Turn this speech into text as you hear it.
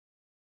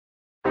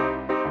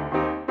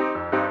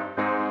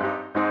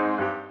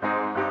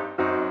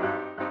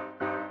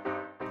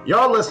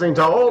You're listening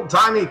to Old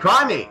Timey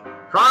Crimey,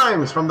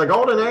 crimes from the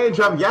golden age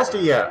of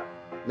yesteryear.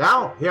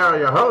 Now, here are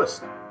your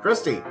hosts,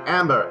 Christy,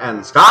 Amber,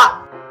 and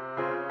Scott.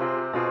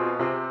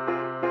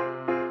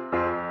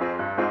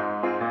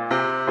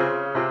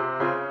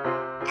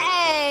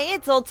 Hey,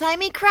 it's Old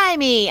Timey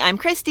Crimey. I'm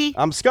Christy.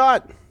 I'm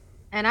Scott.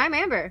 And I'm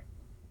Amber.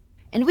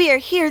 And we are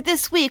here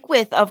this week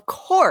with, of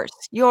course,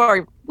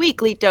 your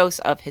weekly dose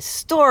of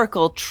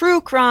historical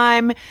true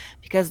crime,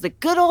 because the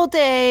good old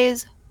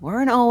days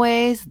weren't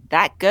always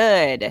that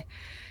good.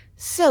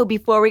 So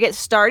before we get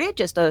started,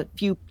 just a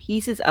few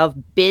pieces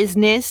of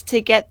business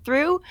to get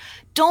through.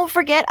 Don't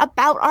forget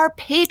about our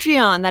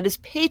Patreon. That is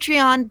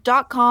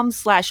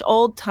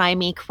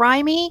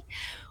patreon.com/oldtimeycrimey,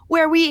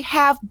 where we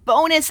have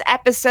bonus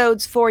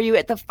episodes for you.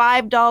 At the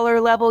 $5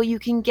 level, you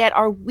can get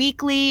our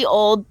weekly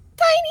old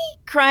tiny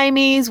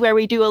crimies, where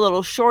we do a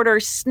little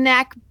shorter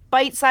snack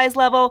bite-size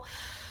level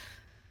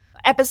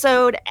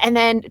episode, and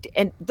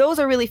those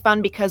are really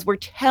fun because we're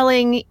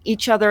telling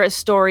each other a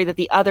story that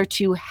the other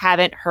two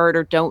haven't heard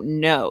or don't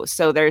know.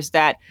 So there's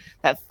that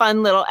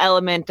fun little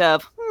element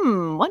of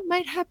what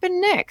might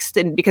happen next.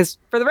 And because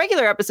for the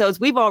regular episodes,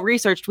 we've all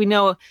researched, we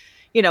know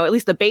at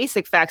least the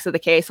basic facts of the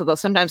case, although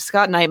sometimes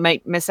Scott and I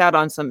might miss out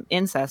on some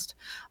incest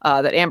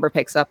that Amber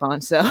picks up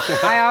on. So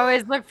I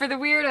always look for the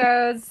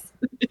weirdos.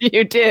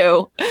 You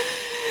do.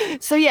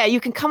 So yeah,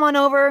 you can come on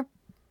over.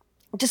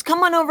 Just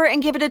come on over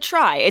and give it a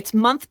try. It's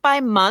month by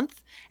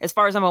month, as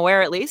far as I'm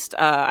aware, at least.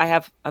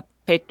 I'm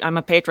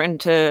a patron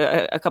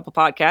to a couple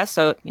podcasts,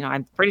 so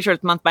I'm pretty sure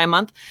it's month by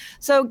month.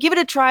 So give it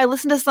a try.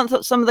 Listen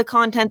to some of the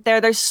content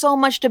there. There's so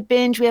much to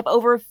binge. We have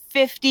over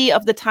 50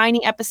 of the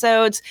tiny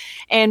episodes,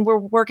 and we're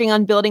working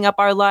on building up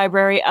our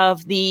library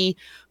of the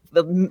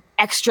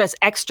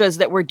extras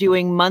that we're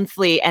doing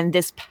monthly. And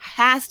this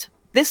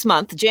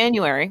month,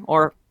 January,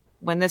 or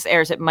when this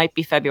airs, it might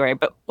be February,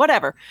 but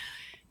whatever.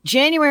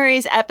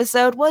 January's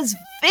episode was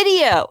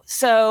video.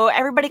 So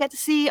everybody got to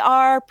see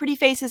our pretty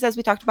faces as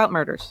we talked about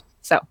murders.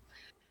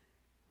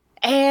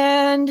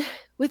 And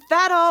with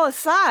that all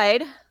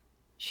aside,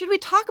 should we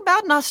talk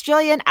about an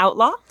Australian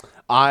outlaw?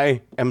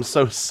 I am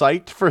so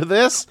psyched for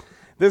this.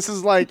 This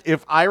is like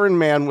if Iron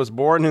Man was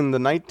born in the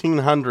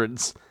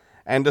 1900s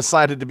and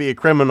decided to be a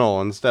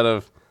criminal instead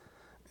of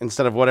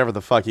whatever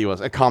the fuck he was,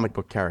 a comic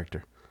book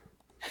character.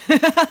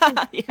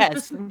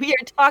 Yes, we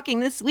are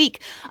talking this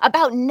week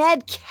about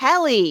Ned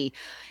Kelly.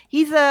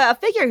 He's a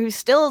figure who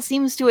still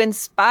seems to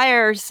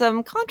inspire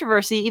some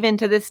controversy even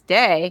to this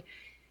day.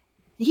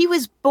 He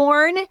was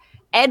born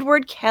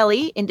Edward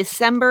Kelly in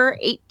December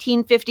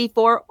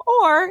 1854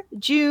 or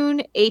June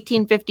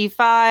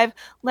 1855.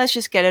 Let's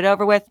just get it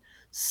over with.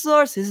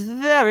 Sources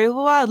vary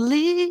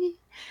wildly.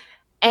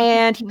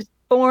 And he was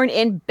born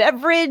in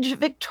Beveridge,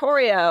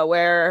 Victoria,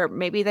 where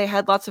maybe they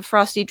had lots of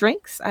frosty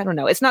drinks. I don't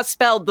know. It's not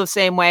spelled the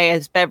same way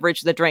as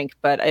Beveridge the drink,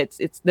 but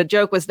it's the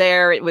joke was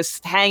there. It was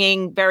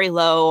hanging very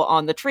low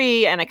on the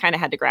tree, and I kind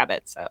of had to grab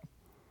it. So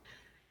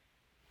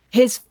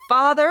his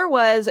father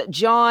was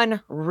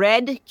John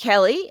Red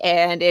Kelly,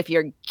 and if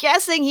you're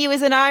guessing he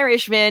was an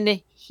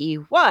Irishman, he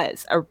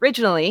was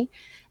originally.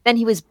 Then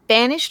he was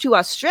banished to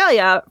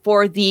Australia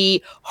for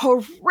the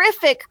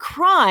horrific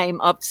crime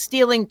of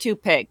stealing 2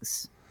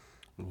 pigs.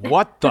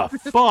 What the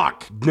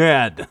fuck,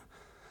 Ned?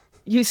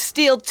 You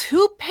steal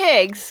 2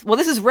 pigs. Well,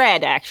 this is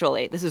Red,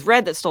 actually. This is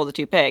Red that stole the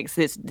 2 pigs.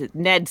 It's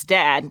Ned's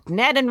dad.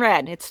 Ned and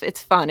Red.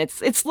 It's fun.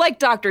 It's like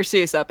Dr.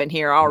 Seuss up in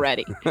here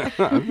already.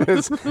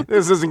 This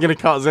isn't going to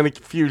cause any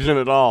confusion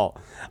at all.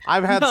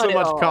 I've had Not so at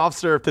much all. cough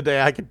syrup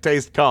today I could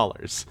taste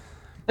collars.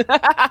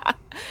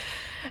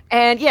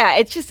 And yeah,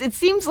 it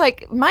seems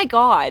like, my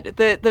God,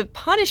 the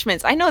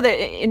punishments. I know that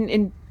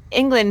in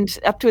England,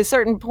 up to a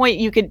certain point,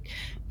 you could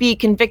be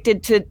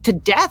convicted to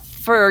death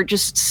for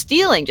just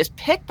stealing, just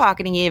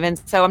pickpocketing even.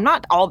 So I'm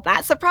not all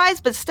that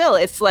surprised, but still,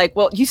 it's like,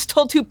 well, you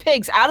stole 2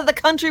 pigs out of the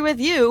country with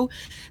you.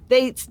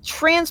 They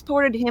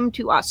transported him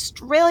to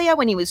Australia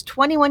when he was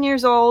 21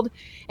 years old,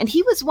 and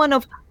he was one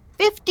of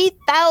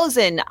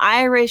 50,000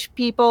 Irish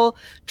people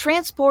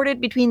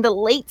transported between the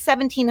late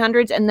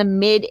 1700s and the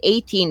mid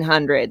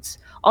 1800s.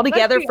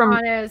 Altogether, Let's be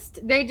honest,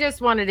 they just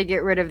wanted to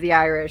get rid of the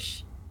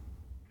Irish.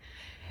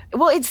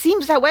 Well, it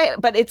seems that way,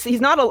 but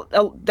he's not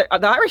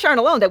the Irish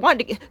aren't alone. The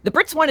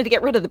Brits wanted to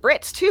get rid of the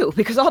Brits too,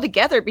 because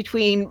altogether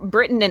between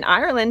Britain and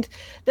Ireland,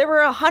 there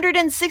were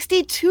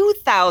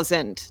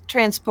 162,000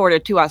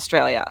 transported to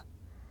Australia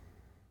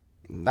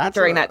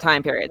during that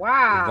time period.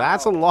 Wow.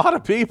 That's a lot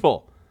of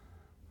people.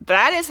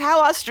 That is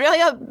how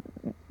Australia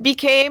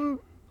became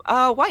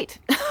white.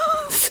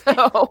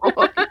 So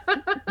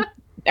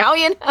now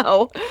you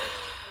know.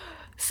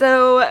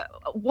 So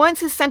once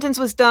his sentence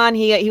was done,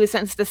 he was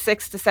sentenced to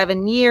 6 to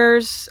 7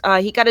 years.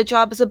 He got a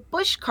job as a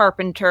bush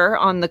carpenter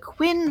on the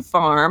Quinn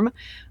farm.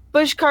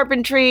 Bush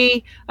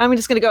carpentry, I'm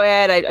just going to go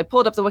ahead. I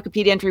pulled up the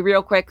Wikipedia entry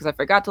real quick because I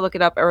forgot to look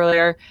it up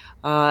earlier.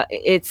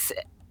 It's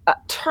a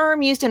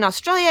term used in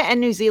Australia and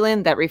New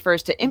Zealand that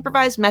refers to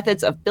improvised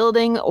methods of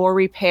building or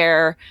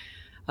repair.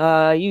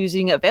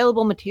 using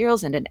available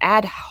materials and an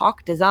ad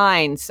hoc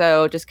design.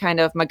 So just kind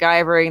of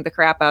MacGyvering the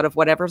crap out of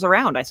whatever's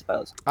around, I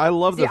suppose. I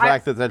love See, the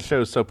fact that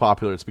show is so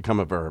popular it's become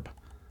a verb.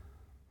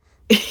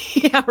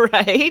 Yeah,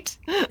 right.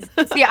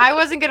 See, I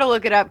wasn't gonna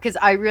look it up because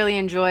I really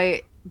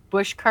enjoy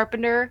bush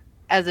carpenter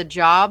as a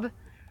job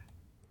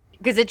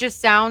because it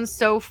just sounds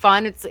so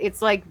fun.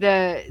 It's like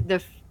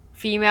the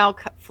female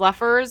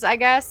fluffers, I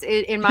guess,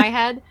 in my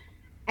head,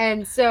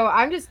 and so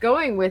I'm just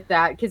going with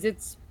that because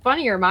it's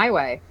funnier my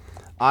way.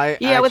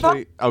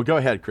 Go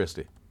ahead,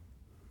 Christy.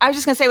 I was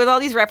just going to say, with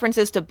all these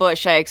references to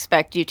Bush, I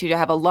expect you two to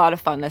have a lot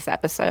of fun this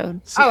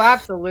episode. Oh,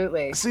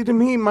 absolutely. See, to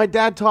me, my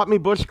dad taught me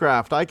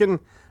bushcraft. I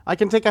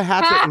can take a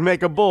hatchet and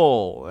make a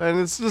bull, and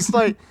it's just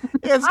like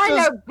I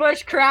know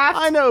bushcraft.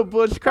 I know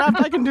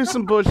bushcraft. I can do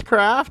some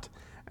bushcraft,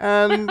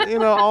 and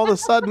all of a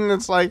sudden,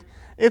 it's like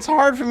it's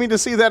hard for me to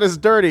see that as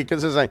dirty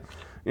because it's like,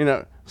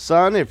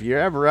 son, if you're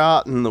ever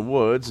out in the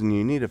woods and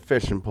you need a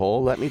fishing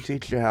pole, let me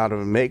teach you how to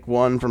make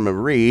one from a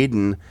reed,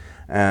 and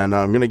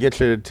I'm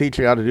gonna teach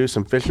you how to do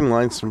some fishing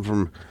lines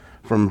from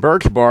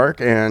birch bark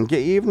and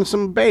get you even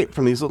some bait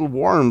from these little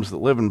worms that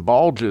live in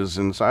bulges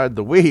inside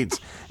the weeds.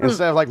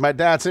 Instead of like my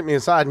dad sent me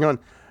aside and going,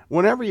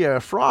 whenever you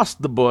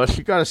frost the bush,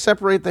 you got to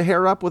separate the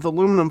hair up with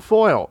aluminum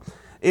foil.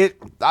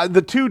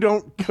 The two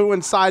don't go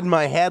inside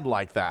my head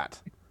like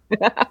that.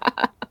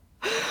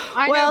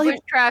 I know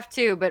bushcraft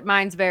too, but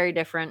mine's very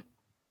different.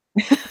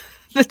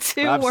 The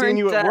two I've seen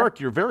you at work.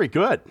 You're very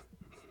good.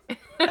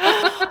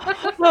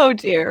 Oh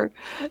dear.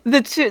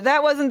 That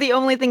wasn't the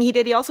only thing he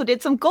did. He also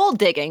did some gold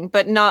digging,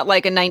 but not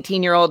like a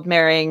 19-year-old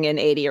marrying an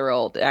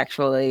 80-year-old,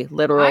 actually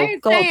literal I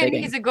ain't gold saying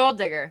digging. he's a gold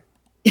digger.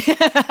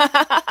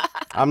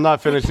 I'm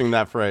not finishing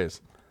that phrase.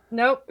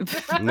 Nope.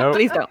 Nope.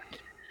 Please don't.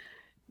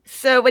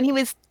 So when he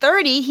was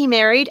 30, he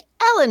married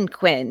Ellen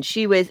Quinn.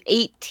 She was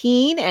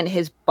 18 and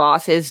his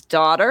boss's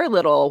daughter,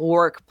 little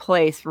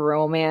workplace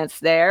romance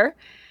there.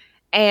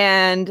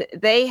 And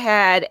they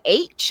had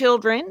 8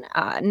 children.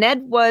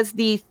 Ned was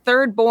the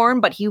third born,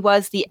 but he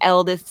was the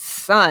eldest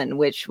son,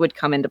 which would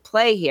come into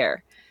play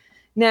here.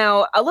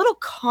 Now, a little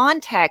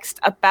context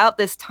about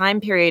this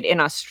time period in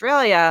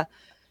Australia.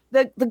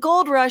 The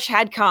gold rush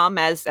had come,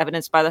 as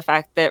evidenced by the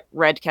fact that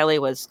Red Kelly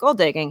was gold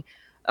digging,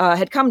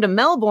 had come to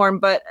Melbourne,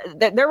 but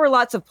there were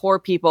lots of poor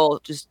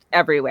people just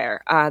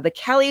everywhere. The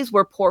Kellys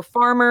were poor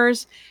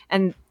farmers,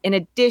 and in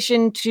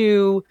addition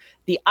to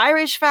the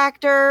Irish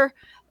factor,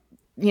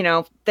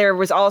 there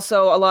was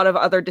also a lot of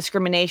other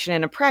discrimination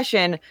and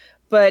oppression.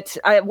 But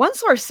one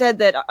source said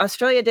that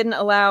Australia didn't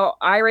allow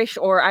Irish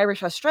or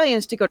Irish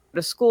Australians to go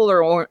to school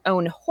or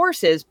own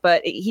horses,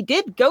 but he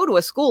did go to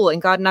a school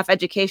and got enough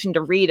education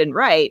to read and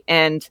write,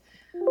 and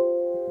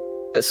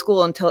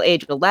school until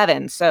age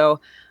 11.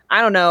 So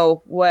I don't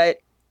know what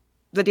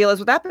the deal is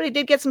with that, but he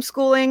did get some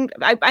schooling.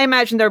 I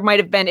imagine there might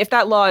have been, if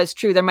that law is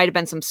true, there might have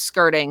been some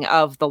skirting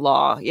of the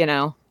law,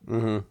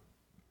 Mm-hmm.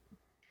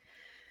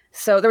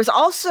 So there was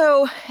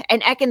also an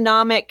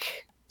socioeconomic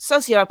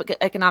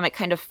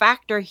kind of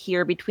factor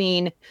here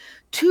between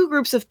two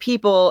groups of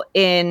people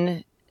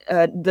in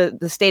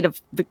the state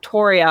of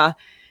Victoria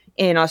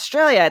in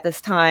Australia at this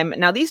time.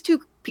 Now, these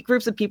two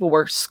groups of people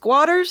were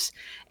squatters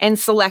and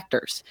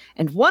selectors,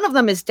 and one of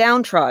them is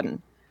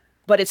downtrodden,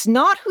 but it's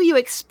not who you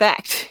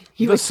expect.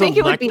 You the would think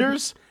it would be.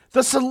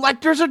 The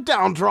selectors are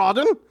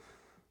downtrodden.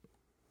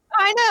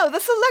 I know, the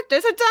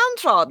selectors are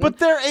downtrodden. But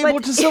they're able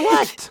to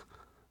select.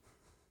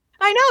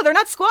 I know, they're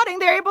not squatting,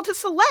 they're able to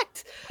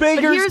select.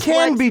 Beggars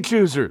can be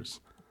choosers.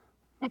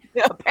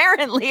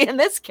 Apparently, in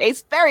this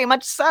case, very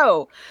much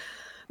so.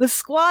 The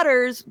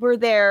squatters were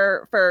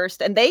there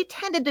first, and they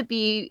tended to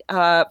be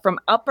from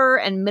upper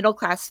and middle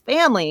class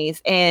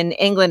families in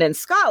England and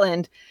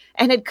Scotland,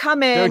 and had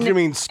come in. Don't you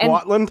mean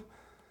Scotland?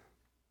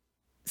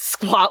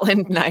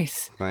 Scotland,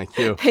 nice. Thank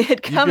you. They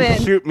had come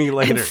in. Shoot me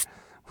later.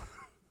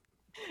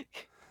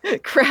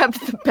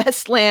 Grabbed the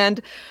best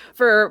land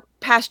for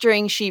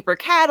pasturing sheep or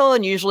cattle,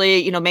 and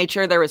usually, made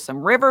sure there was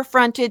some river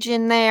frontage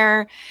in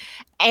there.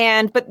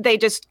 But they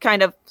just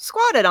kind of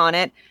squatted on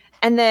it.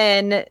 And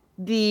then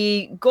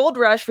the gold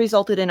rush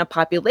resulted in a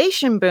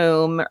population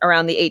boom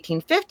around the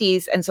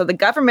 1850s. And so the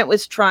government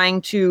was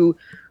trying to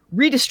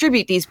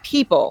redistribute these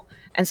people.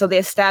 And so they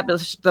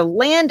established the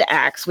Land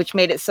Acts, which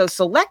made it so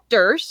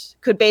selectors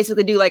could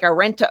basically do like a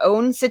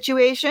rent-to-own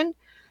situation.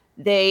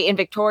 In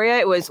Victoria,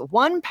 it was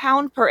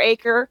 £1 per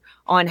acre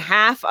on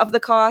half of the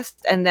cost,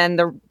 and then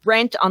the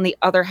rent on the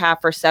other half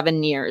for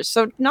 7 years.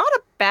 So not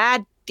a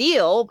bad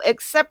deal,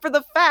 except for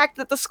the fact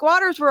that the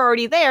squatters were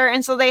already there,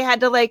 and so they had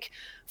to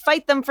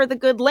fight them for the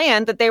good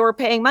land that they were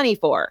paying money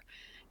for.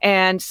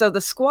 And so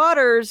the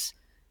squatters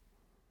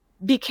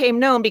became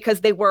known,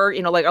 because they were,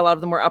 a lot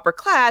of them were upper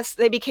class,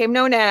 they became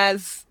known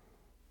as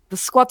the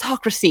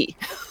squattocracy.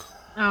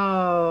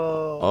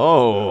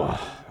 Oh,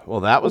 well,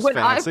 that was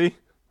fancy.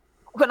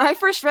 When I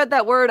first read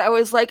that word, I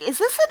was like, is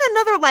this in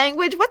another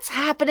language? What's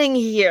happening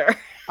here?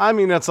 I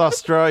mean, it's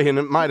Australian.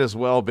 It might as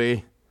well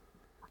be.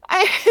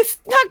 It's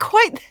not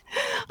quite.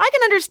 I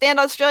can understand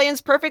Australians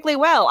perfectly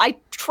well. I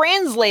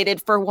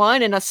translated for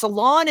one in a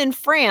salon in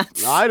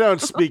France. I don't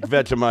speak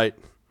Vegemite.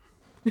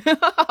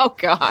 Oh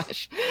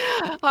gosh.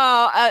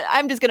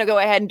 I'm just going to go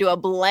ahead and do a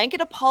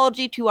blanket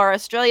apology to our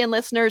Australian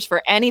listeners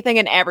for anything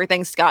and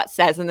everything Scott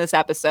says in this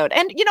episode.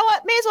 And you know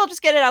what? May as well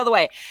just get it out of the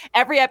way.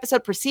 Every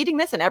episode preceding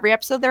this and every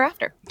episode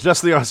thereafter.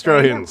 Just the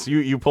Australians.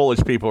 You Polish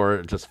people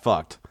are just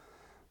fucked.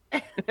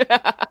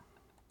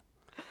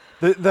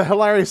 The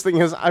hilarious thing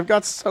is I've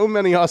got so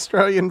many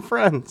Australian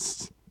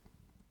friends.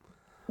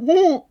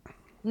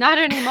 Not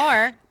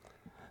anymore.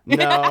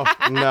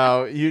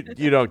 No, you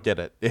don't get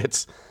it.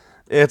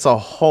 It's a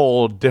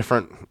whole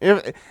different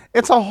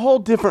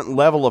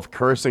level of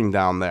cursing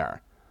down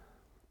there.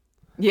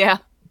 Yeah.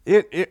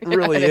 It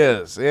really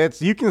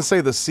is. You can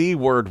say the C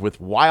word with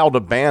wild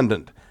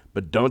abandon,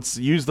 but don't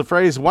use the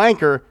phrase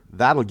wanker.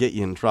 That'll get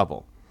you in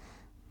trouble.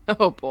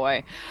 Oh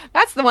boy.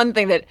 That's the one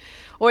thing that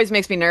always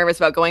makes me nervous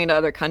about going into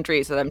other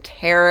countries, that I'm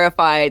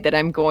terrified that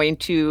I'm going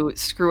to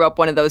screw up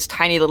one of those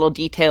tiny little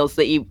details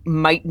that you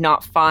might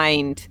not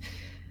find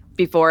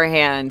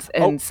beforehand.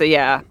 And so,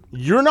 yeah.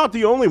 You're not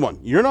the only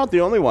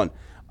one.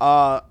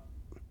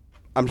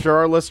 I'm sure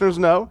our listeners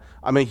know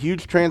I'm a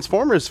huge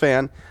Transformers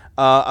fan.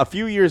 A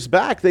few years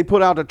back, they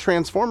put out a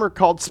Transformer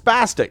called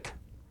Spastic.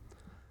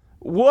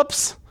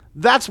 Whoops.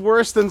 That's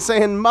worse than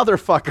saying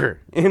motherfucker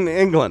in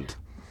England.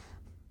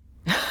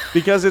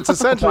 Because it's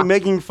essentially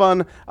making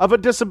fun of a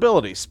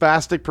disability,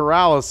 spastic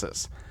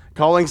paralysis.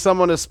 Calling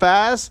someone a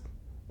spaz?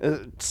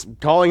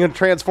 Calling a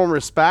Transformer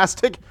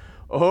spastic?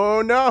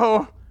 Oh,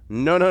 no.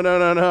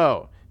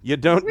 No. You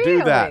don't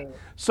do that.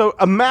 So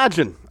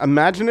imagine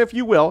if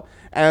you will,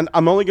 and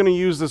I'm only going to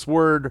use this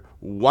word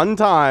one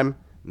time.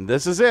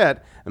 This is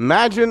it.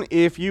 Imagine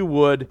if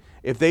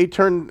they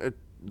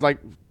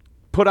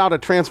put out a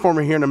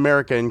Transformer here in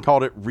America and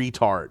called it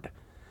retard.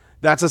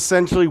 That's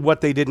essentially what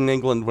they did in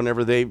England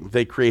whenever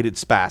they created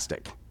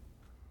Spastic.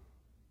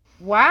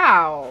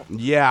 Wow.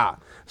 Yeah.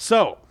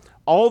 So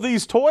all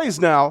these toys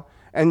now,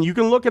 and you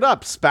can look it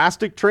up,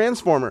 Spastic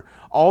Transformer.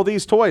 All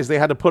these toys, they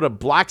had to put a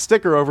black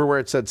sticker over where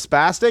it said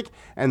Spastic,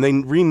 and they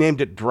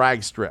renamed it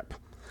Drag Strip.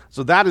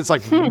 So that is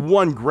like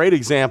one great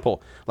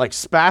example. Like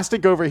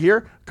Spastic over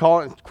here,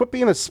 quit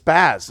being a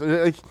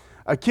spaz.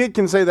 A kid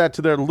can say that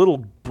to their little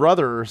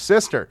brother or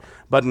sister,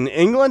 but in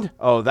England,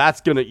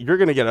 you're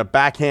gonna get a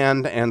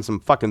backhand and some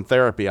fucking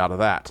therapy out of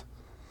that.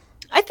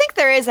 I think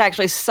there is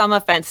actually some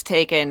offense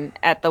taken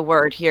at the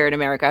word here in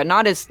America.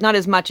 Not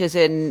as much as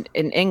in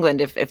England,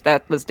 if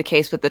that was the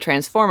case with the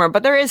Transformer,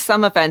 but there is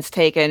some offense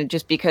taken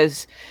just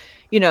because,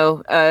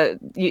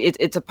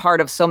 it's a part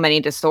of so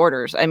many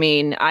disorders. I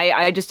mean,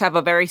 I just have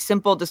a very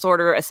simple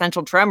disorder,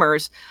 essential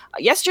tremors.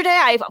 Yesterday,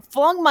 I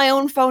flung my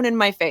own phone in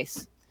my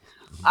face.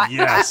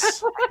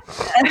 Yes.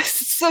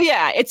 So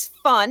yeah, it's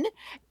fun,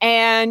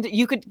 and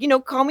you could,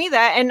 call me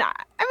that. And I mean,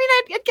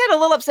 I'd get a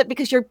little upset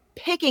because you're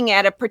picking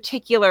at a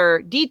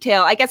particular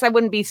detail. I guess I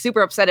wouldn't be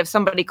super upset if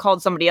somebody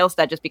called somebody else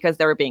that just because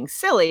they were being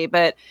silly.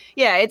 But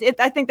yeah,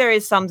 I think there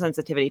is some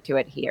sensitivity to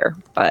it here.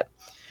 But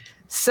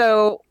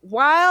so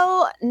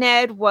while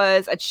Ned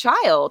was a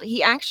child,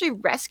 he actually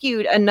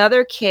rescued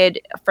another kid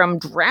from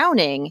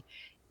drowning.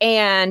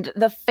 And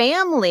the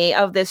family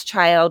of this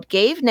child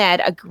gave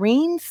Ned a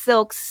green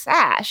silk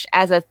sash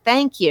as a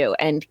thank you.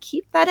 And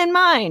keep that in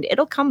mind.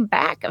 It'll come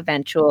back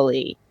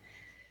eventually.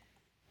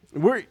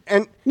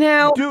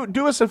 Now,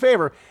 do us a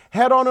favor.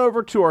 Head on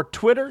over to our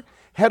Twitter.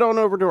 Head on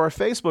over to our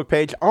Facebook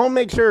page. I'll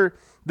make sure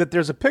that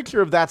there's a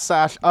picture of that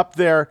sash up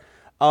there.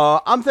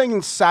 I'm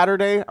thinking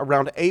Saturday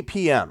around 8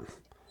 p.m.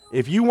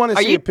 If you want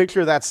to see a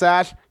picture of that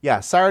sash,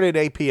 Saturday at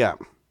 8 p.m.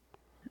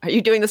 Are you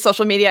doing the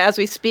social media as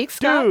we speak,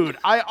 Scott? Dude,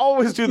 I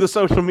always do the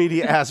social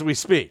media as we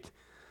speak.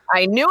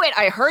 I knew it.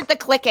 I heard the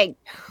clicking.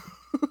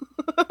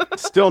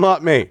 Still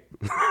not me.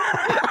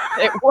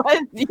 It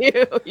was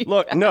you.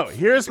 Look, no,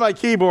 here's my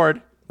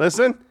keyboard.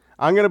 Listen,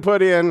 I'm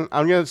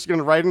just going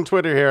to write in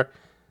Twitter here.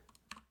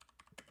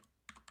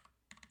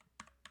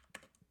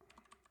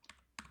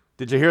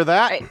 Did you hear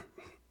that?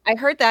 I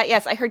heard that.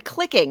 Yes, I heard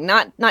clicking,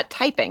 not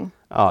typing.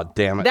 Oh,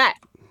 damn it. That.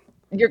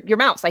 Your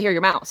mouse. I hear your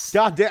mouse.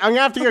 God damn, I'm going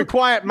to have to get a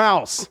quiet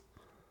mouse.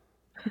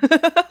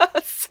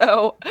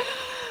 So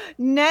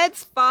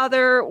Ned's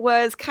father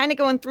was kind of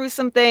going through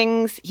some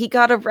things. He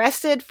got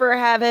arrested for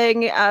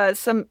having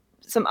some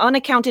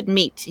unaccounted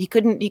meat. He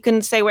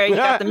couldn't say where he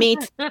got the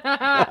meat.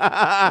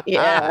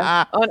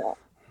 Yeah.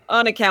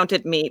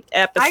 Unaccounted meat.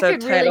 Episode I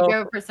could title. really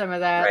go for some of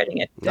that. Writing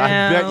it down.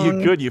 I bet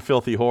you could, you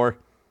filthy whore.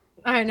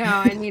 I know.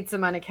 I need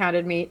some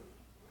unaccounted meat.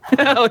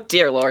 Oh,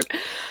 dear Lord.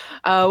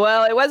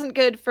 Well, it wasn't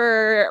good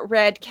for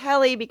Red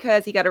Kelly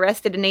because he got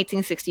arrested in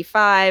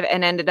 1865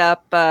 and ended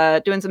up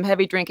doing some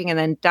heavy drinking and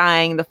then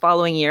dying the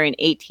following year in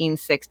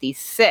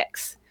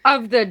 1866.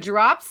 Of the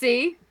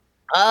dropsy.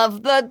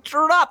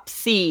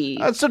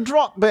 That's a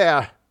drop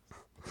bear.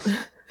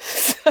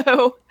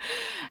 So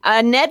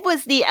Ned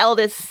was the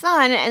eldest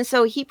son, and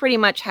so he pretty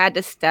much had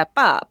to step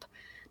up.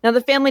 Now, the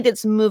family did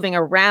some moving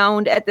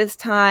around at this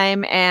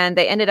time, and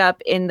they ended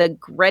up in the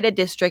Greta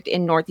district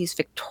in Northeast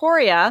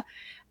Victoria.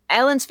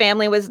 Ellen's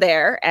family was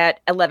there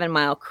at 11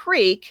 Mile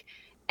Creek,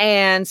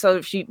 and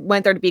so she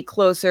went there to be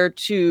closer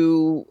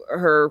to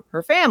her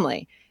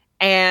family.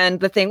 And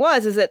the thing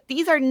is that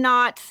these are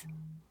not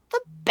the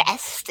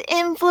best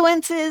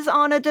influences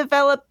on a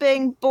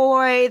developing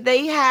boy.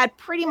 They had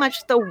pretty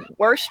much the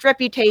worst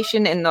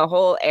reputation in the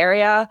whole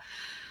area.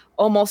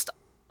 Almost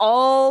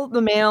all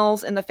the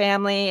males in the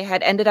family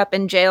had ended up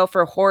in jail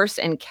for horse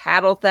and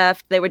cattle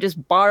theft. They would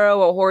just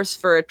borrow a horse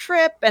for a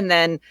trip, and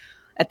then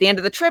at the end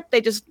of the trip,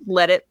 they just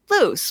let it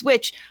loose,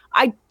 which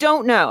I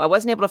don't know. I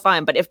wasn't able to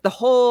find. But if the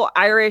whole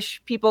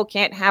Irish people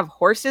can't have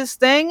horses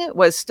thing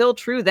was still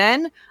true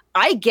then,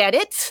 I get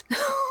it.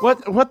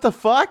 What the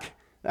fuck?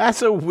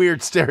 That's a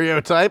weird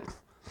stereotype.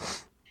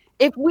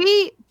 If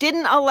we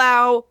didn't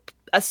allow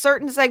a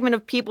certain segment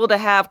of people to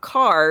have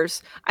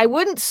cars, I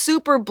wouldn't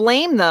super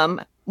blame them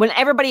when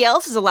everybody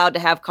else is allowed to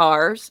have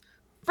cars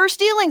for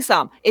stealing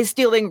some. Is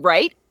stealing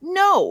right?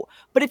 No.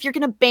 But if you're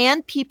going to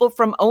ban people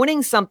from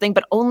owning something,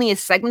 but only a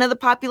segment of the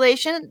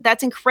population,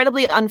 that's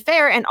incredibly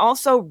unfair and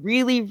also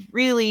really,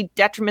 really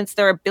detriments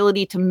their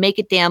ability to make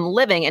a damn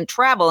living and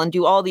travel and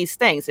do all these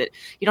things. You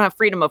don't have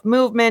freedom of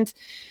movement.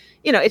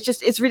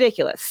 It's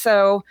ridiculous.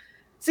 So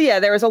yeah,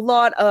 there was a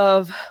lot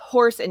of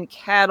horse and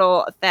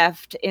cattle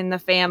theft in the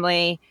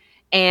family.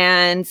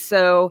 And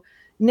so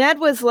Ned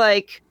was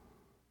like,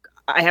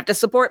 I have to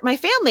support my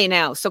family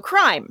now. So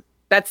crime.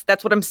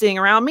 That's what I'm seeing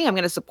around me. I'm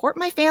going to support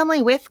my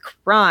family with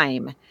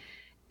crime.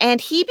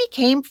 And he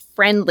became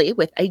friendly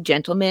with a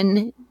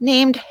gentleman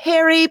named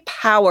Harry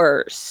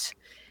Powers.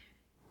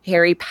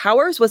 Harry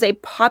Powers was a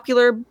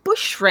popular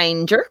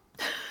bushranger.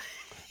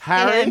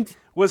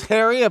 Was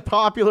Harry a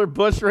popular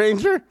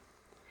bushranger?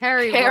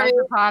 Harry was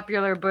a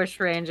popular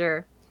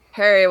bushranger.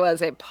 Harry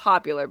was a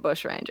popular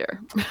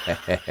bushranger.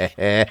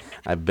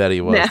 I bet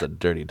he was, the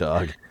dirty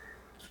dog.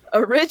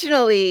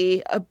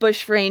 Originally, a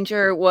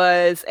bushranger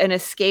was an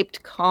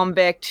escaped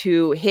convict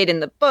who hid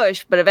in the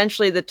bush, but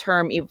eventually the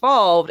term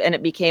evolved and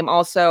it became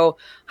also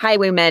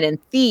highwaymen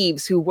and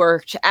thieves who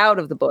worked out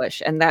of the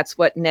bush. And that's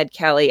what Ned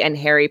Kelly and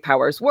Harry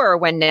Powers were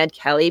when Ned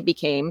Kelly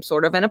became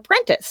sort of an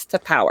apprentice to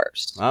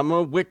Powers. I'm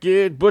a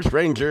wicked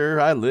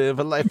bushranger. I live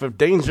a life of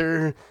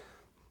danger.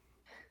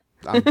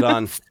 I'm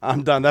done.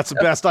 That's the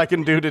best I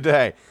can do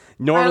today.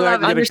 Normally I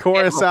can get a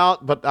chorus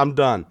out, but I'm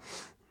done.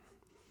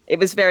 It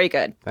was very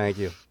good. Thank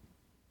you.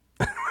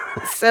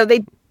 So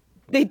they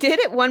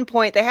did at one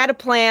point, they had a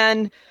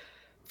plan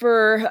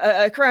for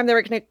a crime they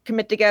were going to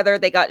commit together.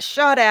 They got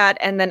shot at,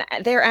 and then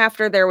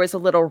thereafter there was a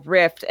little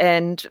rift,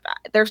 and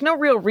there's no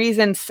real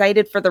reason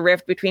cited for the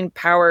rift between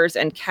Powers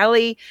and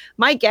Kelly.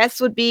 My guess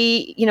would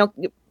be,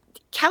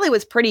 Kelly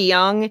was pretty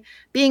young.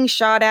 Being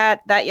shot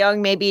at that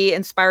young maybe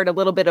inspired a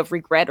little bit of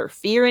regret or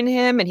fear in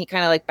him, and he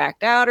kind of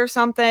backed out or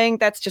something.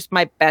 That's just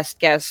my best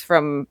guess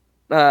from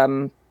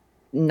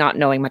not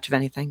knowing much of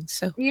anything.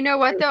 So you know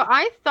what though?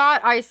 I thought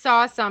I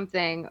saw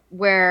something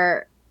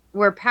where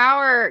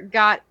Power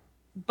got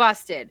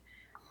busted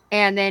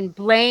and then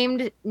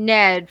blamed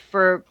Ned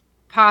for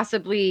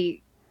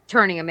possibly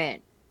turning him in.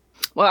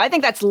 Well, I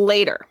think that's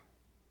later.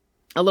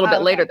 A little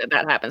bit later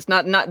that happens.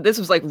 Not this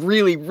was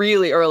really,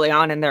 really early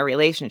on in their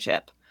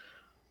relationship.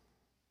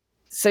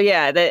 So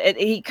yeah,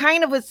 he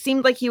kind of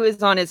seemed like he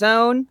was on his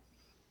own.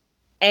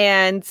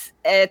 And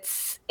at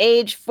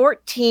age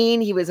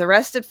 14, he was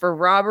arrested for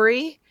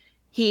robbery.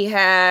 He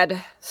had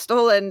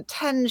stolen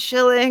 10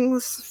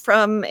 shillings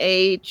from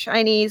a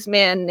Chinese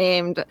man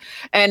named,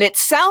 and it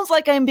sounds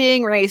like I'm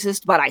being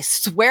racist, but I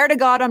swear to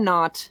God I'm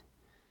not.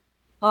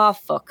 Oh,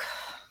 fuck.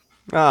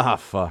 Ah,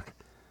 fuck.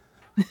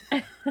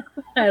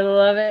 I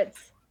love it.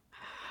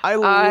 I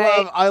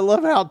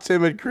love how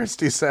timid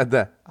Christy said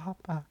that. Oh,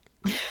 fuck.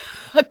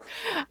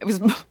 It was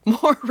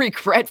more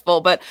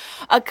regretful, but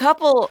a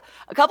couple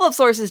of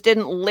sources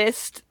didn't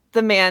list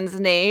the man's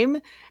name,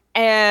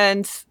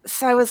 and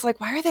so I was like,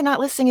 why are they not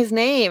listing his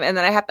name? And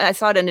then I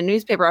saw it in a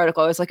newspaper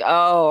article. I was like,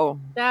 oh,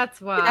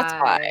 that's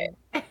why.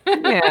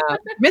 Yeah,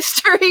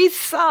 mystery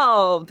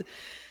solved.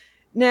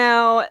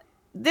 Now,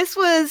 this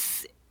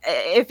was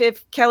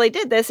if Kelly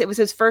did this, it was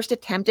his first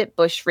attempt at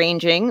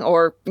bushranging,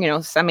 or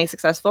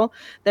semi-successful.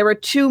 There were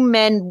 2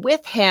 men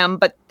with him,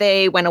 but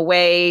they went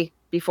away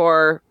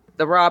before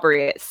the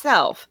robbery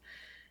itself.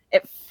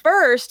 At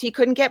first, he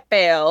couldn't get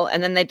bail,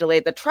 and then they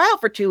delayed the trial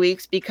for 2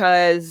 weeks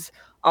because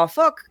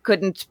Fuck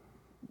couldn't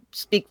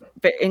speak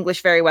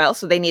English very well,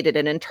 so they needed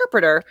an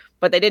interpreter,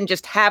 but they didn't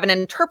just have an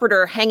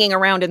interpreter hanging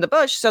around in the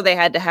bush, so they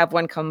had to have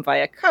one come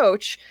via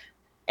coach.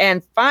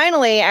 And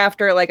finally,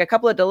 after a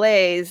couple of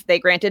delays, they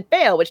granted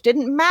bail, which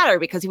didn't matter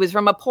because he was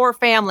from a poor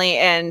family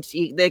and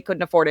they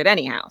couldn't afford it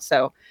anyhow.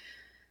 So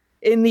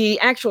in the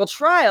actual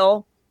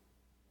trial,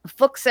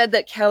 Fook said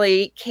that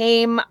Kelly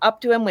came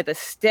up to him with a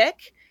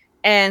stick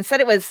and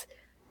said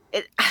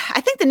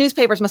I think the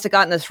newspapers must have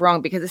gotten this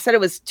wrong because it said it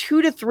was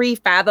 2 to 3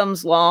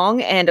 fathoms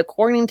long. And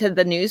according to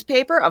the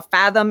newspaper, a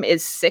fathom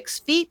is 6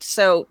 feet.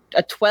 So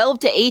a 12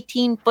 to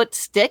 18 foot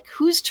stick.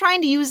 Who's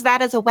trying to use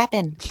that as a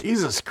weapon?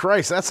 Jesus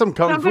Christ, that's some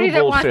kung Somebody fu that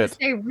bullshit. wants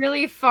to stay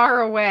really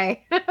far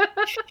away.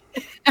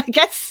 I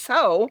guess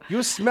so.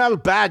 You smell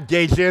bad,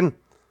 Gaijin.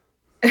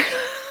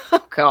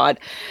 Oh, God.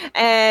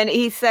 And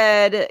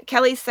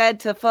Kelly said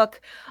to Fook,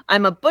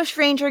 "I'm a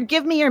bushranger.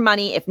 Give me your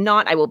money. If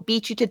not, I will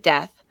beat you to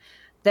death."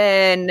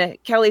 Then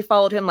Kelly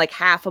followed him like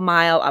half a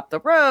mile up the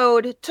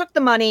road, took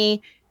the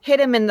money, hit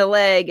him in the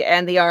leg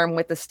and the arm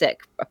with the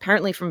stick,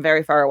 apparently from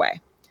very far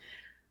away.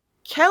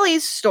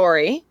 Kelly's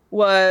story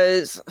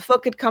was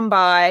Fook had come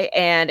by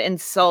and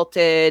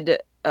insulted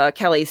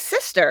Kelly's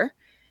sister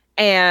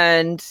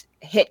and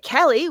hit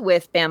Kelly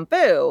with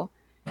bamboo.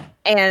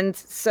 And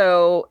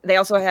so they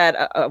also had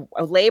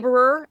a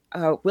laborer,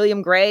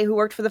 William Gray, who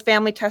worked for the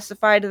family,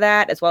 testified to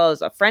that, as well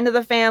as a friend of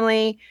the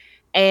family.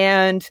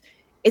 And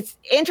it's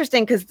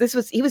interesting because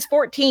he was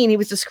 14. He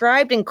was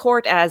described in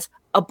court as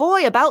a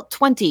boy about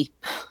 20.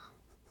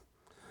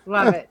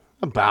 Love it.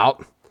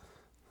 About.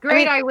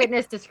 Great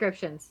eyewitness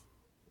descriptions.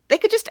 They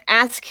could just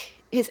ask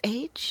his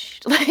age.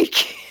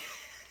 Like,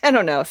 I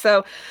don't know.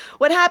 So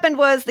what happened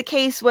was the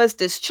case was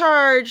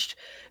discharged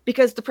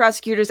because the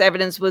prosecutor's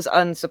evidence was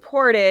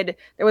unsupported.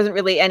 There wasn't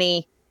really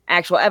any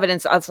actual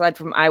evidence outside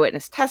from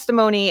eyewitness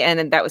testimony,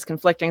 and that was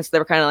conflicting. So they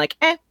were kind of like,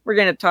 we're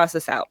going to toss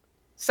this out.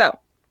 So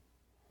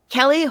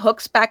Kelly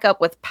hooks back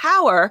up with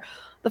Power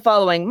the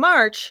following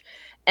March,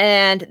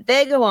 and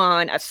they go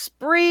on a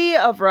spree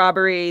of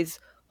robberies,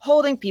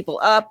 holding people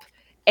up.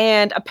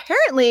 And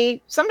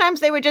apparently, sometimes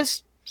they would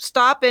just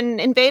stop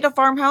and invade a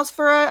farmhouse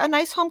for a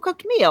nice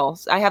home-cooked meal.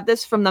 I have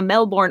this from the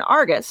Melbourne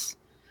Argus.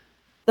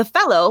 The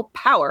fellow,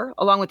 Power,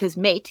 along with his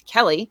mate,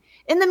 Kelly,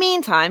 in the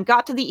meantime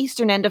got to the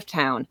eastern end of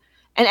town,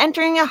 and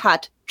entering a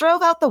hut,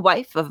 drove out the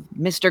wife of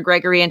Mr.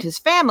 Gregory and his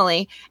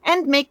family,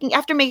 and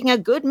after making a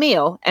good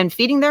meal and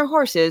feeding their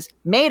horses,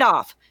 made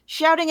off,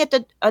 shouting at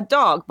a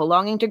dog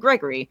belonging to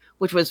Gregory,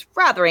 which was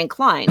rather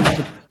inclined to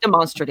be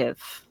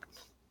demonstrative.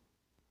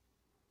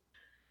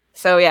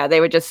 So yeah, they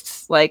would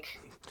just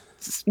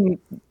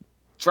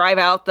drive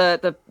out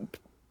the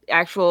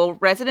actual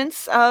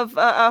residents of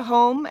a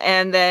home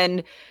and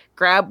then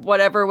grab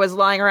whatever was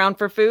lying around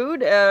for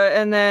food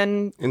and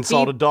then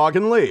insult a dog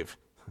and leave.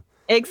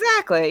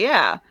 Exactly,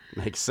 yeah.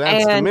 Makes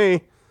sense to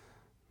me.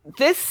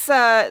 This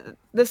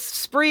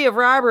spree of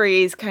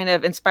robberies kind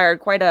of inspired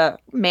quite a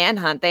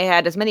manhunt. They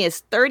had as many as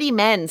 30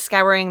 men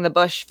scouring the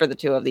bush for the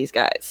two of these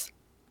guys.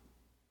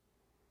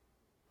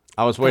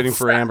 I was waiting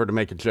for Amber to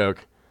make a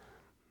joke.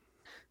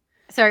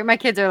 Sorry, my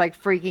kids are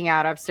freaking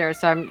out upstairs,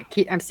 so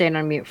I'm staying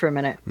on mute for a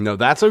minute. No,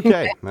 that's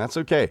okay. That's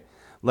okay.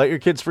 Let your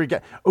kids freak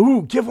out.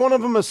 Ooh, give one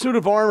of them a suit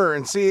of armor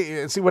and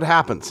see what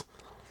happens.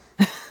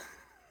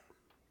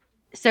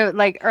 So,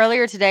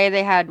 earlier today,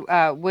 they had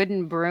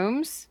wooden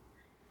brooms,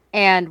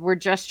 and were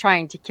just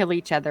trying to kill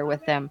each other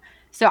with them.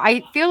 So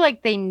I feel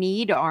like they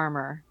need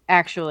armor,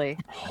 actually.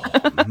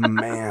 Oh,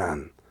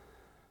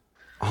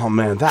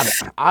 man.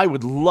 I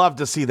would love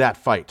to see that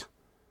fight.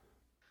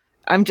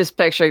 I'm just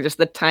picturing just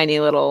the tiny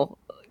little,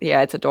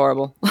 it's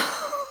adorable.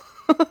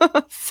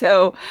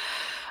 So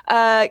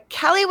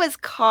Kelly was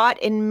caught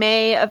in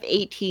May of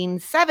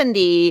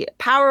 1870.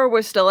 Power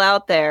was still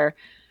out there.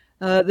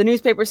 The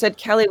newspaper said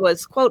Kelly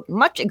was, quote,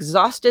 much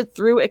exhausted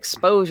through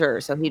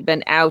exposure. So he'd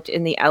been out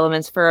in the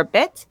elements for a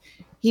bit.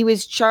 He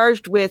was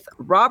charged with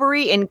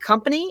robbery in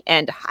company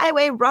and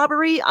highway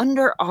robbery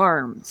under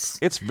arms.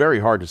 It's very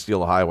hard to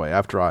steal a highway.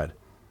 I've tried.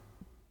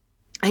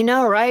 I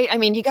know, right? I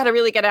mean, you got to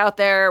really get out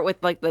there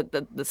with I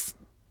was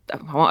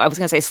going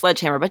to say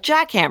sledgehammer, but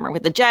jackhammer,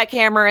 with the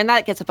jackhammer, and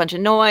that gets a bunch of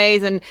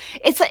noise. And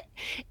it's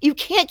you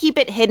can't keep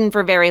it hidden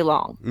for very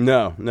long.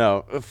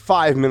 No.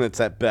 5 minutes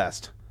at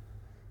best.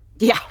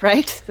 Yeah,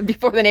 right?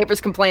 Before the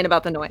neighbors complain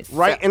about the noise.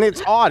 Right, and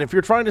it's odd. If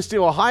you're trying to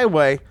steal a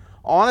highway,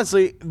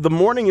 honestly, the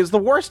morning is the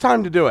worst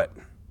time to do it.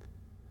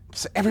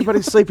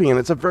 Everybody's sleeping, and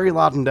it's a very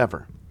loud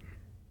endeavor.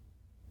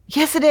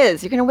 Yes, it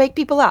is. You're going to wake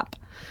people up.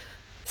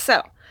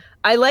 So,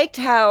 I liked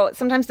how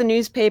sometimes the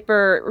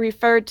newspaper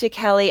referred to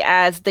Kelly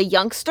as the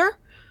youngster,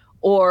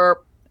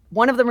 or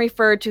one of them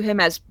referred to him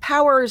as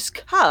Power's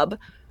cub,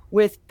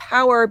 with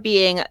Power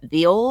being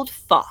the old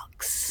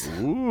fox.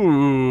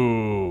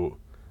 Ooh,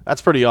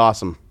 that's pretty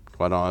awesome,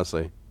 quite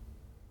honestly.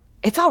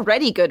 It's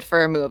already good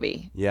for a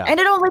movie. Yeah. And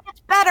it only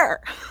gets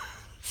better.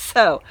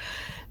 So,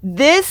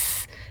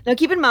 now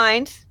keep in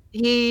mind,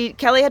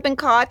 Kelly had been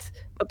caught,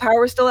 but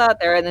Power was still out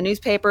there, and the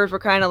newspapers were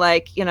kind of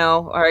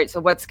all right, so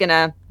what's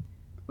gonna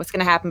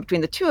happen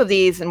between the two of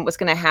these, and what's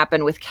gonna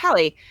happen with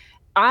Kelly?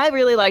 I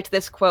really liked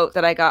this quote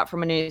that I got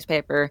from a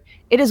newspaper.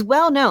 It is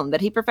well known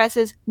that he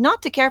professes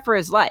not to care for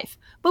his life,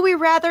 but we're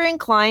rather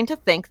inclined to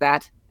think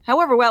that,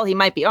 however well he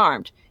might be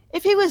armed,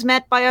 if he was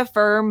met by a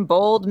firm,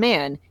 bold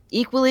man,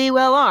 equally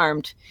well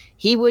armed,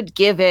 he would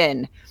give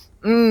in.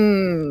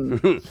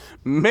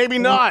 Maybe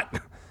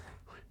not.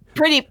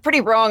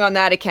 Pretty wrong on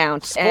that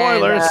account.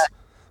 Spoilers.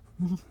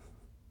 And,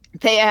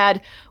 they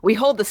add, we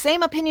hold the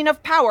same opinion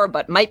of Power,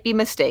 but might be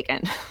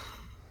mistaken.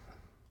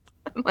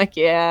 I'm like,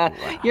 yeah,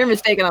 wow. You're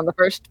mistaken on the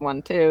first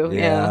one, too.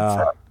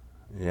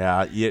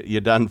 Yeah, you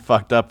done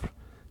fucked up.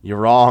 You're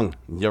wrong.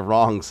 You're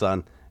wrong,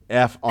 son.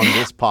 F on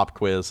this pop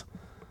quiz.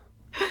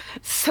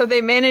 So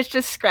they managed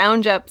to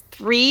scrounge up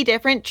 3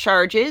 different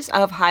charges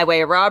of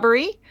highway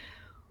robbery.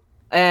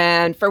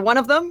 And for one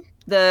of them,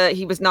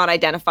 he was not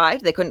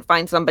identified. They couldn't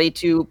find somebody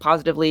to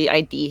positively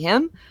ID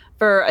him.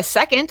 For a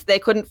second, they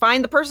couldn't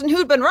find the person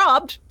who'd been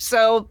robbed,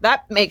 so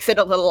that makes it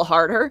a little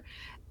harder.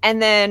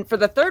 And then for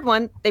the third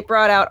one, they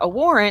brought out a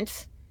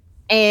warrant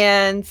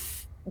and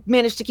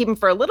managed to keep him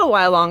for a little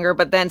while longer,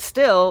 but then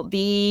still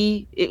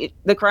the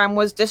crime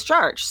was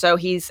discharged. So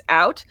he's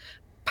out.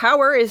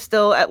 Power is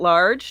still at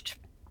large.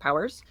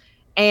 Powers.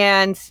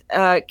 And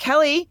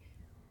Kelly,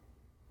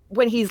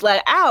 when he's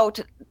let out,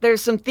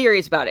 there's some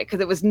theories about it because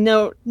it was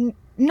not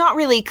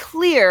really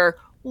clear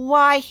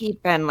why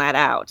he'd been let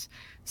out.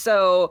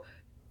 So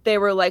they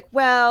were like,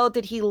 well,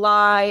 did he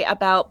lie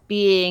about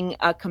being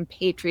a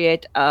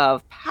compatriot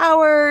of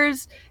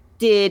Powers?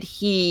 Did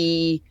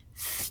he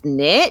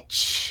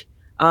snitch?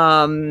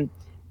 Was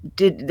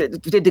it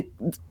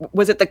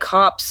the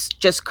cops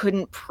just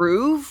couldn't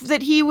prove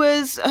that he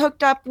was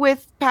hooked up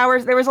with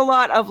Powers? There was a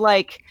lot of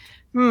like,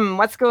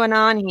 what's going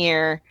on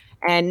here?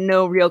 And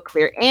no real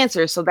clear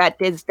answer. So that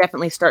did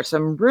definitely start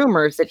some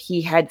rumors that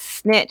he had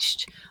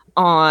snitched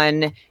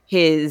on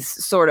his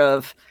sort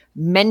of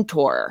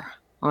mentor,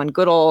 on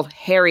good old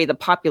Harry, the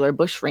popular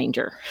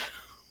bushranger.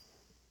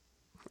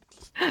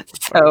 I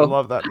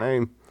love that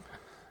name.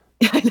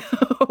 I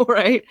know,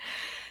 right?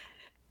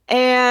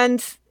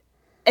 And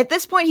at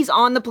this point, he's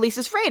on the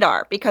police's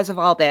radar because of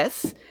all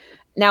this.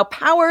 Now,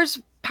 Power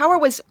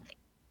was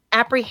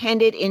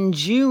apprehended in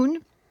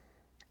June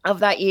of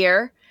that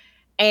year.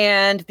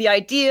 And the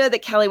idea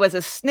that Kelly was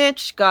a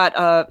snitch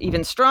got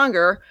even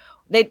stronger.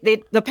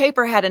 The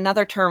paper had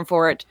another term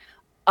for it,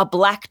 a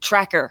black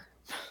tracker.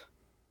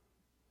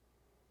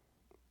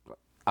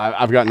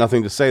 I've got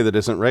nothing to say that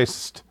isn't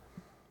racist.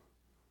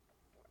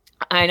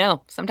 I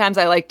know. Sometimes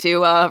I like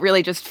to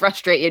really just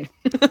frustrate you.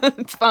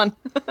 It's fun.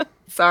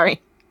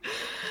 Sorry.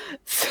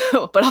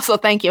 But also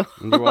thank you.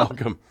 You're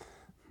welcome.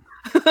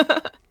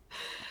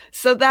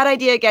 So that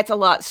idea gets a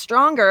lot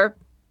stronger.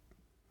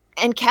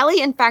 And Kelly,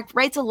 in fact,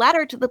 writes a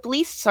letter to the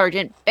police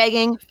sergeant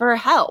begging for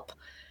help.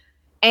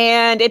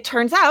 And it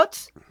turns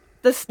out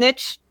the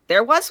snitch,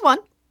 there was one.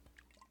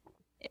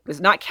 It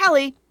was not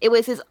Kelly. It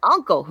was his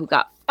uncle who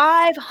got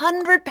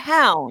 500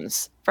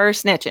 pounds for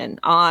snitching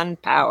on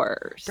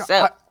Powers.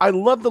 So I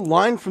love the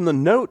line from the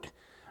note.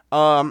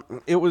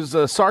 It was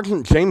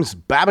Sergeant James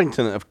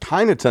Babington of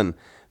Kyneton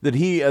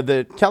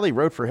that Kelly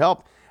wrote for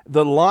help.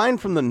 The line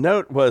from the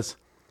note was,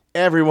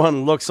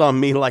 "Everyone looks on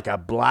me like a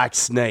black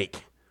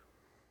snake."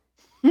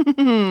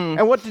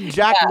 And what did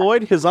Jack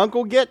Lloyd, his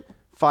uncle, get?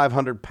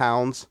 500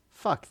 pounds.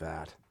 Fuck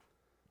that.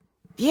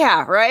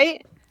 Yeah,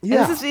 right?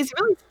 Yeah. He's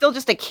really still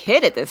just a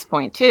kid at this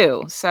point,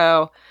 too.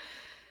 So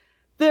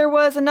there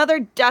was another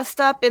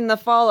dust-up in the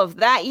fall of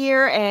that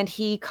year, and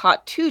he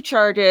caught 2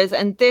 charges.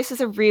 And this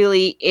is a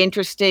really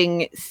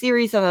interesting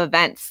series of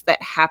events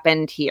that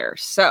happened here.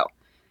 So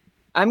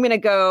I'm going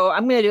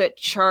to do it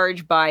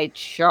charge by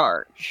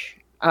charge.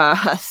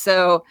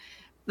 So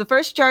the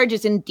first charge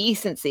is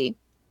indecency.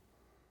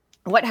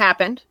 What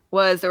happened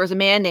was there was a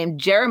man named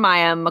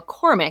Jeremiah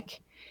McCormick,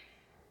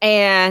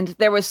 and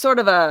there was sort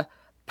of a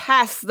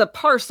pass the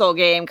parcel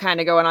game kind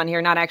of going on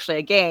here. Not actually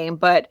a game,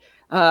 but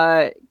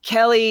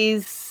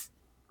Kelly's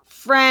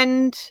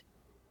friend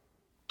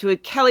to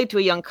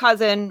a young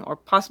cousin, or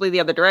possibly the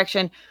other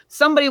direction.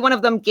 One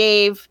of them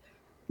gave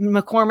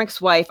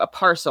McCormick's wife a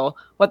parcel.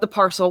 What the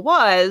parcel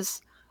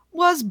was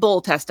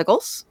bull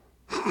testicles,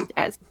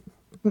 as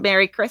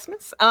Merry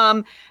Christmas.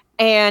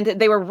 And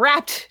they were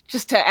wrapped,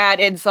 just to add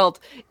insult,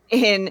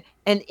 in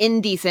an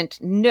indecent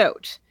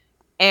note.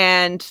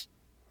 And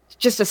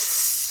just a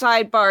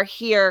sidebar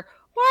here,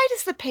 why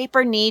does the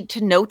paper need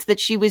to note that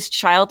she was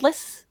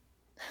childless?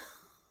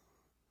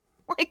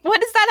 Like, what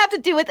does that have to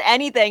do with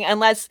anything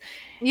unless...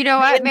 You know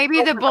what?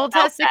 Maybe the bull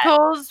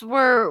testicles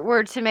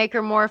were to make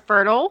her more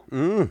fertile.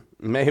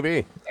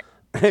 Maybe.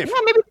 Yeah,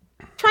 maybe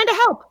trying to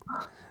help.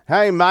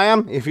 Hey,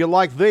 ma'am, if you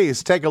like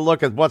these, take a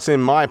look at what's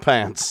in my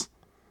pants.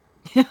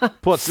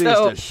 Puts these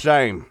to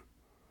shame.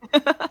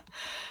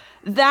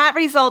 That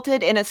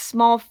resulted in a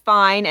small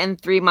fine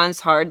and 3 months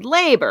hard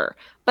labor.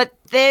 But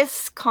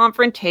this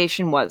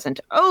confrontation wasn't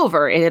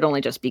over. It had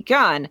only just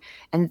begun.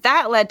 And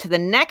that led to the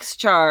next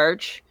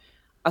charge,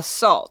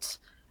 assault.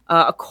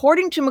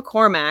 According to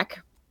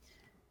McCormack,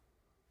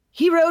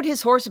 he rode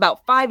his horse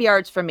about 5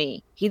 yards from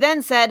me. He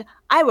then said,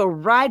 "I will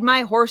ride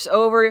my horse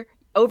over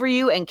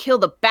you and kill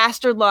the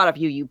bastard lot of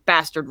you, you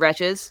bastard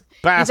wretches."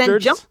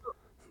 Bastards?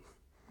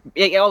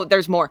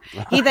 There's more.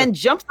 He then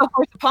jumped the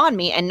horse upon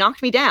me and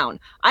knocked me down.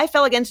 I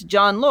fell against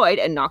John Lloyd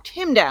and knocked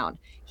him down.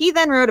 He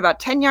then rode about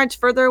 10 yards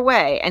further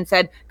away and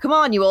said, "Come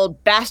on, you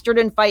old bastard,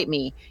 and fight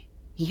me."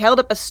 He held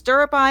up a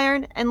stirrup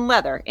iron and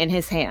leather in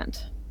his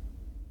hand.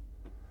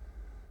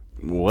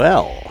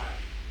 Well,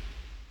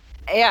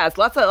 yeah, it's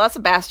lots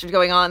of bastards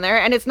going on there,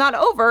 and it's not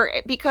over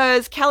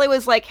because Kelly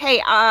was like,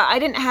 "Hey, I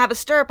didn't have a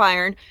stirrup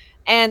iron,"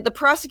 and the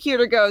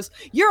prosecutor goes,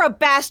 "You're a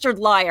bastard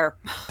liar."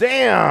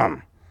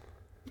 Damn.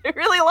 I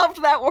really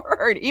loved that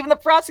word. Even the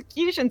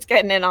prosecution's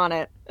getting in on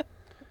it.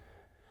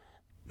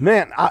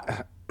 Man,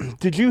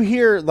 did you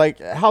hear like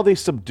how they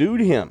subdued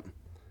him?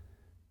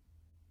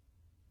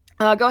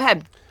 Go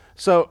ahead.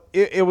 So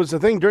it was a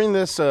thing during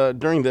this.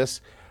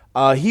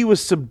 He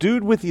was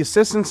subdued with the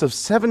assistance of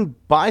 7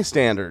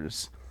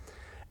 bystanders,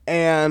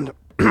 and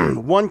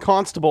one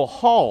Constable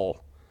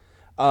Hall.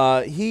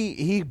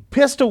 He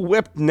pistol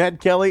whipped Ned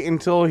Kelly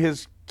until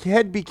his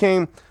head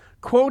became,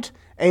 quote,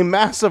 a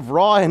mass of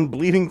raw and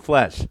bleeding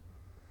flesh.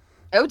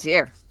 Oh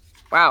dear.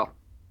 Wow.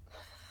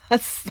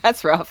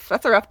 That's rough.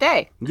 That's a rough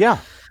day. Yeah.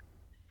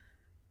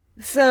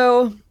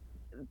 So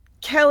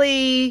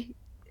Kelly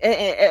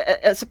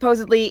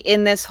supposedly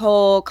in this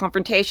whole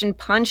confrontation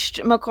punched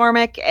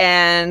McCormick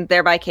and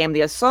thereby came the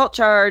assault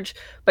charge.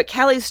 But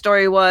Kelly's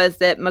story was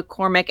that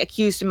McCormick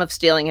accused him of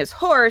stealing his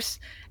horse,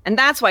 and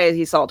that's why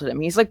he assaulted him.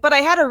 He's like, but I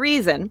had a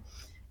reason.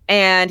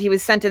 And he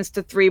was sentenced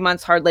to 3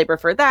 months hard labor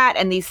for that.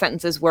 And these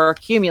sentences were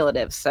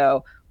cumulative.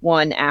 So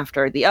one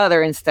after the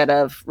other instead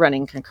of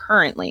running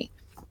concurrently.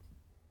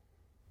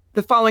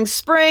 The following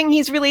spring,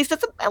 he's released.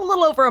 It's a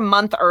little over a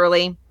month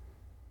early.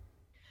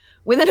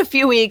 Within a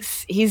few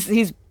weeks,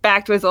 he's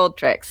back to his old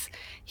tricks.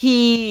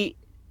 He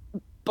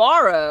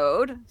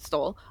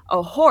stole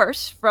a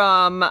horse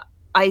from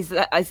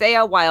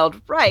Isaiah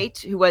Wild Wright,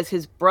 who was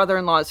his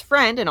brother-in-law's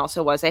friend and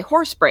also was a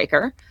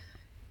horsebreaker.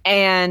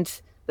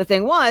 And the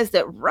thing was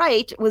that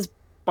Wright was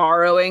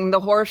borrowing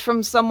the horse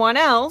from someone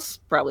else,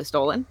 probably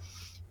stolen.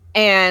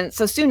 And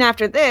so soon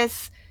after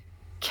this,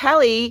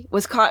 Kelly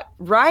was caught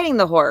riding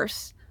the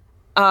horse.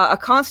 A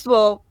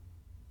constable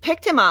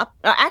picked him up.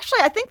 Actually,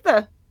 I think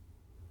the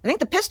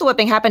pistol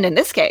whipping happened in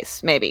this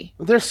case, maybe.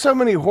 There's so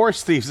many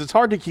horse thieves. It's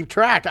hard to keep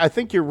track. I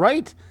think you're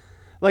right.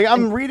 Like,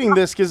 I'm reading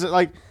this because,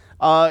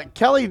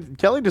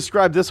 Kelly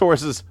described this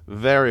horse as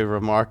very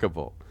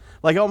remarkable.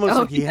 Like, almost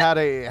like he had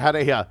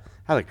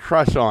a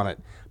crush on it.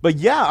 But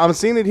yeah, I'm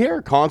seeing it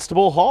here.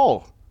 Constable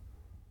Hall.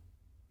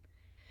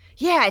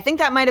 Yeah, I think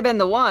that might have been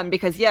the one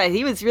because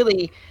he was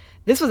really.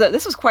 This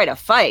was quite a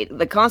fight.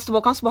 The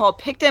Constable Hall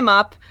picked him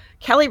up.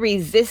 Kelly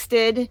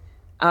resisted,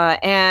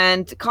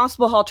 and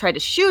Constable Hall tried to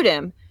shoot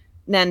him.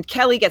 Then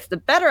Kelly gets the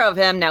better of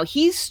him. Now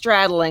he's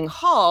straddling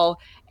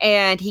Hall,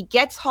 and he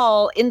gets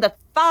Hall in the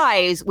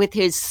thighs with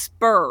his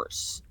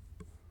spurs.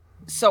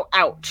 So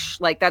ouch.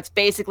 Like, that's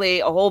basically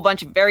a whole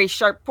bunch of very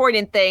sharp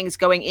pointed things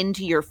going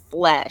into your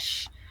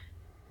flesh.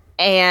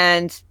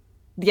 And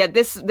yeah,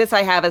 this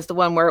I have as the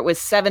one where it was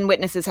 7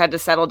 witnesses had to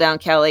settle down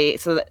Kelly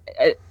so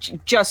that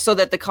just so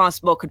that the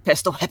constable could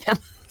pistol whip him.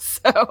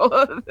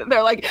 So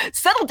they're like,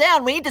 settle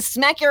down. We need to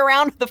smack you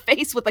around the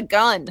face with a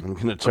gun. I'm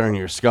going to turn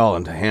your skull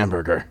into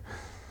hamburger.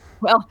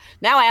 Well,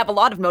 now I have a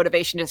lot of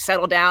motivation to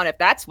settle down if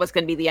that's what's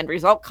going to be the end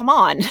result. Come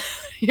on.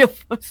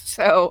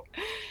 So,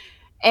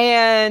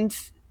 and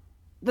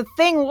the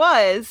thing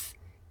was,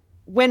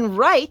 when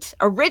Wright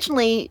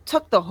originally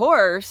took the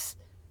horse,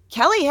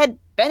 Kelly had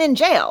been in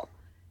jail.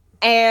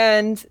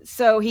 And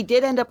so he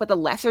did end up with a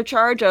lesser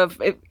charge of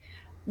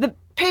the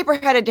paper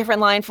had a different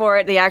line for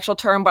it, the actual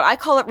term, but I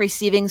call it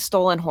receiving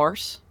stolen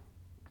horse.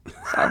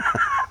 So.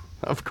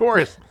 Of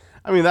course.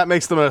 I mean, that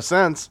makes the most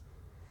sense.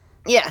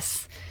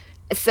 Yes.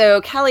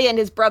 So Kelly and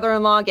his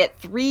brother-in-law get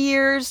 3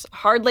 years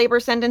hard labor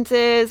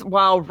sentences,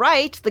 while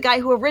Wright, the guy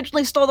who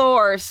originally stole the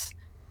horse,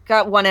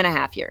 got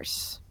 1.5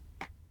 years.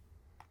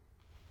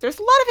 There's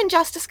a lot of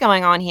injustice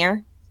going on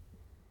here.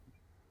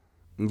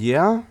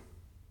 Yeah.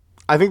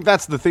 I think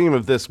that's the theme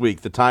of this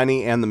week, the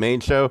Tiny and the Main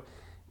Show.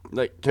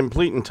 Like,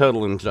 complete and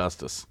total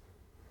injustice.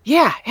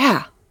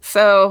 Yeah.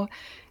 So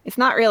it's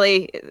not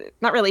really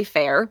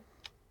fair.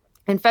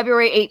 In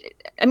February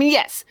 8, I mean,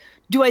 yes.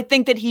 Do I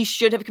think that he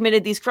should have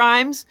committed these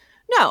crimes?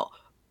 No.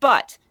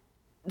 But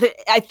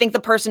I think the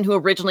person who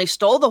originally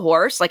stole the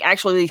horse, like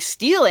actually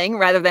stealing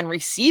rather than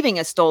receiving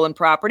a stolen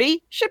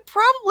property, should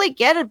probably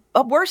get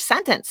a worse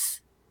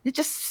sentence. It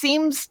just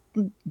seems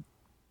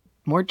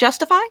more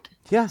justified.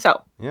 Yeah.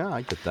 So. Yeah,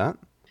 I get that.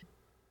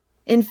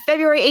 In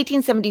February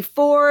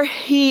 1874,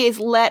 he is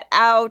let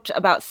out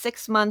about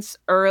 6 months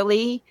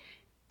early.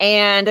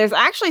 And there's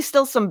actually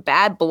still some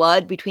bad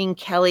blood between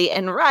Kelly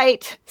and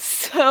Wright.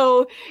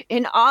 So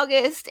in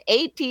August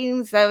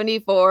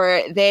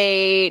 1874,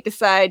 they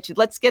decide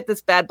let's get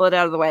this bad blood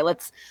out of the way.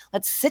 Let's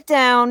sit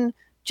down,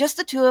 just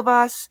the two of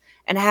us,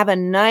 and have a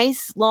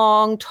nice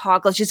long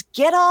talk. Let's just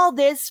get all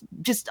this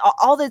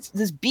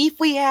beef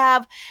we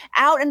have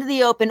out into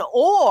the open,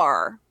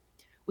 or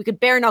we could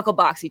bare knuckle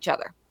box each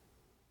other.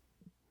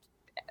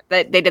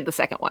 They did the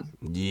second one.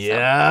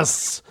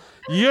 Yes.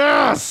 So.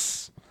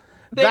 Yes.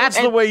 That's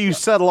the way you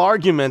settle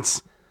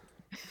arguments.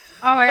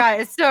 Oh my God,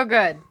 it's so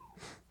good.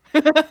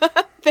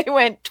 They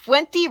went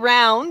 20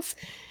 rounds.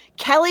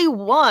 Kelly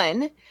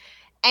won.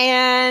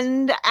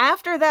 And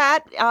after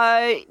that,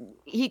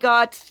 he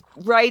got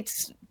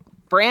Wright's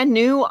brand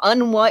new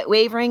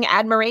unwavering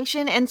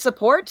admiration and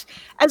support,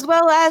 as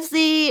well as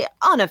the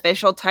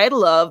unofficial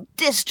title of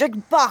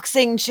District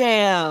Boxing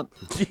Champ.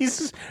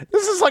 Jesus,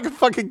 this is like a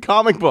fucking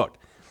comic book.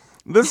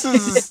 This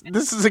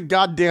is a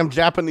goddamn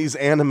Japanese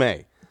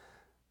anime.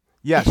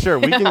 Yeah, sure.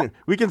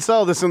 We can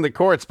sell this in the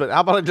courts, but how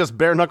about I just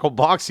bare knuckle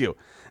box you?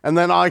 And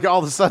then all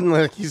of a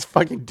sudden, he's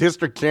fucking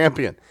district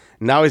champion.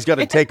 Now he's got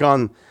to take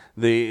on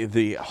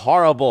the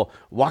horrible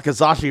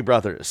Wakazashi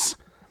brothers.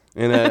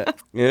 in a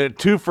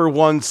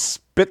 2-for-1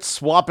 spit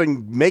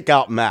swapping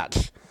makeout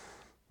match.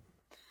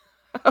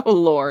 Oh,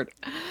 Lord.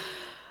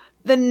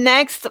 The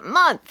next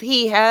month,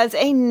 he has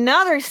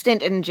another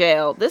stint in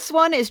jail. This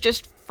one is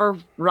just for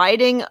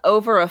riding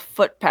over a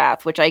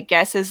footpath, which I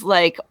guess is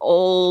like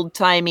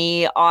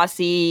old-timey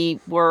Aussie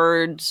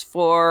words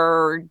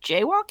for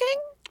jaywalking?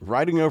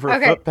 Riding over a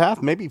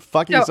footpath? Maybe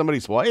fucking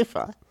somebody's wife?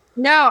 Huh?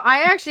 No,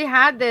 I actually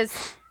had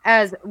this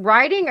as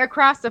riding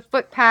across a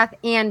footpath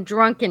and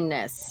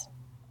drunkenness.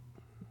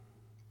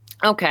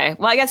 Okay.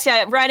 Well, I guess,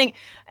 yeah, riding...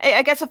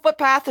 I guess a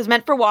footpath is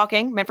meant for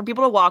walking, meant for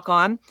people to walk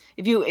on.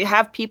 If you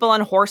have people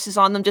on horses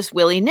on them just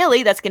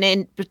willy-nilly, that's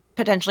going to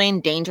potentially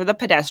endanger the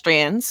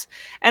pedestrians.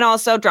 And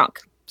also drunk.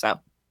 So,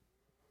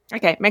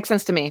 okay, makes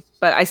sense to me.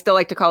 But I still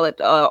like to call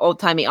it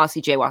old-timey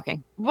Aussie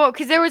jaywalking. Well,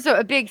 because there was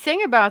a big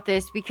thing about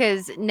this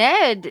because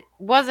Ned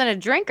wasn't a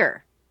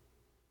drinker.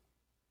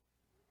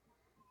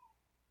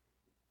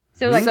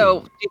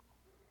 So,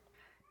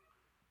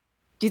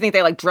 do you think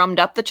they, like, drummed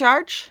up the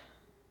charge?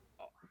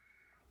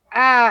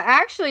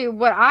 Actually,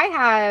 what I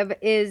have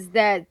is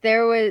that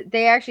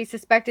they actually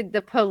suspected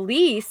the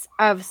police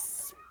of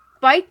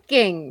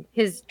spiking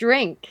his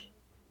drink.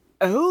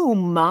 Oh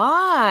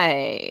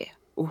my.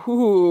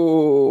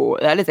 Ooh,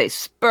 that is a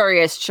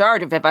spurious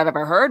charge if I've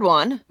ever heard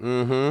one.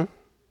 Mm-hmm.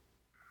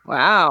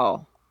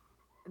 Wow.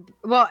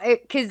 Well,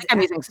 because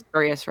I'm using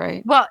spurious,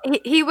 right? Well,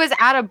 he was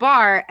at a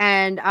bar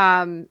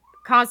and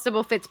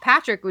Constable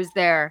Fitzpatrick was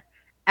there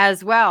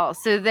as well.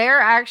 So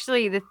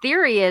the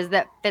theory is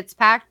that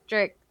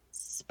Fitzpatrick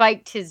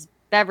spiked his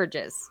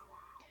beverages.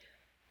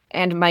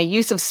 And my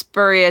use of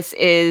spurious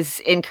is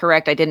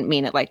incorrect. I didn't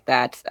mean it like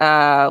that.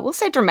 We'll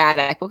say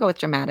dramatic. We'll go with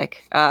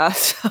dramatic.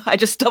 So I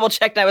just double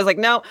checked. I was like,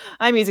 no,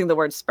 I'm using the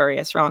word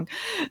spurious wrong.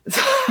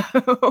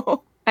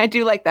 So I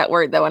do like that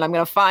word though. And I'm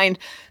going to find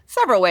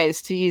several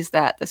ways to use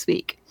that this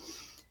week.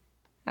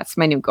 That's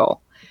my new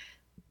goal.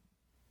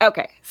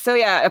 Okay. So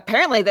yeah,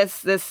 apparently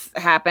this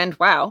happened.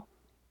 Wow.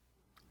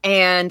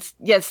 And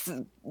yes,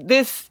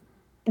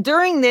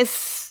 during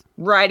this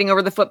riding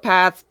over the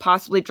footpath,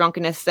 possibly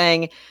drunkenness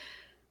thing,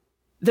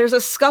 there's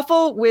a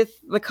scuffle with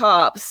the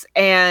cops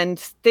and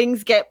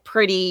things get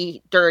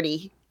pretty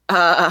dirty.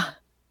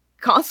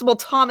 Constable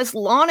Thomas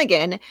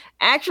Lonigan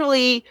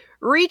actually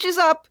reaches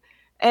up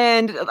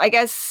and I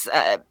guess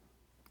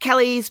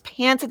Kelly's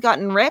pants had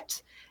gotten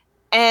ripped.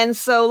 And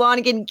so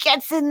Lonigan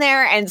gets in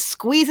there and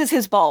squeezes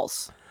his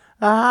balls.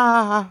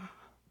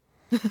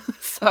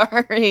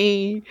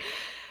 Sorry.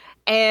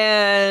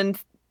 And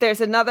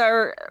there's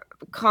another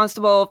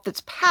Constable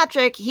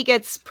Fitzpatrick. He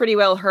gets pretty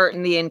well hurt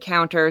in the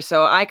encounter.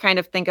 So I kind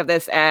of think of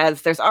this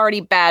as there's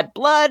already bad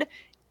blood.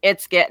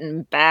 It's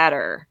getting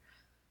badder.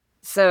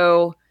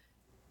 So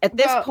at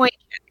this point,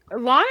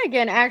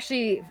 Lonigan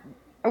actually,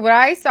 what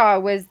I saw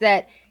was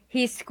that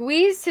he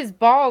squeezed his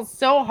balls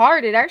so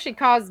hard, it actually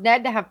caused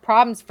Ned to have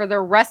problems for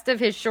the rest of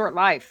his short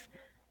life.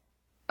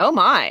 Oh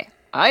my.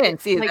 I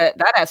didn't see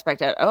that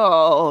aspect of it.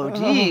 Oh,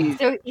 geez.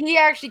 So he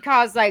actually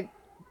caused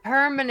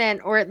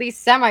permanent or at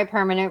least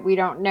semi-permanent, we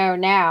don't know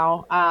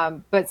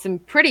now, but some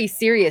pretty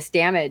serious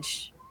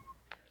damage.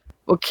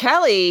 Well,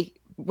 Kelly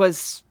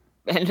was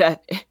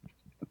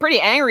pretty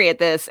angry at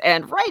this,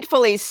 and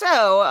rightfully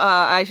so,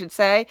 I should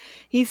say.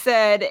 He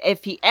said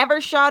if he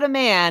ever shot a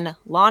man,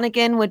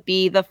 Lonigan would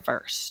be the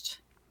first.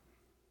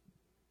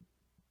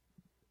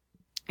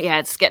 Yeah,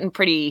 it's getting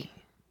pretty...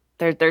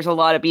 There's a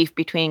lot of beef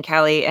between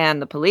Kelly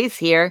and the police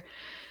here.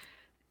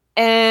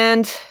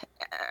 And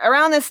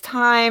around this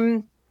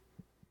time...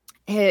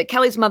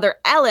 Kelly's mother,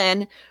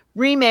 Ellen,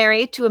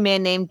 remarried to a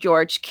man named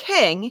George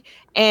King,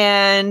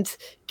 and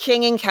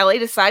King and Kelly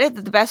decided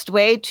that the best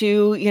way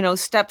to,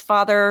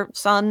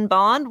 stepfather-son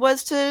bond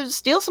was to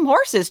steal some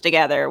horses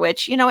together,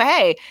 which,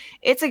 hey,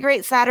 it's a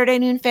great Saturday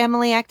noon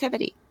family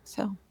activity.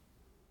 So,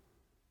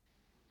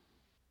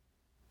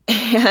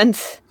 and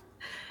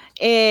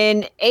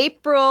in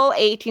April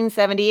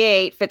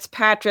 1878,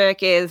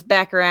 Fitzpatrick is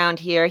back around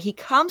here. He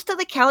comes to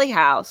the Kelly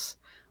house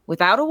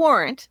without a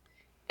warrant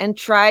and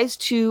tries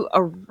to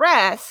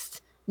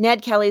arrest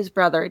Ned Kelly's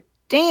brother,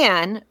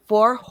 Dan,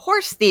 for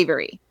horse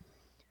thievery.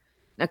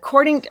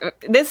 According to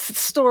this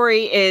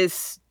story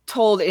is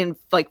told in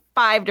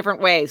 5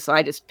 different ways, so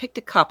I just picked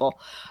a couple.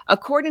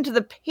 According to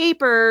the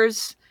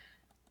papers,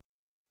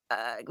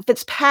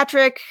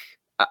 Fitzpatrick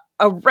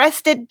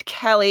arrested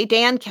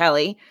Dan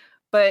Kelly,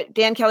 but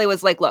Dan Kelly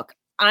was like, look,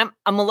 I'm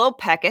a little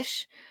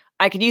peckish.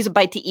 I could use a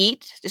bite to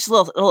eat, just a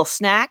little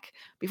snack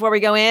before we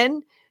go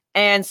in.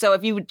 And so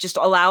if you would just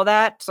allow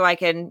that so I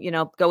can,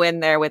 go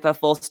in there with a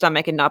full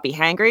stomach and not be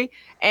hangry.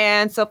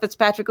 And so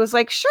Fitzpatrick was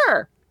like,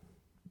 sure.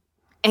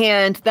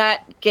 And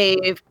that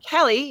gave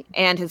Kelly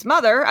and his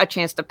mother a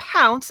chance to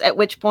pounce, at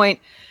which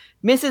point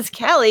Mrs.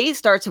 Kelly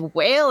starts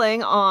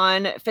wailing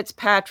on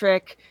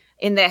Fitzpatrick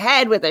in the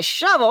head with a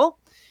shovel.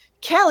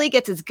 Kelly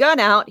gets his gun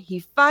out.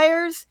 He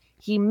fires.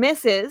 He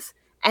misses.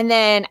 And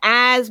then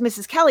as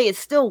Mrs. Kelly is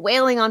still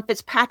wailing on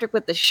Fitzpatrick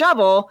with the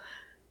shovel,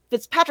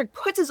 Fitzpatrick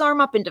puts his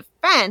arm up in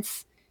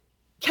defense.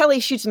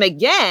 Kelly shoots him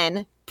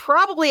again,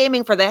 probably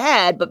aiming for the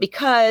head, but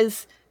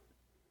because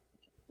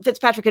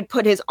Fitzpatrick had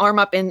put his arm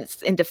up in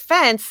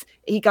defense,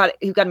 he got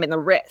him in the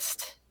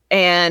wrist.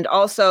 And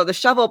also the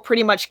shovel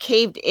pretty much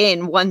caved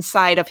in one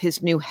side of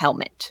his new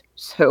helmet.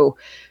 So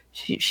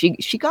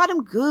she got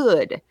him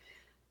good.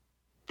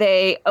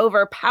 They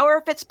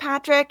overpower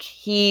Fitzpatrick.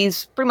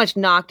 He's pretty much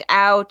knocked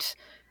out.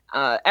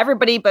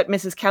 Everybody but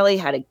Mrs. Kelly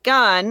had a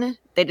gun.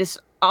 They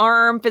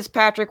disarm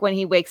Fitzpatrick when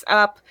he wakes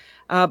up,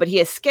 but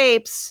he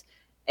escapes.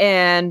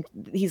 And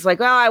he's like,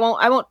 "Well,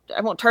 I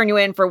won't turn you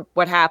in for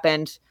what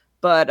happened."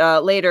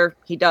 But later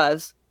he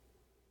does.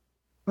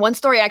 One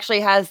story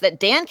actually has that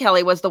Dan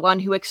Kelly was the one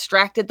who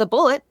extracted the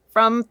bullet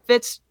from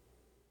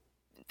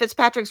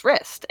Fitzpatrick's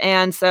wrist,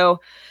 and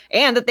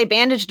that they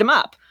bandaged him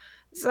up.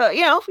 So,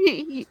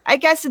 I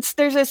guess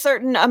there's a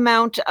certain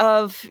amount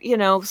of,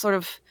 sort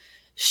of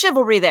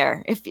chivalry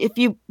there. If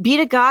you beat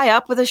a guy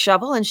up with a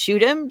shovel and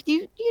shoot him,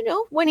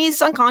 when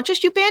he's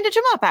unconscious, you bandage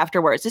him up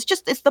afterwards.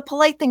 It's the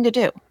polite thing to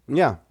do.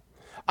 Yeah.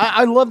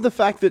 I love the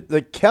fact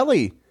that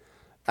Kelly,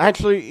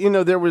 actually,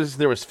 there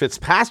was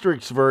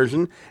Fitzpatrick's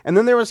version, and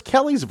then there was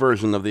Kelly's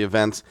version of the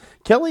events.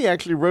 Kelly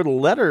actually wrote a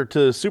letter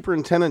to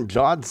Superintendent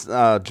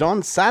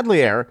John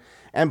Sadlier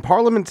and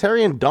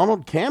parliamentarian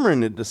Donald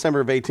Cameron in December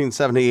of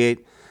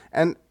 1878.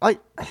 And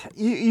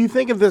you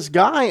think of this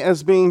guy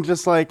as being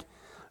just kind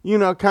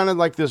of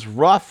like this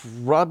rough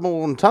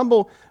rumble and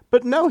tumble,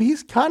 but no,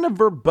 he's kind of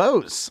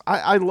verbose.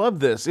 I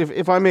love this.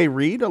 If I may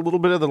read a little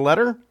bit of the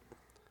letter.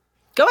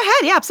 Go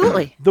ahead. Yeah,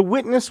 absolutely. The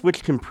witness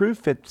which can prove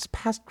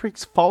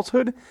Fitzpatrick's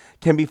falsehood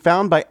can be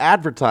found by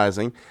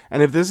advertising,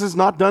 and if this is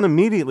not done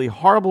immediately,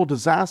 horrible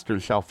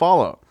disasters shall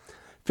follow.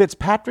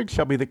 Fitzpatrick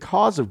shall be the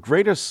cause of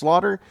greater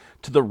slaughter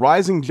to the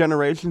rising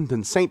generation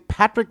than St.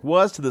 Patrick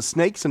was to the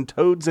snakes and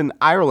toads in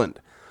Ireland.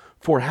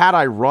 For had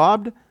I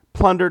robbed,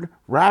 plundered,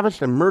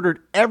 ravished, and murdered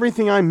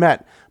everything I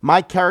met,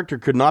 my character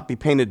could not be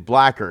painted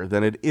blacker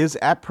than it is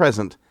at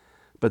present.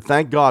 But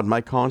thank God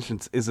my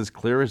conscience is as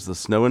clear as the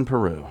snow in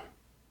Peru.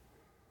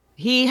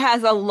 He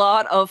has a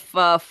lot of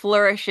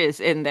flourishes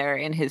in there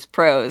in his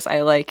prose.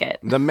 I like it.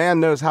 The man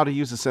knows how to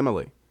use a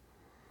simile.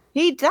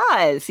 He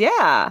does,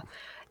 yeah.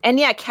 And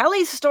yeah,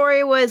 Kelly's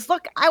story was,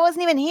 look, I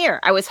wasn't even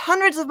here. I was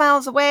hundreds of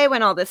miles away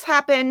when all this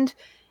happened.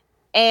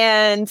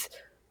 And,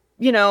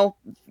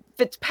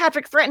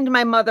 Fitzpatrick threatened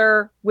my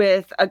mother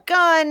with a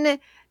gun.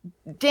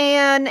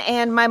 Dan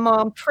and my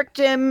mom tricked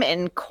him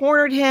and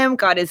cornered him,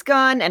 got his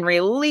gun and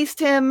released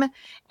him.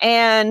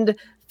 And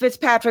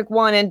Fitzpatrick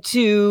wanted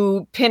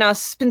to pin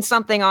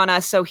something on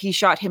us, so he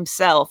shot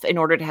himself in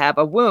order to have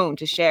a wound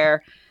to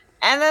share.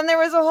 And then there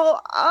was a whole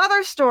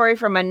other story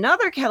from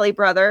another Kelly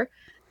brother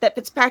that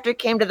Fitzpatrick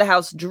came to the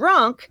house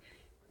drunk,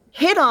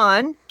 hit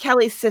on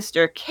Kelly's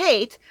sister,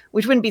 Kate,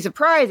 which wouldn't be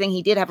surprising.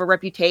 He did have a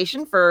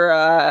reputation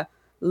for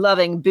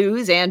loving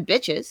booze and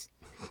bitches.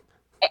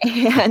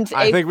 And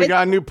I think we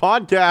got a new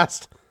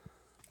podcast.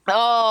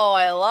 Oh,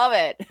 I love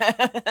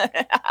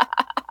it.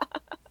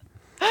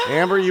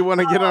 Amber, you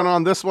want to get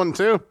on this one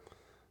too?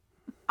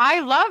 I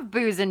love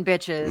booze and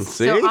bitches,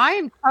 See? so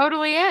I'm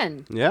totally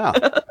in. Yeah.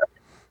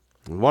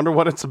 Wonder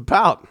what it's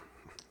about.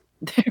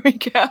 There we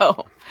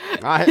go.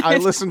 I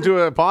listened to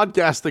a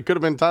podcast that could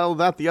have been titled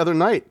that the other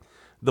night.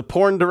 The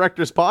Porn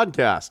Directors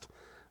Podcast.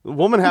 The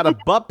woman had a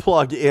butt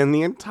plug in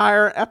the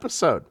entire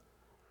episode.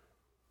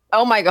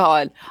 Oh my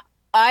God.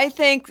 I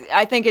think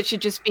it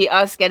should just be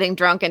us getting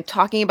drunk and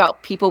talking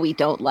about people we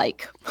don't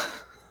like.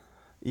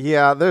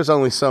 Yeah, there's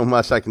only so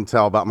much I can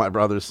tell about my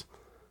brothers.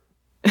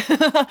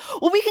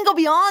 Well, we can go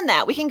beyond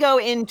that. We can go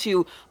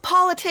into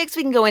politics.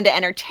 We can go into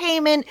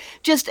entertainment.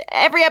 Just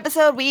every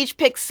episode, we each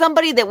pick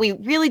somebody that we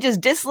really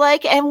just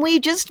dislike, and we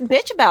just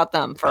bitch about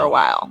them for a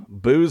while.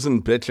 Booze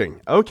and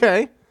bitching.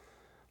 Okay.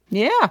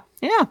 Yeah.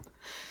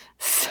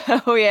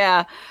 So,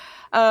 yeah.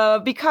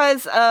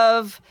 Because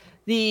of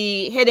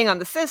the hitting on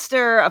the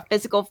sister, a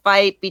physical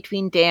fight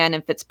between Dan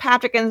and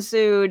Fitzpatrick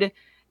ensued.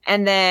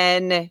 And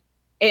then,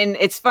 and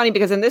it's funny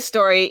because in this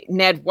story,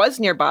 Ned was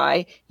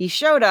nearby. He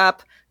showed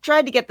up,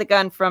 tried to get the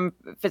gun from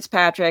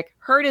Fitzpatrick,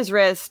 hurt his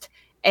wrist,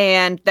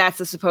 and that's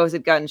the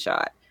supposed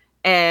gunshot.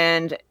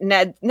 And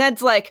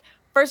Ned's like,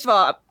 first of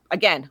all,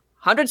 again,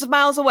 hundreds of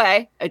miles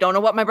away. I don't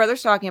know what my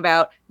brother's talking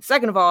about.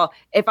 Second of all,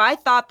 if I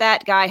thought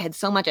that guy had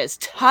so much as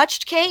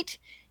touched Kate,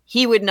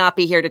 he would not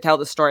be here to tell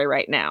the story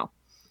right now.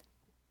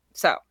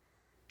 So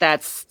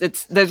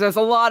there's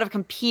a lot of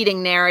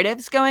competing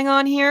narratives going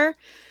on here.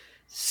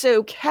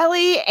 So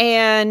Kelly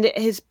and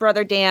his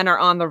brother Dan are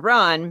on the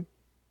run,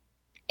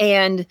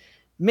 and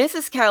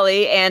Mrs.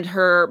 Kelly and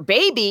her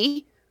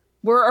baby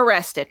were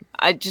arrested.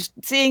 I just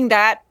seeing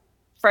that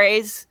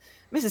phrase,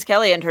 Mrs.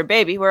 Kelly and her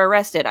baby were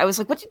arrested. I was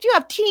like, what, did you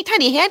have teeny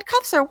tiny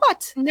handcuffs or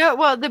what? No,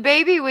 well, the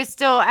baby was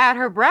still at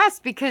her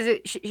breast because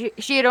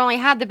she had only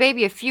had the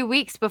baby a few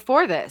weeks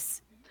before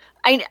this.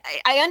 I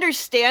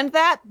understand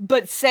that,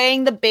 but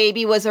saying the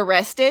baby was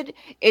arrested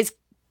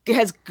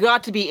has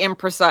got to be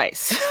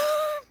imprecise.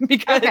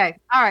 Because okay,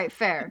 all right,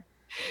 fair.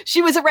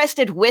 She was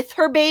arrested with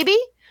her baby?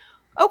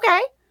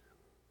 Okay,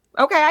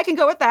 I can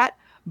go with that.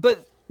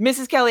 But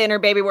Mrs. Kelly and her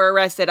baby were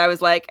arrested. I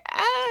was like,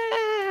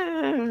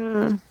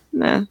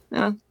 no.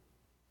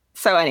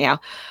 So anyhow,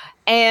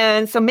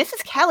 And so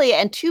Mrs. Kelly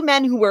and two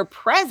men who were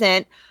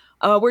present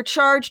were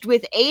charged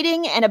with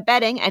aiding and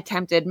abetting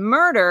attempted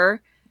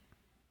murder.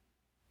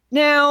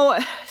 Now,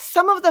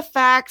 some of the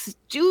facts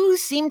do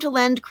seem to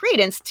lend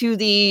credence to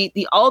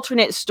the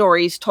alternate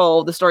stories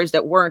told, the stories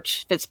that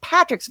weren't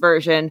Fitzpatrick's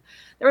version.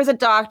 There was a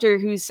doctor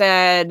who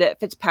said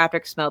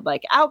Fitzpatrick smelled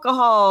like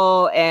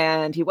alcohol,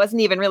 and he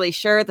wasn't even really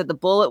sure that the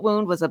bullet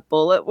wound was a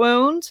bullet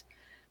wound.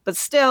 But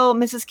still,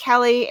 Mrs.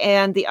 Kelly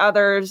and the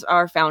others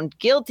are found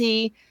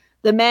guilty.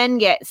 The men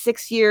get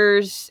 6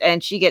 years,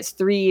 and she gets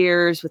 3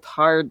 years with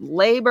hard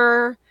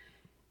labor.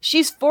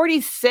 She's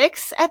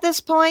 46 at this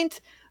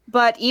point.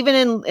 But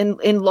even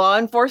in law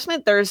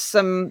enforcement, there's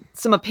some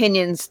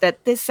opinions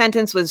that this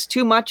sentence was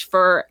too much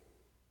for,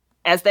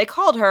 as they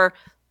called her,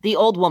 the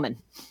old woman.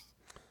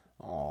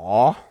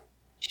 Aww.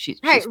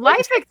 Hey,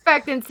 life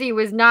expectancy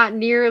was not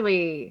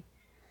nearly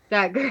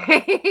that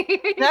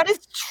great. That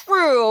is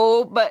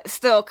true, but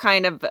still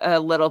kind of a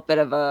little bit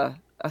of a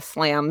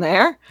slam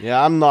there.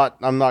 Yeah, I'm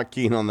not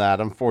keen on that.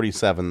 I'm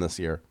 47 this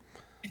year.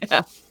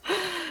 Yeah.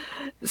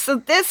 So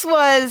this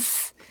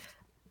was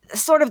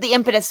sort of the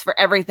impetus for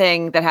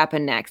everything that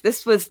happened next.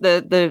 This was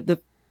the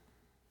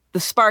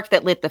spark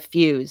that lit the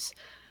fuse.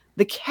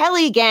 The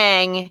Kelly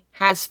gang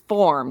has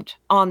formed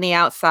on the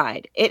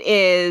outside.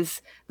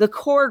 The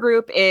core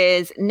group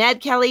is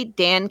Ned Kelly,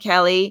 Dan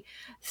Kelly,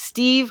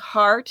 Steve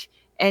Hart,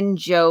 and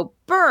Joe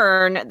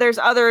Byrne. There's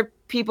other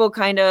people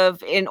kind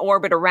of in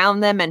orbit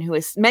around them and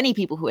many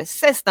people who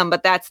assist them,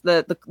 but that's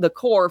the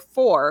core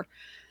four.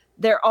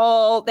 They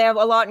have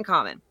a lot in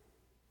common.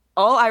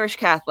 All Irish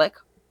Catholic,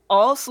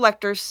 all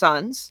selectors'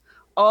 sons,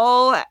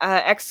 all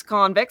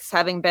ex-convicts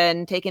having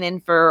been taken in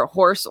for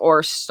horse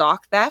or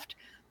stock theft.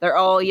 They're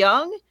all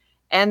young,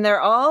 and they're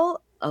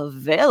all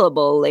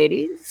available,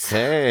 ladies.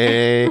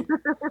 Hey.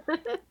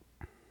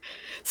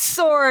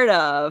 Sort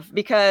of,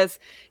 because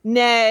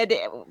Ned,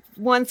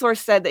 one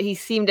source said that he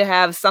seemed to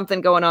have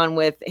something going on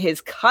with his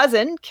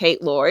cousin,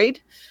 Kate Lloyd,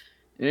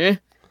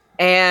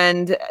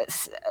 and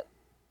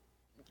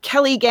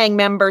Kelly gang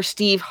member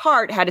Steve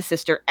Hart had a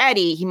sister,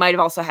 Eddie. He might have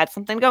also had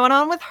something going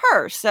on with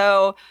her.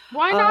 So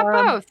why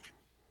not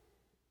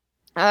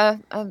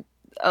both?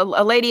 A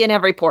lady in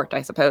every port,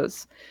 I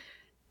suppose.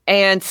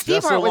 And Steve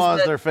Just Hart as long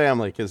was as they're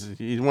family, because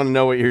you want to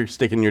know what you're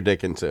sticking your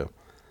dick into.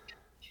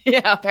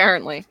 Yeah,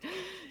 apparently.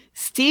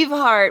 Steve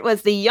Hart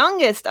was the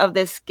youngest of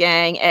this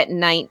gang at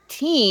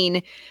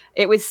 19.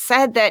 It was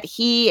said that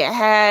he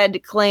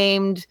had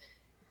claimed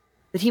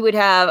that he would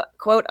have,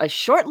 quote, a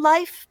short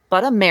life,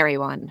 but a merry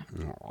one.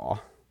 Aww.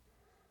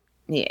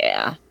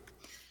 Yeah.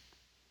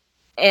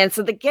 And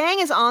so the gang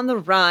is on the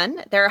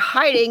run. They're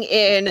hiding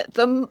in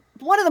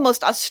one of the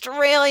most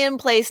Australian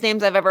place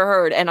names I've ever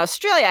heard. And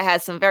Australia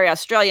has some very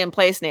Australian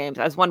place names,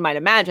 as one might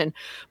imagine.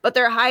 But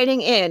they're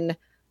hiding in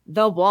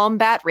the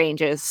Wombat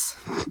Ranges.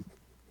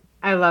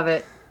 I love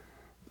it.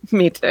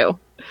 Me too.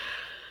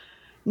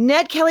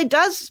 Ned Kelly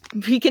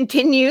he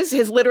continues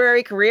his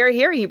literary career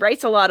here. He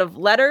writes a lot of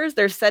letters.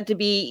 They're said to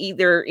be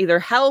either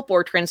help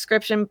or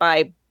transcription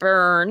by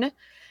Byrne.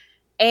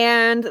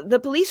 And the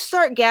police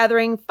start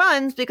gathering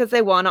funds because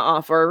they want to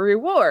offer a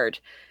reward.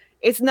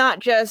 It's not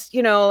just,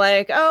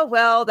 like, oh,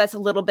 well, that's a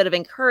little bit of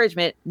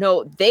encouragement.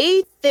 No,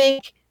 they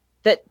think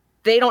that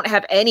they don't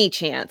have any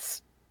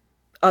chance.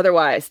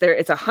 Otherwise,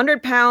 it's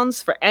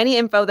 £100 for any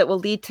info that will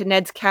lead to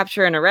Ned's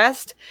capture and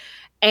arrest.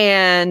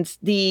 And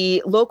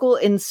the local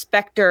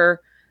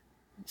inspector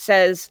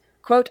says,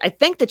 quote, I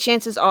think the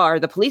chances are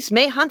the police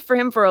may hunt for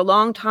him for a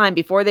long time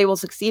before they will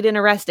succeed in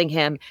arresting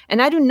him. And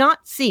I do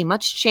not see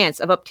much chance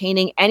of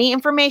obtaining any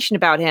information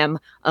about him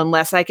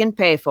unless I can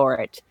pay for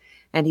it.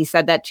 And he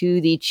said that to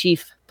the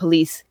chief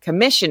police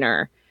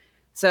commissioner.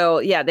 So,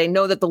 yeah, they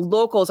know that the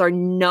locals are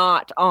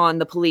not on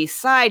the police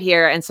side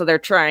here. And so they're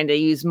trying to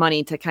use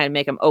money to kind of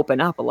make them open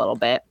up a little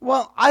bit.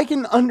 Well, I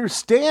can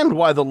understand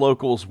why the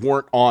locals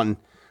weren't on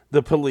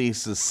the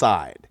police's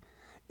side.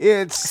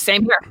 It's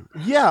same here.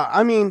 Yeah,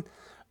 I mean,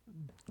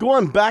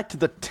 going back to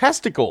the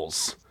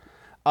testicles,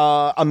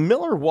 a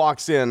miller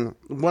walks in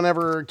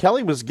whenever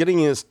Kelly was getting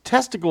his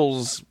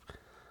testicles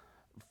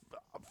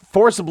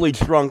forcibly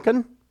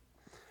shrunken,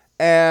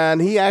 and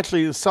he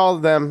actually saw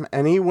them,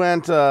 and he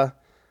went,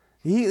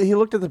 he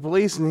looked at the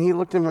police, and he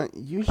looked at them,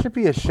 you should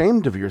be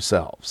ashamed of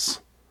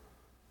yourselves.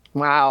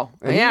 Wow.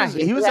 And yeah,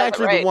 he was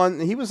actually right.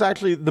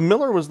 The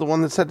miller was the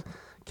one that said,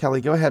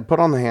 Kelly, go ahead, put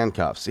on the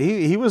handcuffs.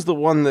 He was the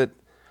one that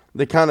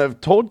kind of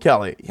told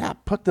Kelly, yeah,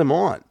 put them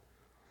on.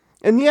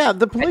 And yeah,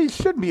 the police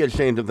should be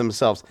ashamed of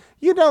themselves.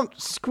 You don't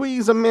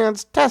squeeze a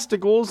man's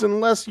testicles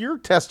unless your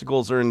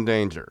testicles are in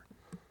danger.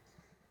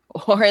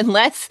 Or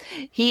unless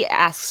he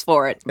asks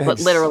for it, but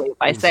literally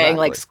by saying,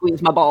 like,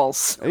 squeeze my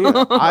balls.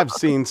 Yeah, I've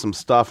seen some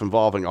stuff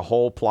involving a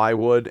whole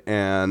plywood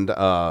and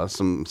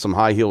some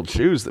high-heeled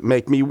shoes that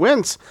make me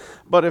wince.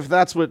 But if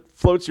that's what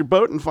floats your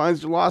boat and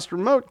finds your lost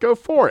remote, go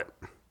for it.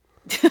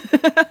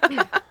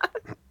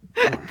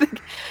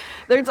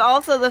 There's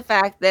also the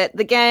fact that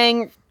the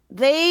gang,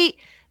 they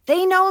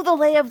know the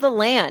lay of the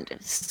land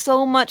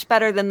so much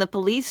better than the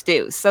police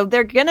do. So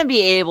they're going to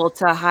be able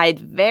to hide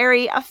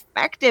very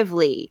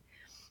effectively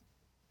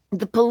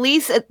The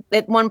police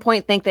at one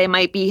point think they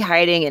might be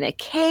hiding in a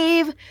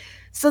cave.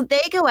 So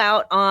they go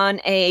out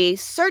on a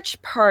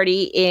search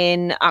party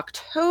in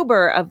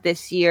October of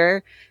this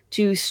year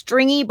to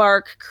Stringy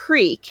Bark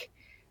Creek.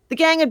 The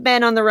gang had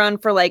been on the run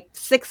for like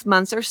 6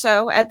 months or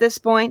so at this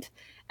point.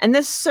 And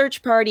this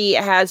search party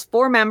has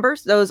 4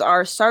 members. Those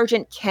are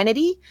Sergeant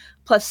Kennedy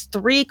plus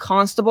 3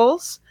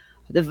 constables.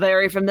 The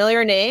very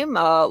familiar name,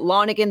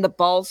 Lonigan the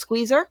Ball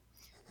Squeezer,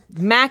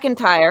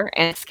 McIntyre,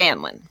 and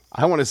Scanlon.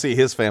 I want to see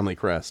his family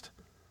crest.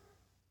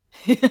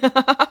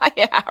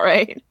 Yeah,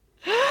 right.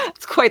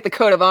 It's quite the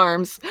coat of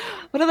arms.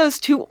 What are those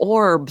 2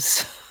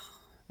 orbs?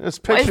 This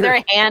Why is picture. there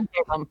a hand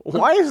in them?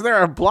 Why is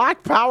there a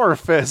black power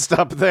fist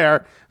up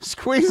there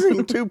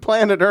squeezing 2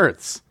 planet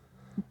Earths?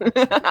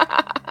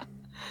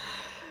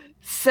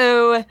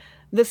 So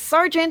the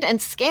sergeant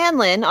and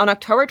Scanlon on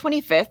October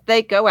 25th,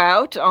 they go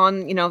out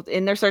on,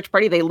 in their search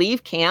party, they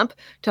leave camp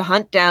to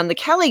hunt down the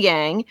Kelly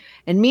gang.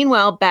 And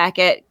meanwhile, back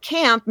at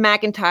camp,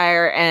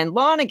 McIntyre and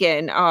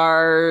Lonigan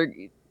are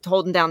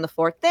holding down the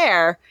fort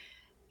there.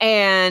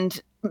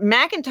 And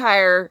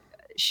McIntyre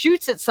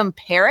shoots at some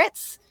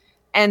parrots,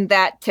 and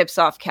that tips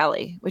off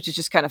Kelly, which is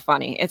just kind of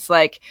funny. It's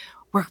like,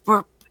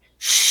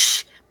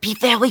 shh, be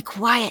very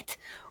quiet.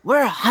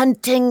 We're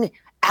hunting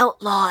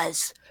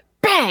outlaws.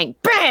 Bang,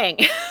 bang.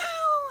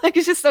 Like,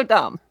 it's just so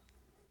dumb.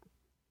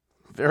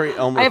 Very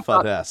Elmer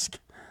Fudd-esque.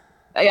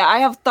 Yeah, I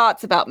have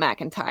thoughts about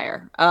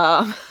McIntyre.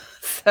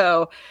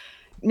 So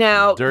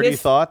now, Dirty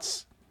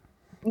thoughts?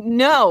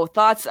 No,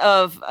 thoughts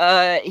of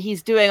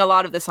he's doing a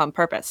lot of this on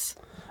purpose.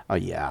 Oh,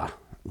 yeah.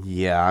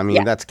 Yeah, I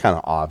mean, that's kind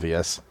of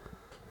obvious.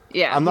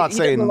 Yeah. I'm not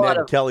saying Ned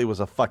Kelly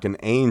was a fucking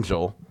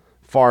angel.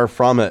 Far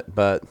from it,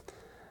 but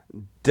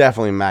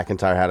definitely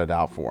McIntyre had it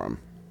out for him.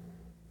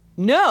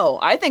 No,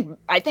 I think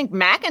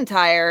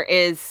McIntyre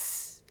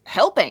is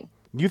helping.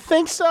 You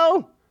think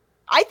so?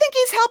 I think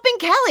he's helping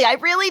Kelly. I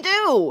really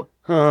do.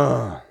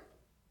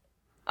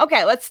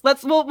 Okay,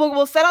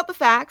 we'll set out the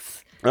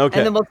facts. Okay.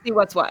 And then we'll see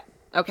what's what.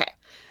 Okay.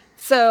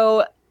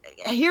 So,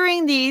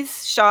 hearing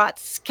these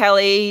shots,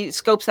 Kelly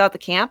scopes out the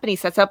camp and he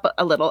sets up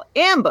a little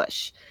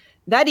ambush.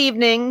 That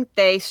evening,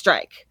 they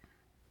strike.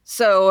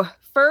 So,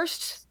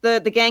 first, the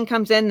gang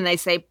comes in and they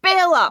say,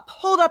 "Bail up,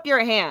 hold up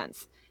your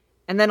hands."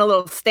 And then a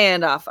little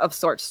standoff of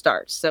sorts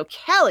starts. So,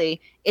 Kelly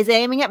is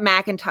aiming at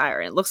McIntyre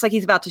and it looks like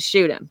he's about to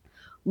shoot him.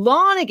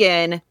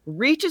 Lonigan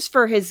reaches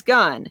for his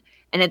gun,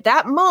 and at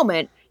that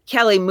moment,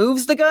 Kelly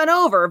moves the gun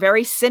over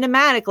very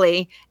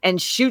cinematically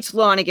and shoots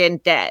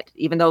Lonigan dead,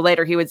 even though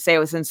later he would say it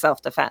was in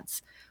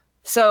self-defense.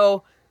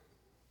 So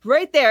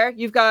right there,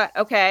 you've got,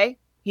 okay,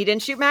 he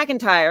didn't shoot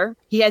McIntyre.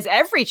 He has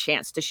every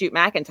chance to shoot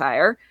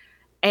McIntyre.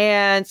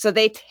 And so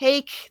the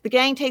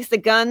gang takes the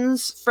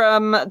guns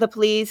from the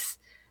police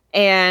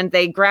and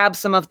they grab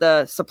some of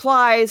the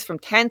supplies from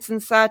tents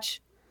and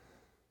such.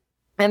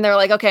 And they're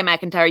like, okay,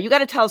 McIntyre, you got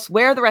to tell us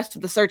where the rest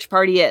of the search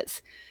party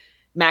is.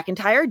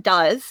 McIntyre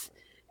does.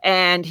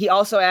 And he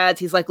also adds,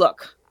 he's like,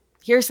 look,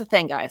 here's the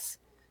thing, guys.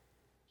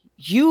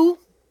 You,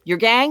 your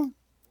gang,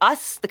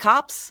 us, the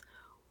cops,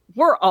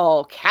 we're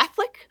all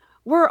Catholic.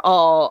 We're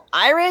all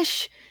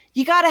Irish.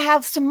 You got to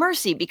have some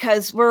mercy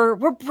because we're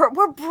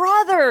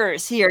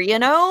brothers here, you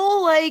know?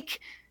 Like,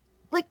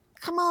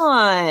 come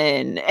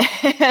on.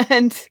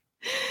 And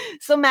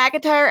so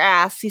McIntyre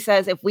asks, he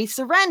says, if we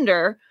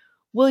surrender,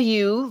 will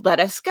you let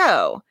us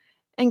go?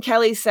 And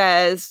Kelly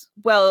says,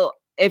 well,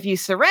 if you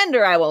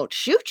surrender, I won't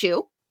shoot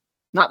you.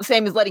 Not the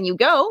same as letting you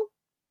go,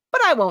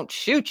 but I won't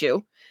shoot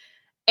you.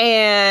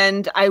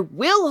 And I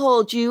will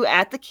hold you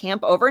at the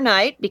camp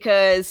overnight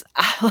because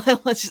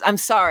I'm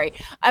sorry.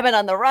 I've been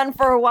on the run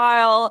for a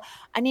while.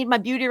 I need my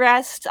beauty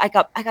rest. I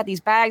got these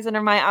bags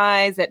under my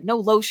eyes that no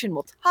lotion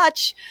will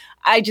touch.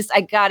 I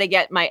got to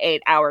get my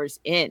 8 hours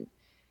in.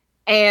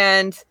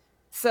 And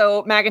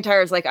so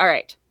McIntyre's like, all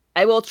right,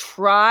 I will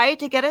try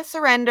to get a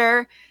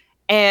surrender.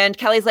 And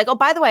Kelly's like, oh,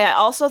 by the way, I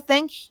also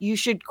think you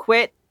should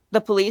quit the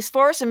police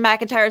force. And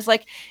McIntyre's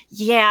like,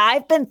 yeah,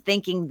 I've been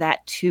thinking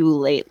that too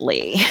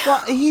lately.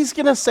 Well, he's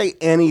going to say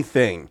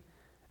anything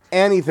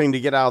to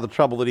get out of the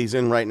trouble that he's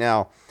in right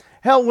now.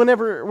 Hell,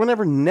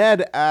 whenever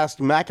Ned asked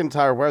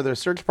McIntyre where their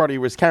search party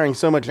was carrying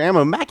so much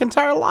ammo,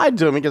 McIntyre lied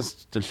to him. He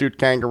gets to shoot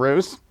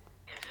kangaroos.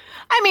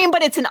 I mean,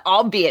 but it's an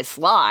obvious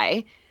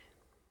lie.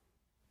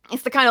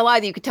 It's the kind of lie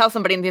that you could tell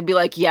somebody and they'd be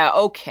like, yeah,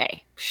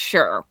 okay,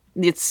 sure.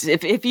 It's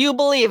if you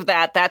believe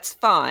that, that's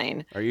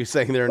fine. Are you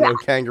saying there are no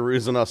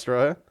kangaroos in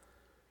Australia?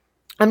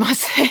 I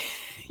must say,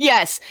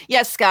 yes,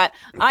 Scott.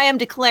 I am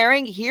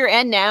declaring here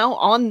and now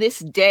on this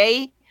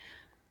day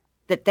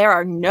that there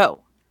are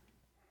no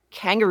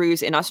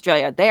kangaroos in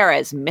Australia. They are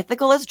as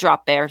mythical as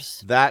drop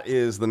bears. That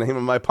is the name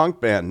of my punk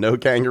band, No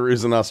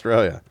Kangaroos in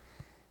Australia.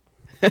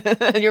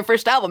 Your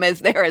first album is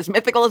They're as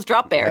Mythical as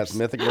Drop Bears. As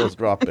mythical as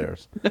drop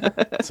bears.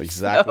 That's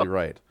exactly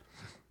right.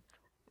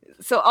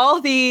 So all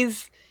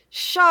these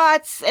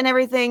shots and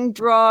everything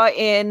draw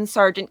in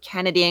Sergeant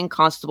Kennedy and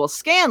Constable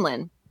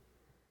Scanlon.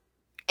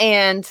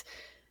 And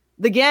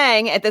the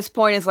gang at this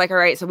point is like, all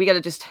right, so we got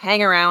to just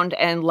hang around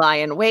and lie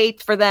in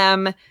wait for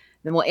them.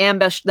 Then we'll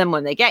ambush them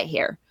when they get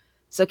here.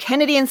 So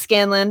Kennedy and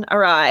Scanlon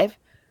arrive.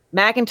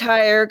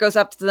 McIntyre goes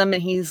up to them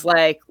and he's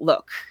like,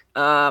 look,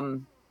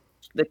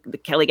 the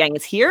Kelly gang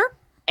is here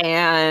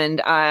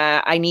and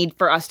I need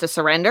for us to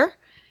surrender.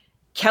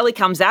 Kelly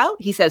comes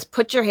out. He says,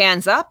 put your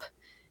hands up.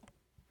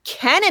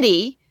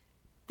 Kennedy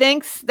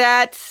thinks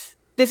that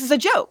this is a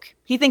joke.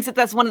 He thinks that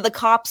that's one of the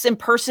cops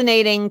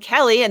impersonating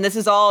Kelly, and this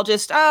is all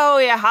just, oh,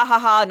 yeah, ha, ha,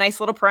 ha, nice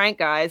little prank,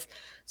 guys.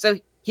 So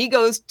he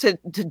goes to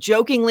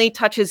jokingly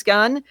touch his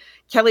gun.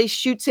 Kelly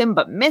shoots him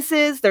but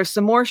misses. There's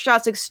some more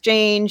shots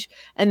exchange,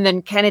 and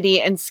then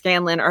Kennedy and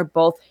Scanlon are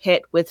both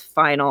hit with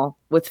fatal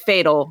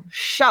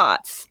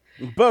shots.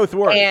 Both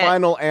work,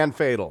 final and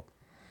fatal.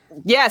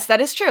 Yes,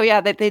 that is true.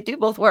 Yeah, they do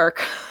both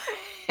work.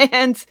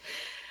 And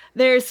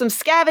there's some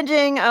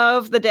scavenging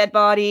of the dead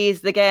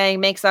bodies. The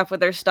gang makes off with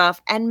their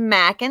stuff, and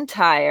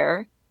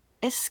McIntyre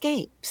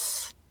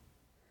escapes.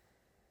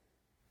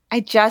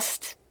 I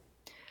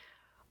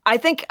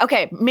think,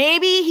 okay,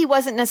 maybe he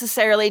wasn't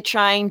necessarily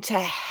trying to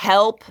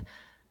help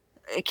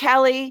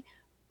Kelly,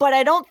 but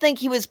I don't think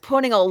he was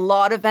putting a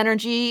lot of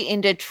energy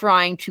into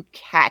trying to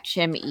catch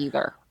him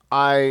either.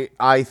 I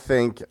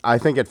think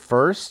at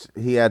first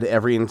he had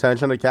every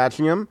intention of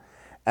catching him,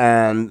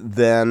 and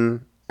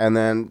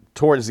then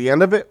towards the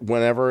end of it,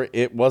 whenever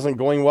it wasn't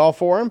going well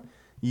for him,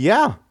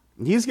 yeah,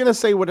 he's gonna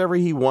say whatever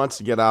he wants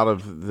to get out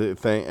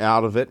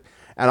of it.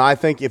 And I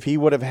think if he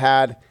would have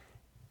had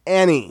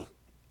any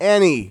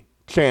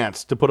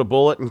chance to put a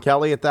bullet in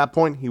Kelly at that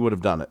point, he would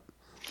have done it.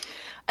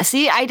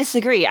 See, I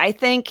disagree. I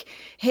think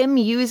him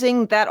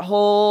using that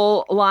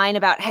whole line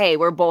about, hey,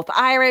 we're both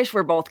Irish,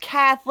 we're both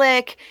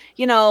Catholic,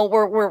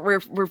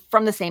 we're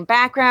from the same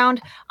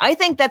background. I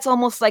think that's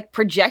almost like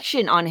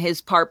projection on his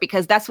part,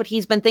 because that's what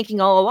he's been thinking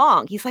all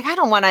along. He's like, I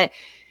don't want to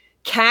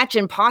catch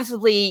and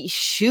possibly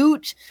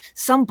shoot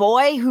some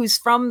boy who's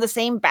from the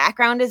same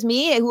background as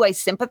me, who I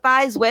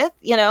sympathize with.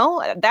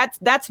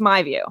 That's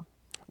my view.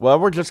 Well,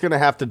 we're just going to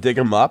have to dig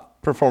him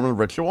up, perform a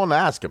ritual, and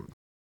ask him.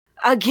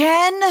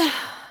 Again?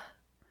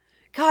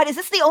 God, is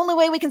this the only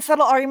way we can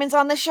settle arguments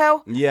on this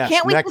show? Yes,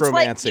 can't we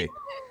necromancy.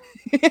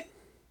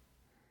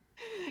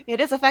 It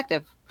is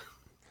effective.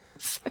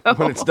 So.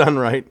 When it's done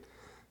right.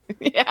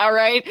 Yeah,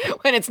 right.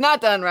 When it's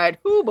not done right.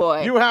 Ooh,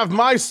 boy. You have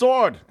my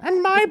sword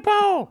and my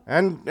bow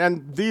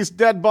and these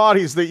dead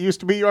bodies that used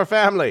to be your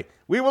family.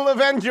 We will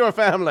avenge your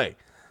family.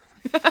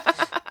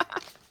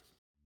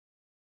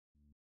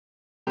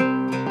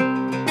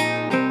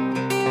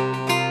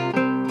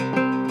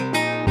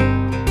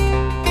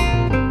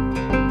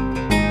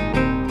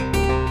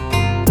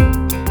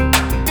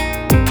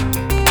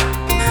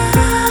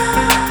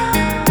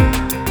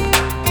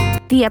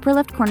 The upper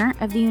left corner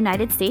of the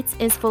United States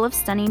is full of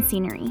stunning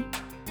scenery.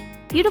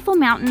 Beautiful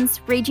mountains,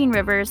 raging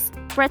rivers,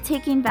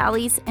 breathtaking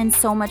valleys, and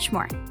so much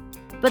more.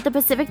 But the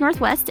Pacific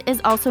Northwest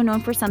is also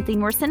known for something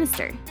more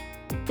sinister.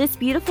 This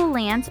beautiful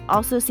land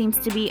also seems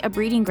to be a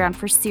breeding ground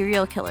for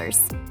serial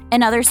killers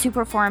and others who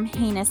perform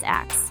heinous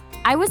acts.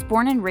 I was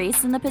born and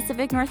raised in the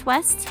Pacific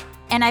Northwest,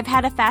 and I've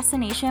had a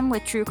fascination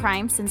with true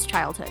crime since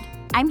childhood.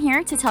 I'm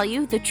here to tell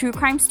you the true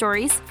crime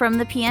stories from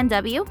the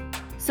PNW,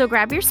 so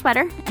grab your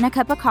sweater and a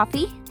cup of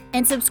coffee,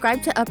 and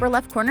subscribe to Upper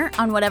Left Corner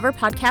on whatever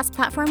podcast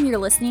platform you're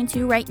listening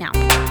to right now.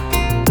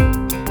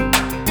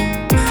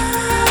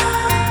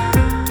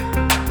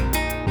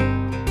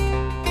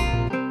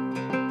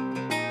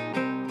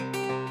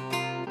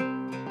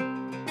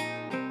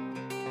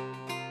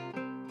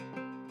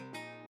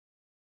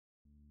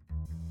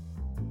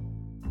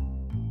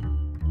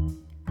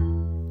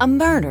 A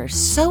murder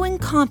so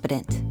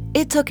incompetent,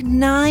 it took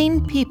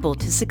 9 people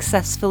to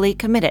successfully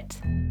commit it.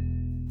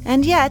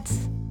 And yet,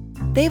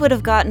 they would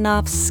have gotten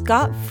off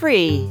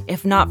scot-free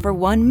if not for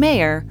one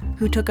mayor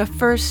who took a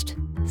first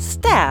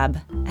stab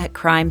at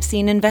crime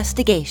scene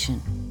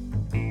investigation.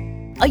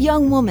 A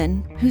young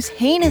woman whose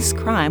heinous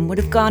crime would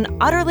have gone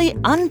utterly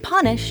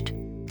unpunished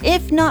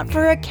if not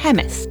for a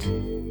chemist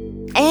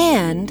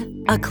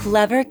and a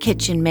clever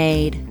kitchen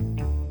maid.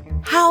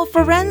 How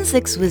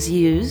forensics was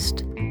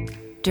used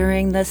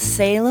during the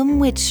Salem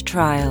witch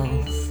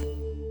trials.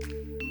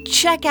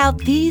 Check out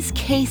these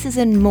cases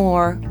and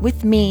more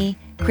with me,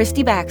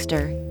 Christy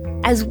Baxter,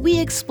 as we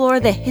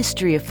explore the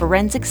history of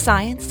forensic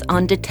science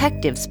on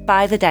Detectives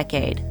by the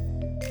Decade.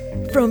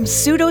 From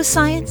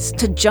pseudoscience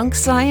to junk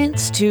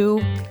science to,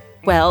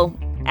 well,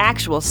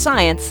 actual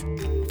science,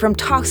 from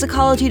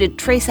toxicology to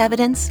trace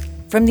evidence,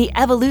 from the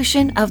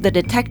evolution of the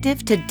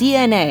detective to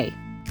DNA.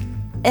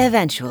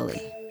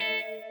 Eventually.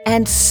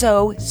 And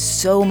so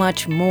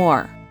much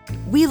more.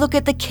 We look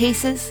at the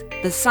cases,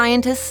 the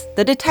scientists,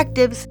 the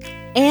detectives,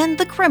 and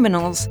the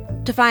criminals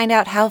to find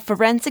out how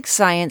forensic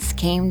science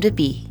came to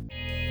be.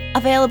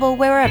 Available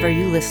wherever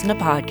you listen to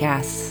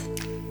podcasts.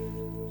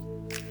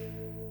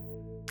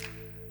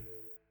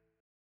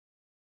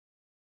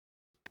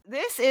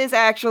 This is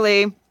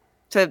actually,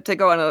 to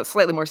go on a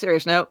slightly more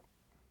serious note,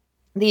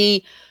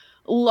 the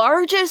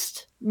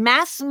largest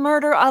mass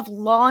murder of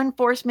law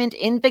enforcement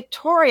in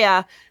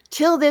Victoria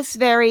till this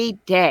very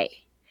day.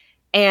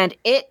 And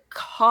it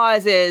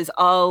causes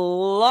a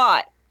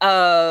lot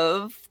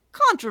of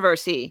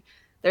controversy.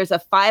 There's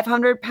a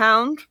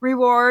 500-pound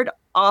reward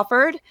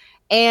offered,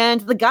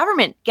 and the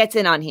government gets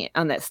in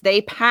on this.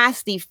 They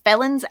pass the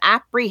Felons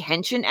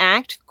Apprehension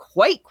Act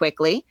quite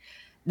quickly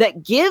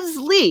that gives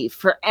leave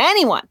for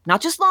anyone,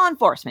 not just law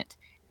enforcement,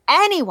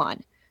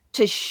 anyone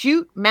to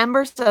shoot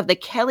members of the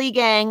Kelly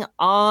gang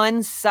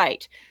on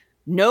sight.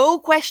 No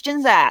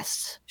questions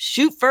asked.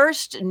 Shoot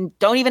first and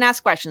don't even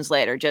ask questions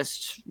later.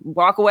 Just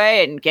walk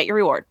away and get your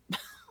reward.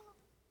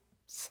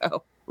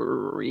 So,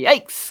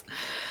 yikes.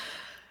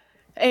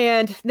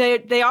 And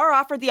they are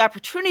offered the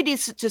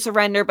opportunities to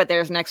surrender, but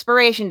there's an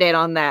expiration date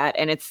on that.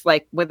 And it's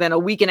like within a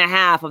week and a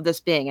half of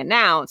this being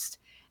announced.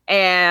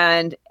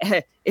 And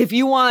if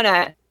you want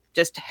to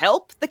just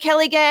help the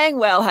Kelly gang,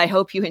 well, I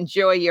hope you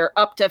enjoy your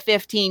up to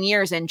 15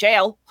 years in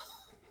jail.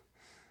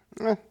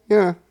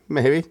 Yeah,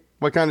 maybe.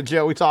 What kind of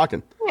jail are we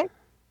talking?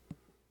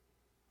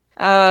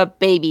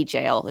 Baby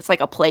jail. It's like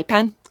a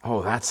playpen.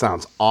 Oh, that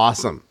sounds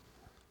awesome.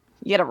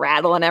 You get a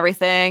rattle and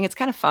everything. It's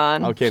kind of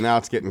fun. Okay, now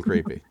it's getting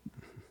creepy.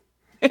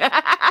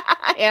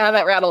 Yeah,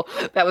 that rattle.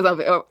 That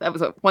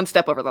was one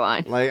step over the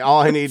line. Like,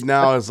 all I need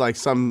now is like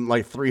some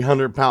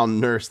 300-pound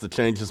nurse that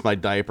changes my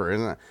diaper.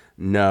 Isn't it?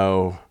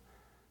 No.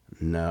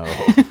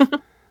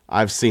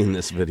 I've seen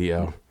this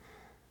video.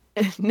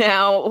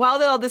 Now,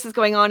 while all this is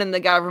going on in the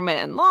government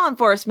and law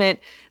enforcement,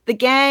 the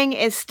gang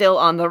is still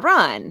on the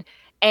run.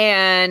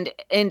 And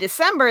in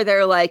December,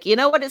 they're like, you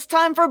know what it's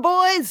time for,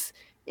 boys?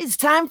 It's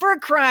time for a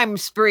crime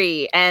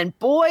spree. And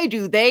boy,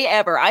 do they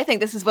ever. I think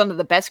this is one of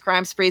the best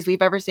crime sprees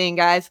we've ever seen,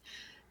 guys.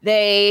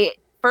 They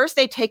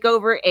take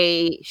over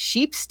a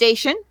sheep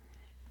station,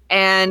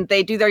 and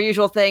they do their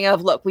usual thing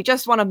of, look, we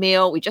just want a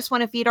meal. We just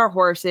want to feed our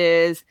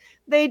horses.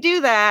 They do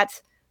that.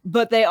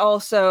 But they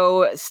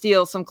also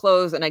steal some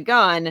clothes and a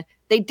gun.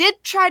 They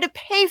did try to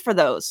pay for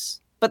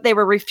those, but they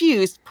were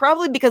refused,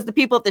 probably because the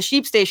people at the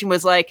sheep station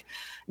was like,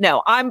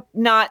 no, I'm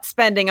not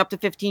spending up to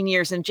 15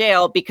 years in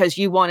jail because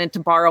you wanted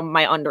to borrow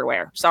my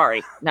underwear.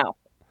 Sorry, no.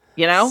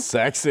 You know?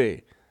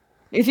 Sexy.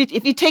 If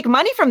you take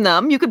money from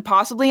them, you could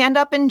possibly end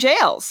up in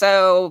jail.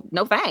 So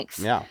no thanks.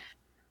 Yeah.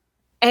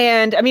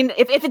 And I mean,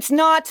 if it's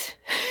not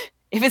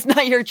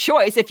your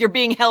choice, if you're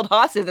being held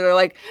hostage, they're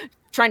like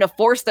trying to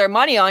force their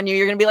money on you,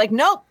 you're going to be like,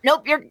 nope,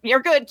 you're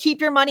good. Keep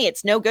your money.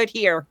 It's no good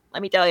here.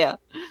 Let me tell you.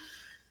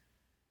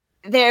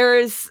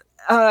 There's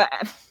a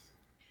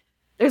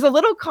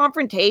little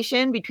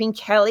confrontation between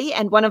Kelly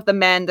and one of the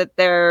men that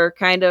they're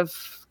kind of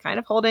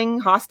holding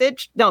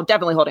hostage. No,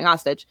 definitely holding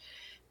hostage.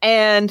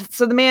 And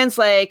so the man's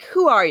like,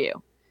 who are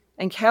you?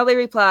 And Kelly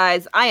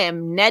replies, I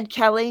am Ned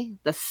Kelly,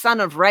 the son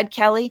of Red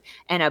Kelly,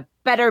 and a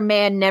better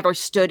man never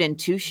stood in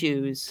two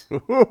shoes.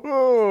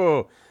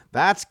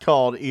 That's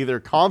called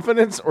either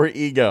confidence or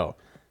ego.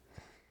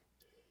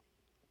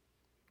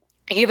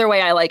 Either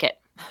way, I like it.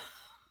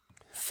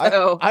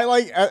 So I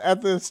like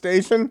at the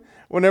station,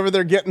 whenever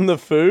they're getting the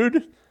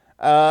food,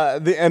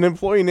 an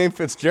employee named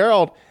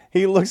Fitzgerald,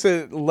 he looks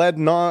at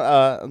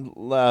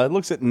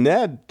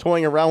Ned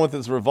toying around with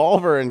his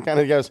revolver and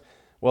kind of goes,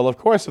 well, of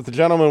course, if the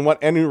gentlemen want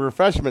any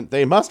refreshment,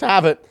 they must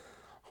have it.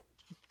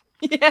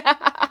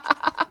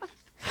 Yeah.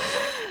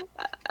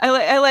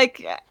 I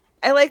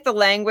like the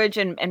language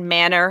and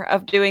manner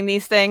of doing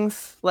these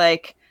things.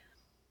 Like,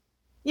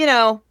 you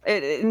know,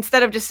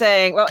 instead of just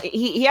saying, well,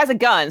 he has a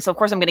gun, so of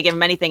course I'm going to give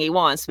him anything he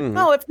wants. Mm-hmm.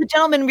 Oh, if the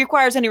gentleman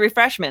requires any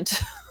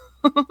refreshment.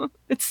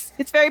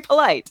 It's very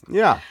polite.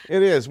 Yeah,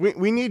 it is.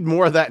 We need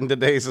more of that in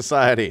today's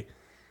society.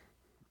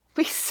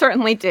 We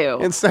certainly do.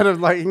 Instead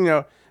of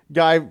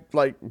guy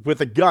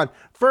with a gun.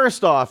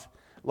 First off,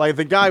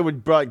 the guy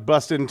would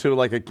bust into a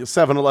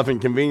 7-Eleven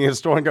convenience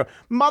store and go,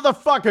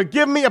 motherfucker,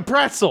 give me a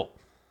pretzel.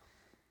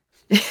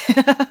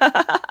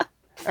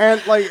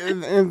 And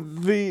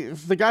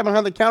the guy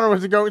behind the counter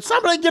was to go,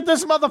 somebody get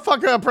this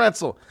motherfucker a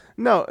pretzel.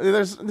 No,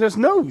 there's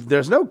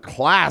no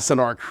class in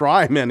our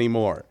crime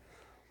anymore.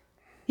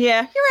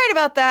 Yeah, you're right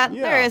about that.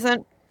 Yeah. There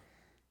isn't.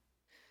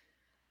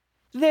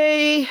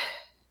 They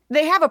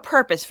have a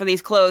purpose for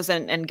these clothes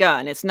and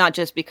gun. It's not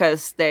just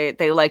because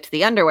they liked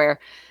the underwear.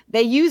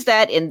 They use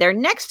that in their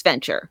next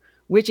venture,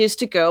 which is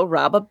to go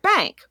rob a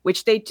bank,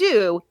 which they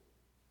do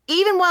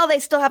even while they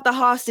still have the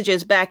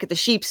hostages back at the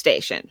sheep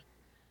station.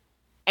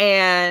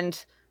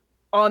 And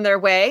on their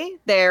way,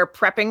 they're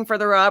prepping for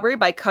the robbery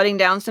by cutting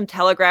down some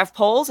telegraph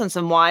poles and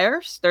some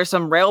wires. There's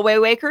some railway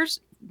workers.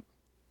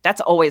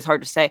 That's always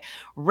hard to say.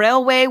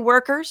 Railway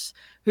workers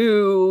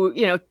who,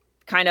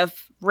 kind of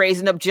raise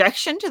an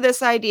objection to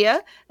this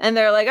idea. And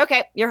they're like,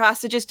 okay, you're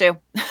hostages too.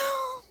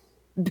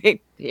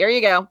 Here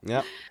you go.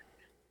 Yep.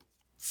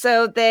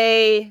 So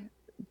they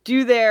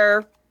do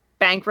their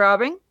bank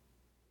robbing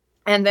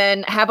and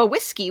then have a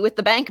whiskey with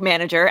the bank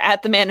manager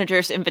at the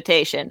manager's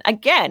invitation.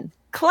 Again,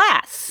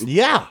 class.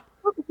 Yeah.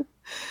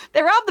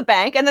 They rob the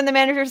bank and then the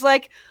manager's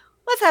like,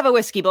 let's have a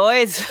whiskey,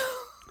 boys.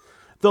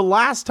 The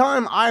last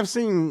time I've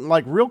seen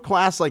real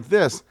class like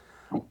this,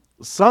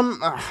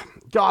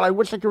 God, I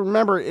wish I could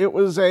remember. It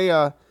was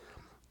a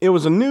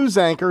news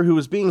anchor who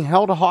was being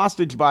held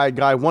hostage by a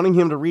guy wanting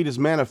him to read his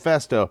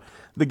manifesto.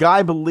 The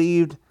guy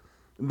believed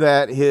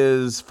that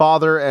his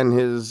father and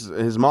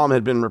his mom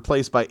had been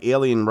replaced by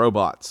alien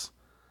robots.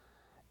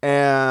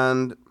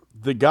 And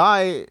the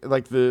guy,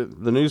 like the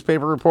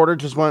newspaper reporter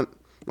just went,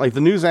 like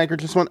the news anchor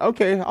just went,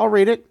 okay, I'll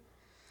read it.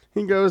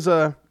 He goes,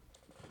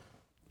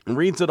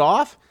 reads it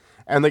off.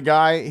 And the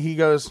guy, he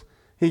goes,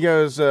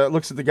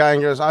 looks at the guy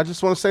and goes, I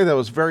just want to say that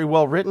was very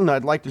well written.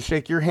 I'd like to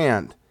shake your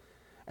hand.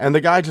 And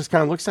the guy just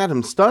kind of looks at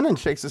him stunned and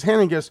shakes his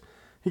hand and goes,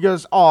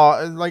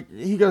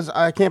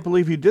 I can't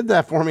believe you did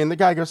that for me. And the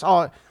guy goes,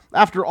 oh,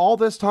 after all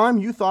this time,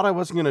 you thought I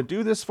wasn't going to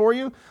do this for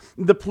you?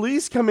 The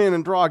police come in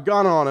and draw a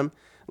gun on him.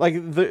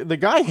 Like the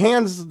guy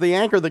hands the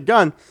anchor the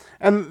gun,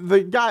 and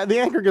the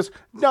anchor goes,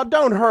 no,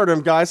 don't hurt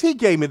him, guys. He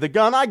gave me the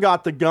gun. I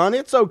got the gun.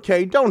 It's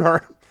okay. Don't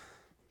hurt him.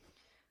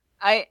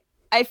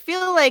 I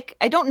feel like,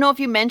 I don't know if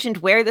you mentioned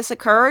where this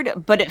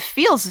occurred, but it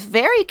feels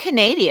very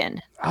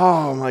Canadian.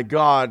 Oh my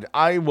God.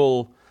 I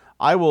will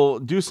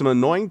do some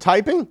annoying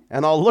typing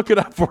and I'll look it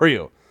up for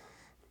you.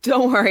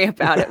 Don't worry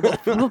about it.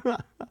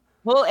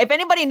 Well, if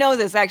anybody knows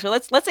this, actually,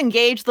 let's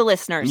engage the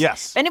listeners.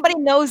 Yes. If anybody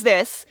knows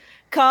this,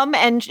 come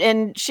and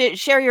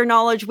share your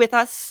knowledge with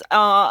us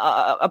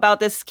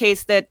about this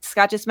case that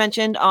Scott just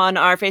mentioned on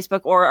our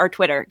Facebook or our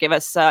Twitter. Give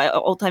us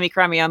Old Timey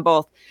Crimey on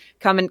both.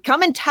 Come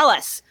and tell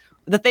us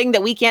the thing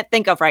that we can't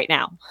think of right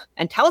now,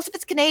 and tell us if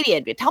it's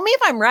Canadian. Tell me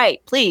if I'm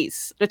right,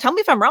 please. Tell me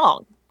if I'm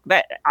wrong.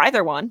 But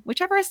either one,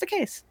 whichever is the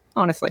case.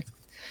 Honestly.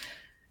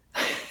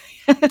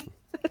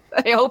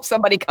 I hope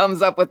somebody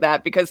comes up with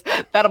that, because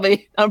that'll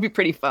be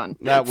pretty fun.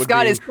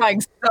 Scott is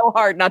trying so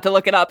hard not to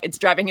look it up. It's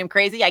driving him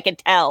crazy. I can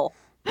tell.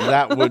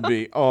 That would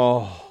be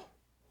that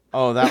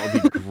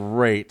would be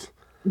great.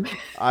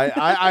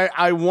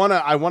 I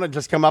wanna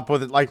just come up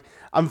with it. Like,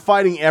 I'm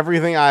fighting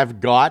everything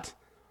I've got.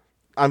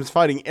 I'm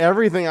fighting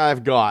everything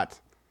I've got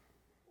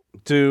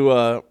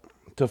to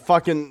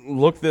fucking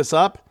look this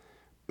up.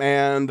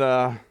 And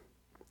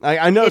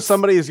I know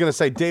somebody is gonna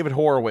say David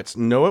Horowitz.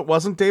 No, it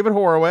wasn't David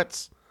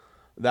Horowitz.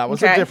 That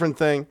was a different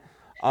thing.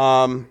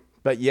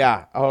 But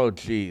yeah. Oh,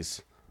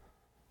 geez.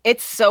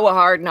 It's so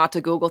hard not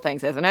to Google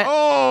things, isn't it?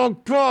 Oh,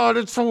 God,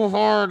 it's so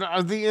hard.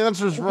 The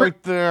answer's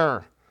right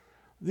there.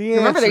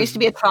 Remember, there used to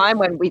be a time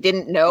when we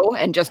didn't know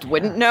and just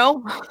wouldn't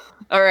know?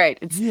 All right.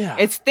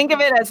 It's think of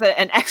it as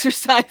an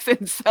exercise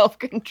in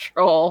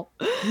self-control.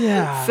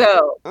 Yeah.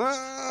 So,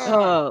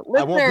 I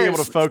won't be able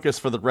to focus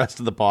for the rest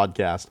of the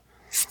podcast.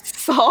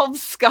 Solve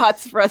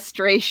Scott's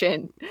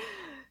frustration.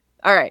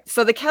 All right.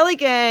 So the Kelly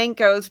gang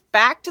goes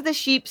back to the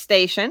sheep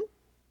station.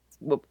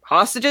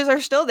 Hostages are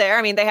still there.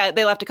 I mean,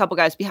 they left a couple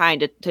guys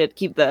behind to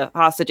keep the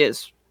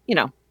hostages,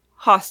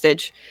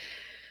 hostage.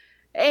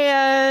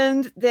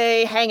 And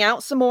they hang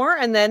out some more,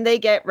 and then they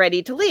get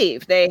ready to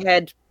leave. They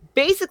had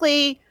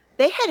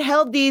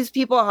held these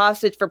people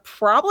hostage for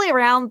probably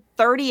around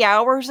 30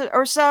 hours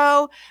or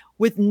so,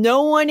 with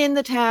no one in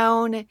the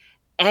town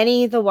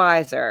any the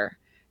wiser.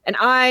 And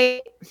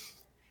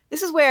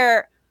this is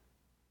where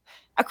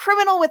a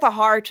criminal with a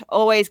heart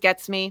always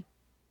gets me.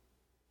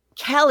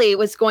 Kelly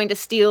was going to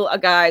steal a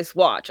guy's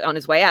watch on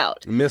his way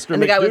out. Mr.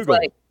 And the McDougal. guy was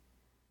like,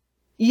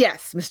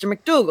 yes, Mr.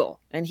 McDougal.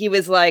 And he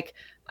was like,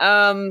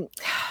 I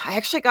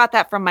actually got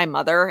that from my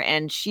mother,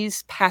 and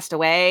she's passed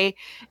away.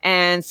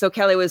 And so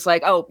Kelly was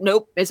like, oh,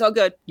 nope, it's all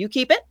good. You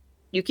keep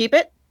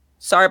it.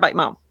 Sorry about your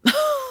mom.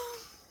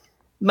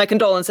 My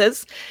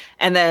condolences.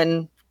 And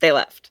then they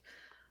left.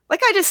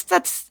 Like,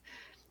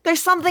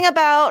 there's something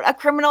about a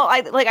criminal.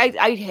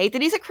 I hate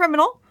that he's a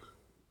criminal,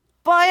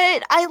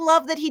 but I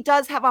love that he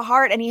does have a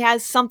heart and he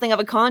has something of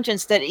a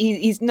conscience, that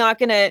he's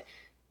going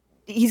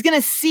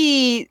to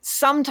see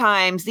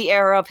sometimes the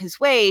error of his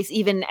ways,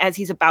 even as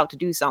he's about to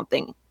do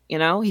something.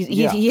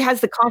 He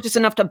has the conscience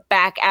enough to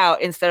back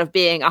out instead of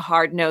being a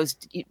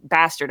hard-nosed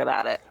bastard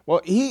about it. Well,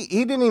 he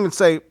didn't even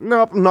say,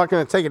 nope, I'm not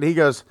going to take it.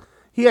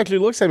 He actually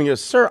looks at him and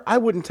goes, sir, I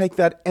wouldn't take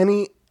that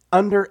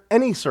under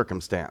any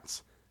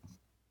circumstance.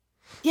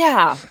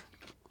 Yeah.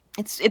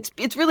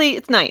 It's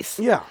really nice.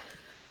 Yeah.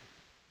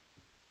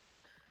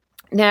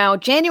 Now,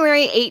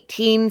 January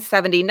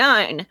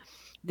 1879,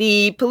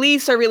 the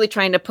police are really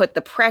trying to put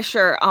the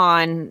pressure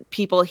on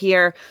people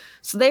here.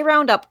 So they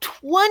round up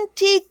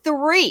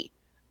 23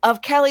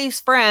 of Kelly's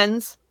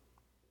friends,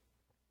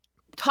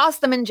 toss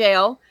them in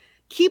jail,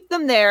 keep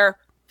them there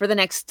for the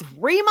next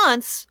 3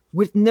 months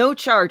with no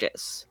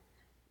charges.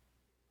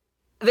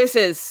 This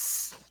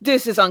is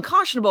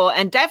unconscionable,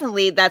 and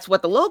definitely that's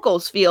what the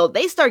locals feel.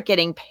 They start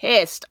getting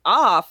pissed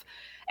off.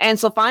 And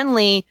so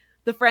finally,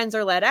 the friends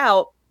are let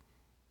out.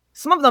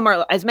 Some of them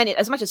are as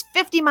much as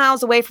 50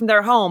 miles away from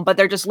their home, but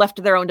they're just left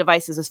to their own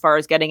devices as far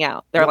as getting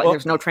out.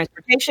 There's no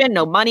transportation,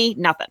 no money,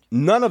 nothing.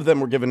 None of them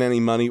were given any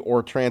money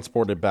or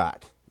transported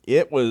back.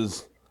 It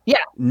was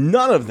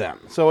none of them.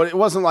 So it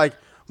wasn't like,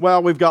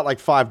 well, we've got like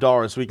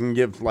 $5. We can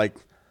give like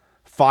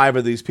 5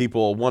 of these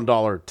people a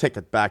 $1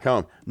 ticket back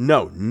home.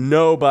 No,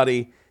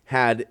 nobody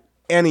had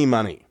any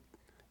money.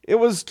 It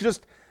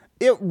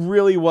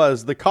really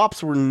was. The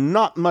cops were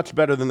not much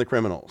better than the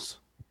criminals.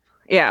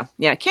 Yeah.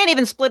 Can't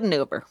even split an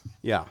Uber.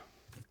 Yeah.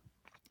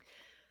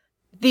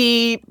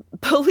 The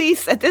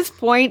police at this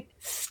point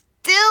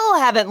still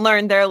haven't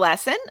learned their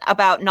lesson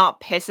about not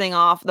pissing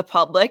off the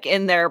public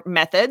in their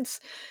methods.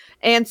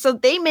 And so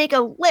they make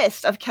a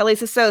list of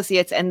Kelly's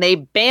associates and they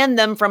ban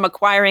them from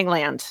acquiring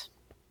land.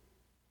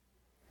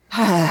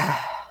 No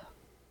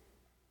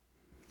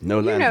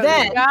You land. know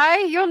Then- this guy.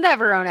 You'll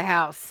never own a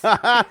house.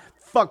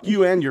 Fuck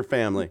you and your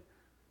family.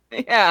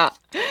 Yeah.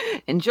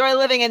 Enjoy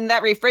living in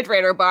that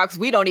refrigerator box.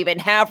 We don't even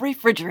have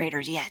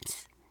refrigerators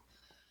yet.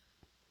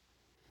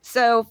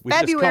 So We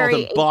just call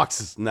February them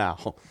boxes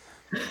now.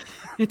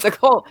 It's a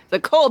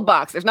cold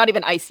box. There's not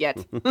even ice yet.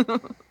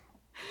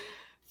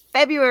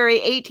 February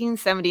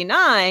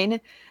 1879,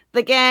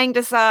 the gang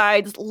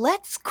decides,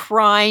 let's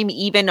crime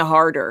even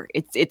harder.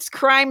 It's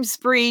crime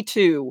spree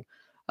 2.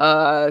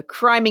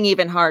 Criming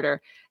even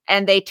harder.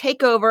 And they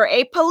take over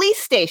a police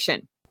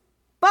station.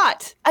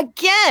 But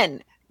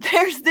again,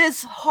 there's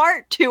this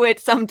heart to it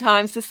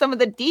sometimes, to some of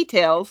the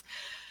details.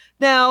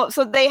 Now,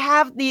 so they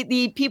have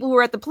the people who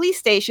are at the police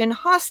station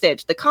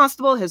hostage, the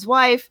constable, his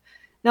wife.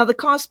 Now, the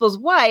constable's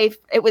wife,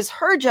 it was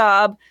her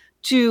job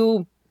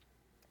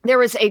there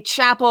was a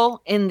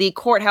chapel in the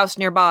courthouse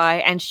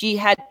nearby, and she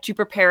had to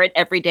prepare it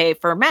every day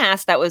for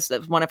mass. That was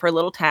one of her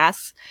little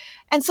tasks.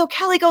 And so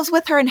Kelly goes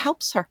with her and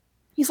helps her.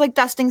 He's like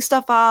dusting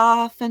stuff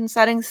off and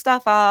setting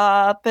stuff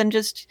up and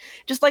just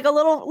like a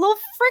little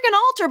friggin'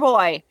 altar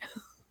boy.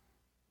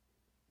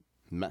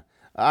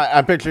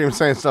 I picture him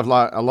saying a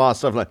lot of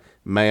stuff like,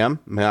 "Ma'am,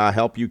 may I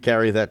help you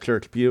carry that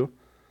church pew?"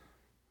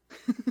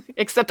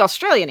 Except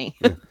Australian-y.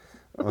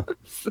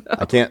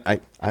 I can't.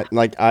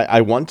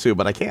 I want to,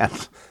 but I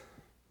can't.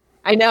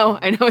 I know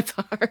it's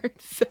hard.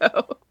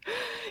 So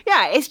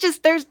yeah, it's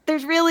just there's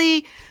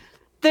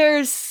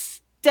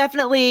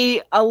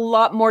definitely a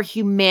lot more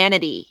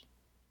humanity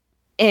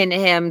in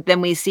him than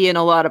we see in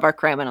a lot of our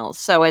criminals.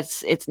 So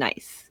it's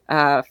nice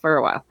for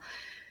a while.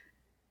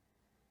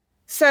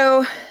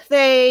 So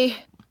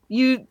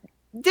you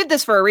did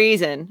this for a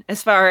reason.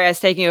 As far as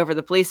taking over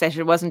the police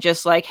station, it wasn't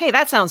just like, hey,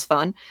 that sounds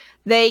fun.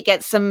 They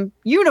get some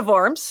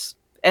uniforms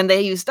and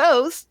they use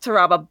those to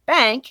rob a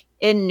bank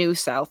in New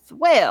South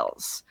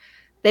Wales.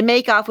 They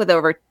make off with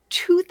over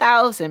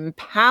 2,000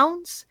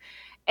 pounds.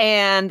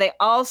 And they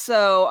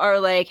also are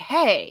like,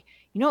 hey,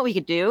 you know what we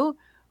could do?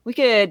 We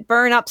could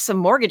burn up some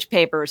mortgage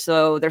papers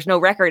so there's no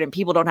record and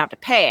people don't have to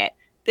pay it.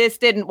 This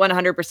didn't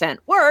 100%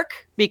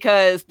 work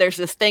because there's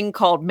this thing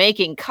called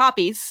making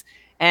copies.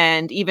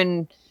 And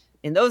even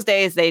in those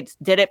days, they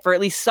did it for at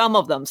least some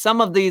of them.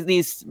 Some of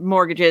these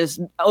mortgages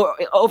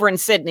over in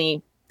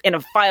Sydney in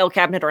a file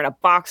cabinet or in a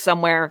box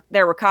somewhere,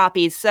 there were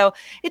copies. So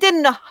it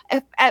didn't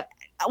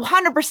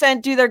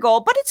 100% do their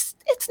goal, but it's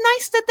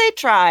nice that they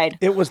tried.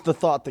 It was the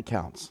thought that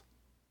counts.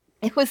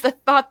 It was the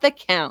thought that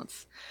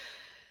counts.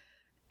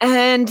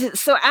 And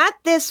so at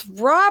this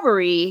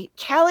robbery,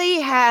 Kelly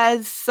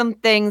has some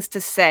things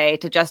to say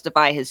to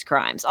justify his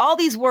crimes. All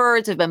these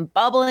words have been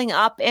bubbling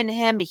up in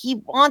him.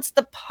 He wants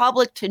the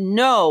public to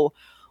know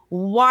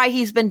why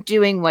he's been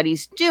doing what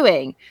he's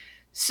doing.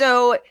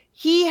 So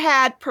he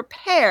had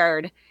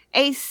prepared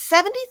a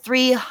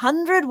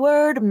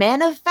 7,300-word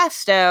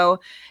manifesto,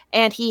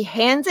 and he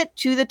hands it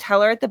to the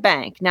teller at the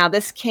bank. Now,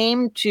 this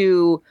came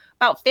to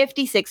about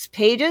 56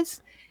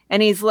 pages.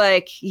 And he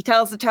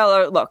tells the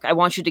teller, look, I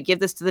want you to give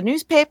this to the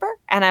newspaper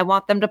and I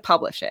want them to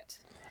publish it.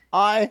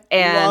 I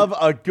love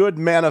a good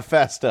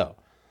manifesto.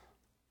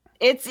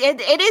 It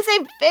is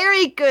a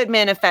very good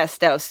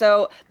manifesto.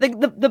 So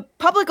the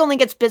public only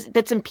gets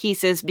bits and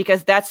pieces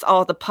because that's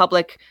all the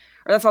public,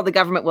 or that's all the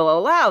government will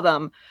allow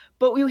them.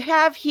 But we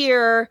have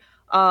here,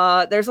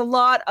 there's a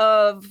lot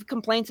of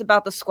complaints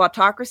about the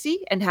squattocracy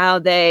and how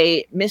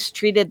they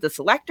mistreated the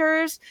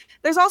selectors.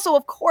 There's also,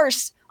 of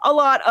course, a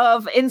lot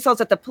of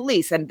insults at the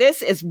police. And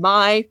this is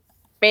my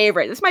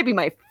favorite. This might be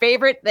my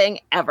favorite thing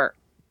ever.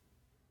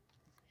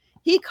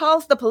 He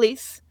calls the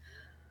police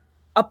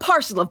a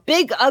parcel of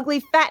big,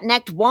 ugly,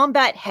 fat-necked,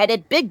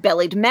 wombat-headed,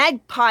 big-bellied,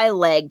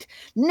 magpie-legged,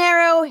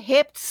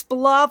 narrow-hipped,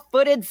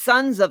 splaw-footed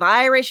sons of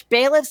Irish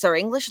bailiffs or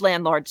English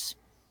landlords.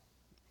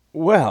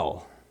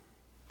 Well,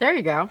 There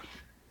you go.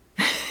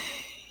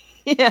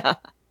 Yeah.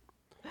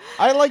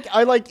 I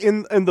like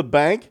in the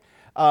bank,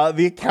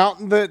 the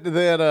accountant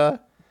that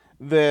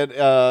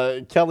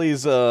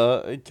Kelly's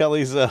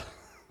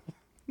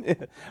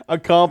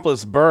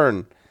accomplice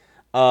Byrne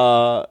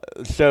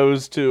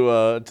shows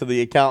to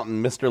the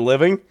accountant, Mr.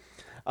 Living.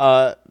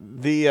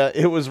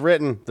 It was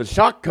written, the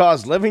shock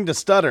caused Living to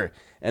stutter,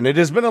 and it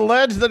has been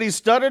alleged that he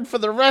stuttered for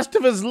the rest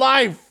of his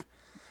life.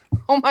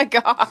 Oh my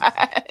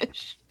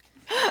gosh.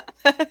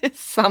 That is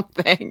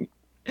something.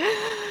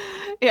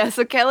 Yeah,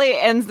 so Kelly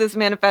ends this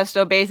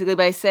manifesto basically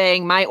by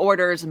saying my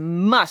orders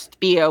must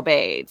be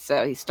obeyed.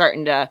 So he's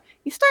starting to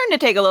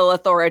take a little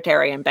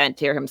authoritarian bent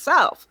here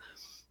himself.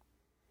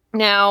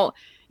 Now,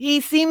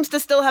 he seems to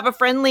still have a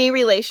friendly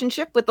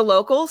relationship with the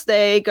locals.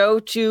 They go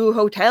to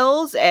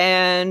hotels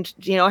and,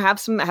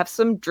 have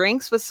some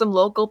drinks with some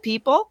local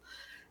people.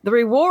 The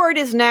reward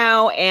is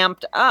now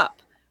amped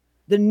up.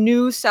 the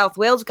New South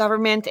Wales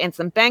government and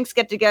some banks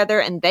get together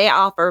and they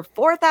offer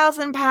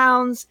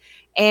 £4,000.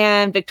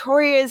 And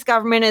Victoria's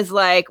government is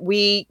like,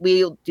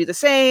 we'll do the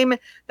same.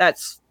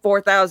 That's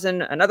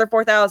 4,000, another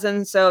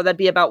 4,000. So that'd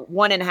be about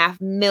 1.5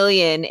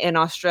 million in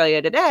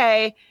Australia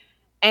today.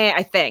 And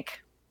I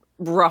think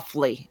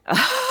roughly.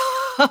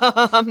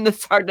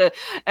 It's hard to,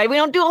 we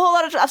don't do a whole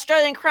lot of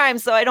Australian crime,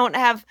 so I don't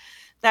have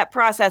that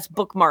process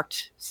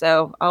bookmarked.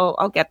 So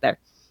I'll get there.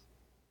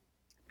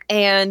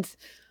 And,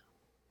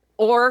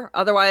 or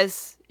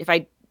otherwise, if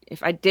I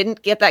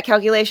didn't get that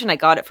calculation, I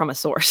got it from a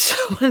source.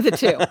 One of the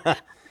two.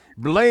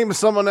 Blame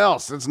someone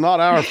else. It's not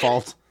our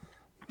fault.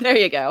 There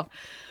you go.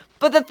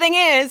 But the thing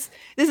is,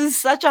 this is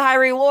such a high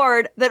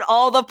reward that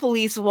all the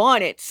police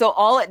want it. So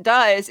all it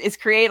does is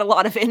create a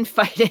lot of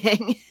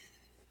infighting.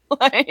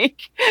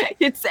 Like,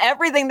 it's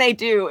everything they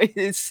do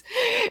is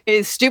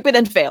stupid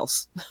and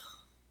fails.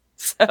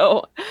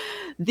 So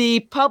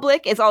the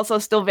public is also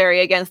still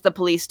very against the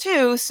police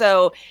too.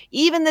 So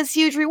even this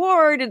huge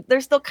reward, they're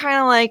still kind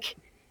of like,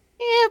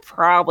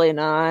 probably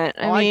not.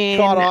 I mean,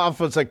 caught off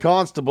as a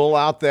constable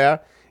out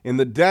there in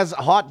the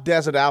hot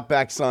desert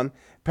outback sun,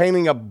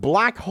 painting a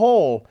black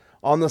hole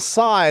on the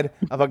side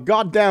of a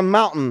goddamn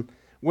mountain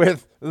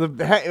with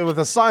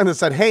a sign that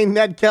said, "Hey,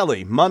 Ned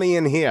Kelly, money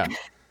in here."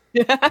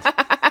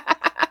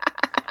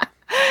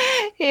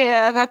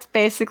 Yeah, that's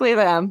basically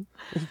them.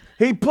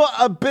 He put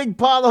a big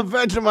pile of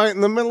Vegemite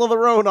in the middle of the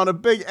road on a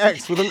big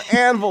X with an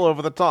anvil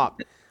over the top.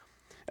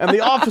 And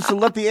the officer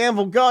let the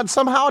anvil go, and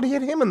somehow it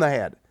hit him in the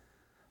head.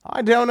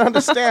 I don't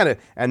understand it.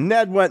 And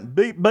Ned went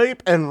beep,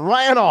 beep, and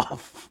ran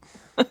off.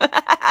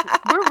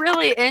 We're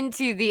really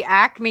into the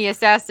Acme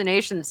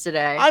assassinations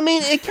today. I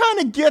mean, it kind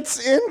of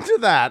gets into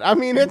that. I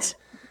mean,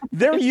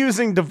 they're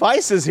using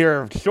devices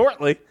here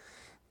shortly.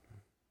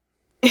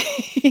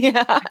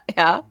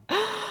 Yeah.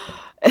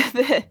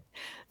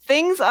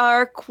 Things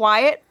are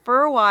quiet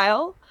for a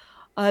while.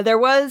 There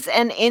was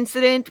an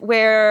incident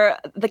where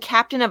the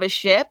captain of a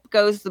ship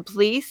goes to the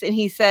police and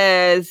he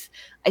says,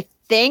 I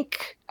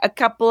think a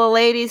couple of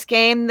ladies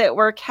came that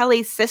were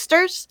Kelly's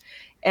sisters,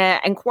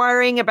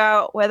 inquiring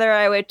about whether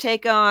I would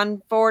take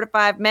on 4 to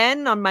 5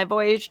 men on my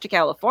voyage to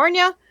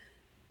California.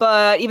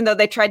 But even though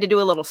they tried to do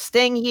a little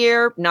sting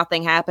here,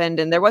 nothing happened.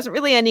 And there wasn't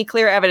really any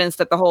clear evidence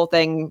that the whole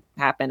thing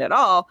happened at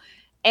all.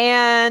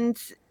 And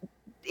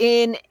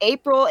in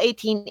April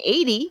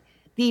 1880,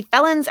 the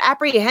Felons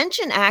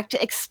Apprehension Act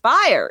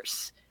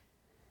expires.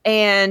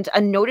 And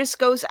a notice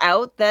goes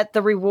out that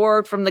the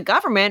reward from the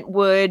government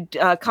would,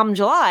 come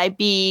July,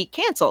 be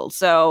canceled.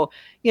 So,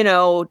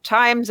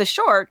 time's a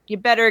short. You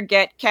better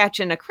get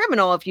catching a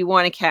criminal if you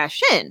want to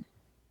cash in.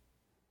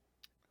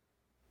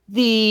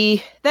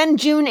 Then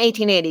June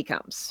 1880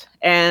 comes.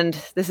 And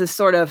this is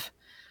sort of,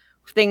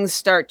 things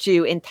start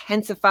to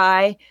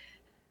intensify.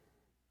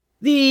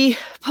 The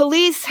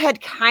police had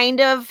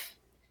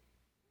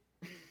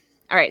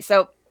all right,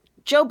 so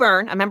Joe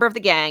Byrne, a member of the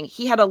gang,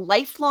 he had a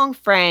lifelong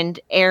friend,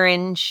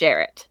 Aaron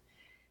Sherritt.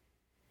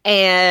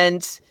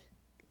 And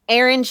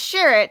Aaron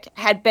Sherritt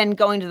had been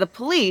going to the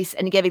police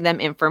and giving them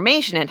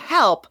information and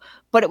help,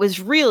 but it was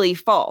really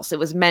false. It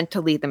was meant to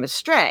lead them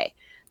astray.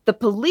 The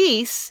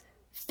police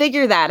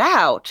figure that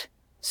out,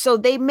 so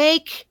they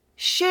make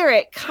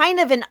Sherritt kind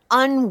of an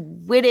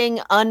unwitting,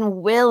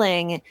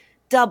 unwilling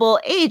double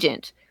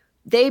agent.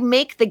 They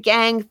make the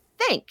gang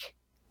think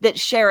that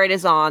Sherritt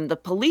is on the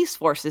police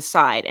force's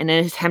side in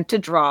an attempt to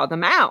draw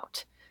them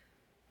out.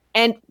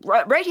 And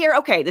right here,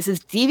 okay, this is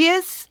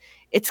devious,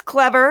 it's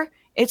clever,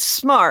 it's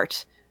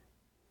smart,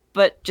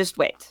 but just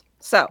wait.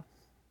 So,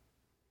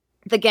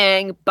 the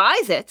gang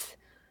buys it.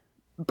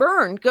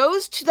 Byrne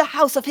goes to the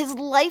house of his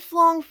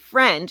lifelong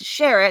friend,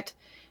 Sherritt.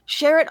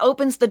 Sherritt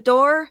opens the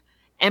door,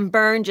 and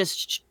Byrne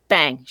just,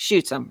 bang,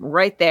 shoots him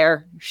right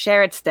there.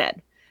 Sherritt's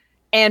dead.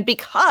 And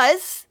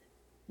because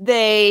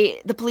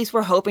the police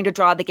were hoping to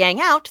draw the gang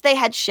out, they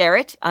had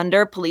Sherritt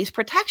under police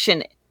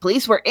protection.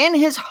 Police were in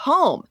his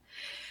home.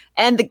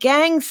 And the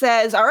gang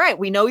says, all right,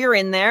 we know you're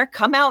in there.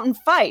 Come out and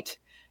fight.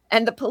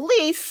 And the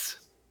police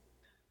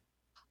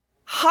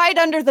hide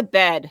under the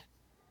bed.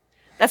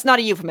 That's not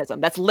a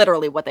euphemism. That's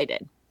literally what they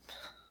did.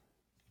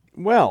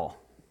 Well.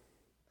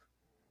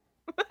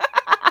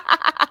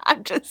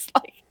 I'm just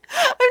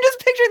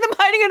picturing them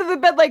hiding under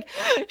the bed like,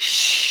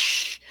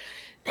 shh.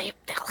 They'll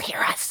hear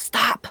us.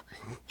 Stop.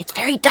 It's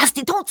very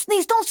dusty. Don't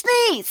sneeze. Don't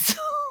sneeze.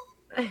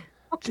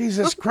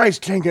 Jesus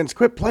Christ, Jenkins,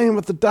 quit playing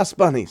with the dust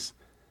bunnies.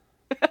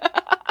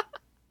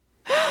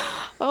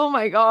 Oh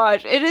my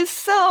gosh. It is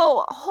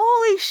so,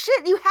 holy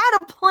shit, you had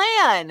a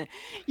plan.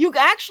 You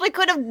actually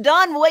could have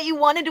done what you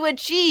wanted to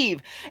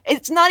achieve.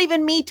 It's not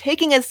even me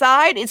taking a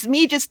side. It's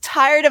me just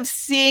tired of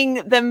seeing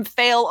them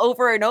fail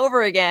over and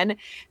over again.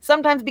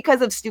 Sometimes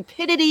because of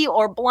stupidity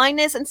or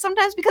blindness, and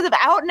sometimes because of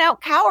out and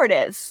out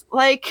cowardice.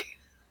 Like,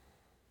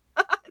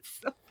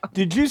 so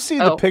did you see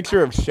the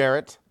picture of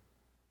Sherritt?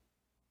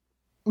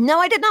 No,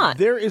 I did not.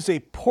 There is a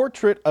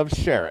portrait of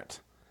Sherritt.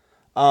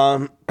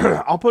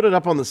 I'll put it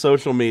up on the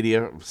social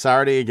media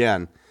Saturday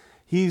again.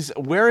 He's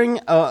wearing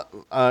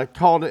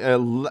called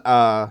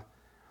a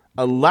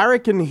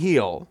larrikin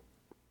heel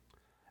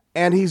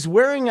and he's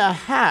wearing a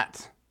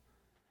hat,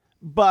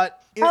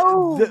 but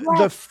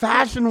the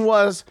fashion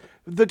was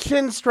the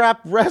chin strap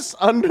rests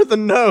under the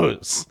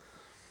nose.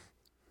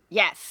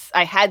 Yes,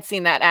 I had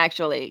seen that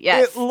actually.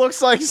 Yes. It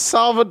looks like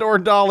Salvador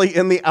Dali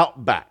in the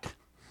Outback.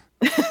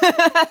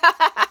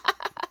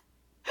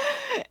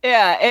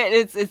 Yeah,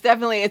 it's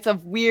definitely, it's a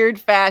weird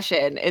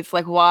fashion. It's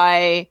like,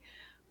 why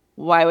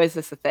was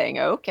this a thing?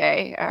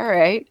 Okay, all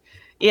right.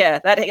 Yeah,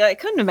 that it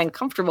couldn't have been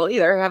comfortable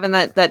either, having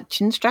that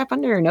chin strap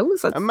under your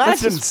nose.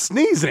 Imagine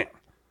sneezing.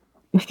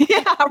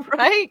 Yeah,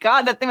 right?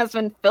 God, that thing must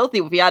have been filthy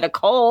if you had a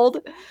cold.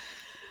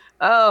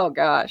 Oh,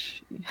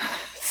 gosh.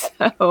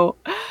 So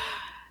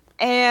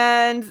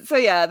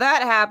yeah,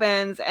 that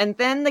happens. And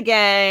then the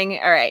gang,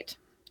 all right,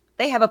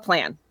 they have a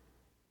plan.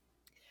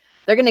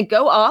 They're going to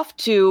go off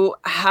to,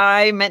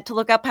 I meant to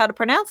look up how to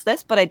pronounce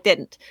this, but I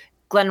didn't.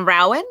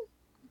 Glenrowan?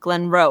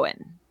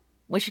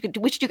 Which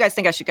do you guys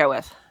think I should go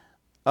with?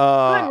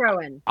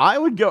 Glenrowan. I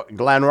would go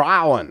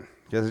Glenrowan,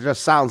 because it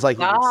just sounds like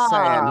you're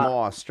saying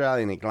more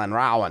Australian-y.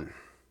 Glenrowan.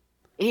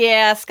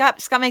 Yeah, Scott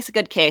makes a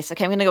good case.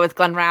 Okay, I'm going to go with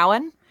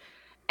Glenrowan.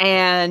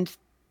 And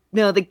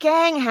the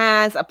gang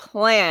has a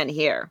plan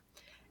here.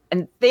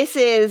 And this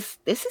is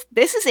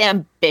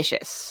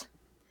ambitious.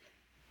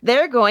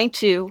 They're going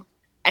to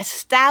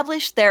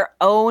establish their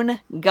own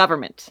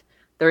government,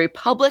 the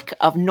Republic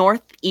of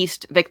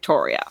Northeast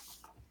Victoria.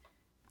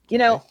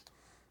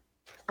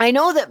 I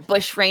know that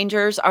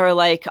bushrangers are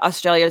like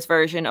Australia's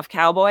version of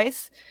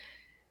cowboys.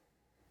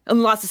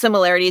 And lots of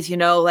similarities,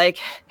 like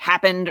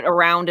happened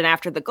around and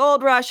after the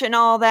gold rush and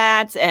all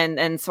that,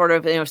 and sort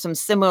of, some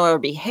similar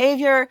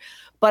behavior.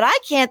 But I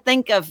can't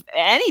think of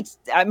any,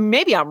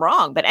 maybe I'm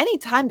wrong, but any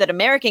time that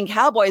American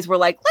cowboys were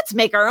like, let's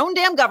make our own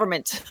damn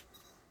government.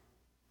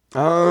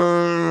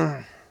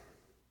 God,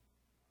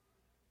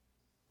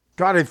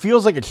 it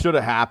feels like it should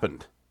have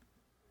happened.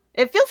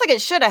 It feels like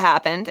it should have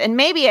happened, and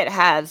maybe it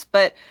has,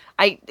 but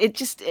I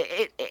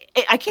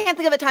can't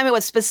think of a time it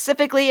was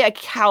specifically a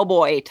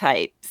cowboy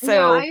type.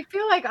 So I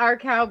feel like our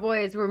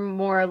cowboys were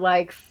more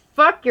like,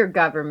 fuck your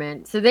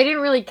government. So they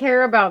didn't really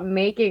care about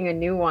making a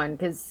new one,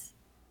 because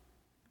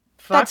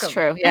that's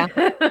true, yeah.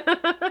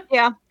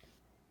 Yeah.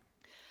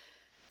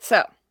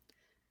 So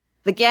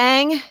the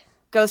gang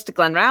goes to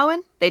Glenrowan.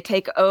 They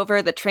take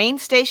over the train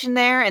station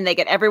there, and they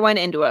get everyone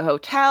into a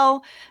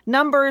hotel.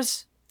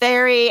 Numbers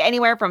vary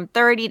anywhere from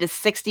 30 to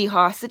 60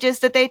 hostages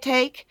that they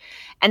take.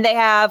 And they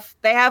have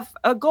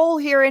a goal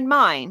here in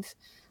mind.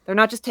 They're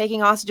not just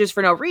taking hostages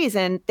for no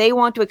reason. They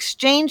want to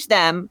exchange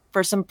them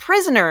for some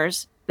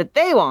prisoners that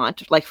they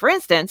want, like, for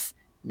instance,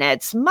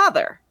 Ned's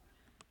mother.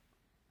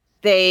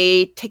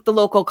 They take the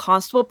local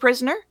constable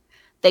prisoner.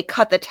 They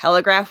cut the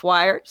telegraph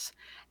wires.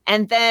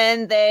 And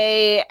then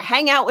they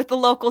hang out with the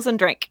locals and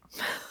drink.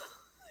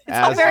 It's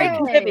all very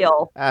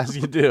convivial. As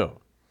you do.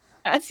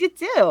 As you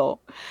do.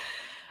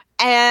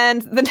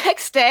 And the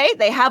next day,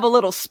 they have a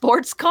little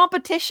sports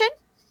competition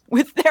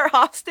with their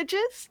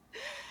hostages.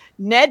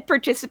 Ned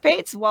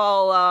participates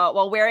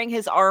while wearing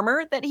his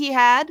armor that he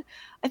had.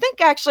 I think,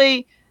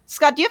 actually,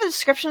 Scott, do you have a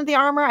description of the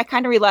armor? I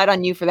kind of relied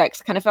on you for that,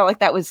 because I kind of felt like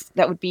that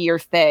would be your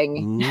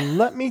thing.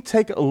 Let me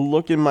take a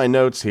look in my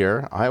notes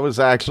here. I was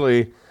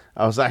actually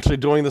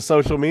doing the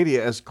social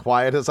media as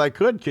quiet as I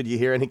could. Could you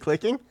hear any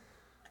clicking?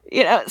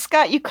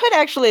 Scott, you could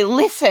actually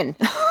listen.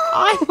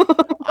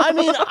 I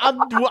mean,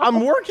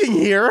 I'm working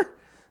here.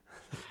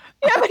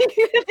 Yeah, but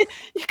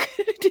you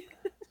could.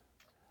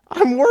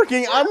 I'm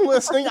working. I'm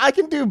listening. I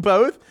can do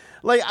both.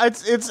 Like,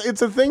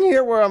 it's a thing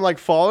here where I'm like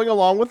following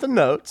along with the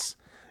notes.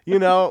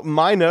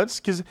 My notes.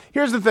 Because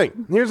here's the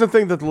thing. Here's the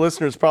thing that the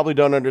listeners probably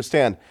don't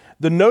understand.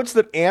 The notes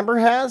that Amber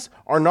has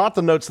are not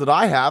the notes that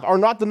I have. Are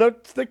not the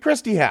notes that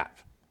Christy have.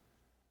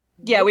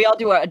 Yeah, we all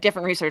do a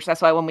different research.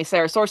 That's why when we say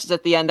our sources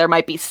at the end, there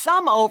might be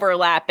some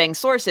overlapping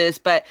sources,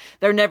 but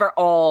they're never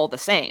all the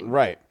same.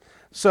 Right.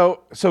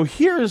 So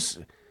here's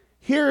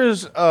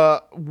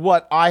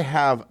what I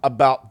have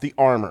about the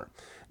armor.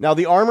 Now,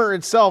 the armor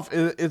itself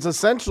is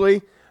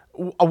essentially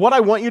what I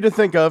want you to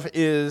think of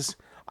is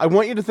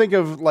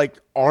like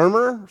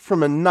armor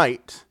from a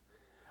knight.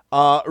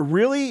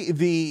 Really,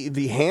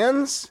 the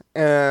hands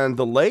and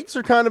the legs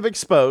are kind of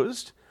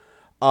exposed.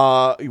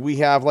 We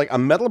have like a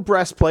metal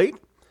breastplate.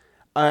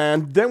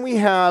 And then we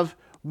have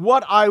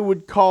what I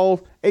would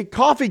call a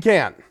coffee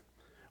can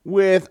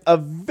with a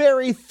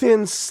very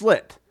thin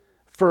slit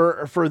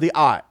for the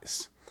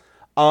eyes.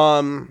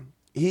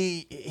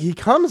 He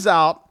comes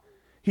out.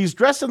 He's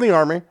dressed in the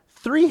armor,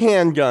 3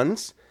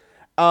 handguns,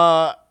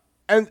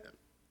 and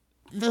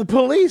the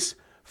police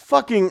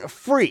fucking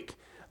freak.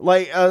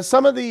 Like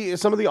some of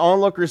the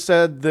onlookers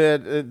said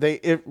that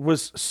it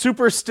was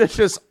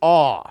superstitious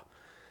awe.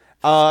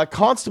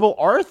 Constable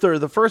Arthur,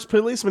 the first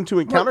policeman to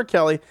encounter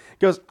Kelly,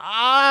 goes,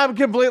 I'm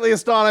completely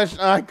astonished.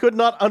 I could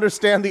not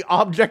understand the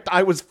object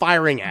I was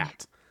firing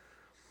at.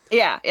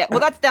 Yeah. Well,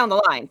 that's down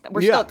the line.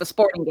 We're still at the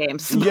sporting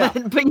games. Yeah.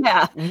 But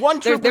yeah.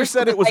 One trooper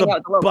said it was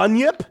a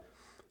bunyip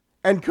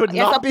and could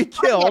not be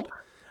killed.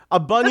 A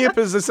bunyip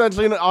is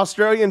essentially an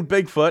Australian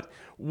Bigfoot.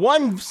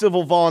 One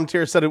civil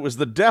volunteer said it was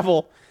the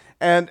devil.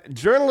 And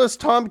journalist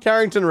Tom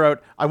Carrington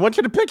wrote, I want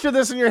you to picture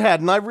this in your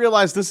head, and I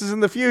realize this is in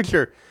the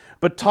future.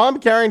 But Tom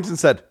Carrington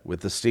said,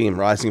 with the steam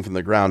rising from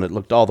the ground, it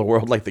looked all the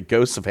world like the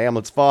ghosts of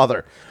Hamlet's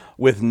father,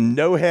 with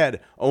no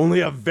head, only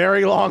a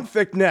very long,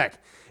 thick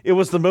neck. It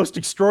was the most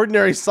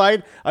extraordinary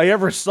sight I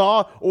ever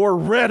saw or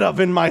read of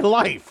in my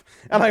life,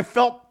 and I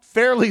felt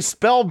fairly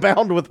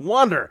spellbound with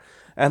wonder,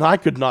 and I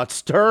could not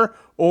stir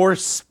or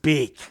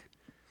speak.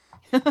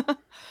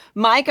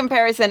 My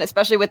comparison,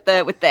 especially with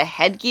the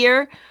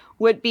headgear,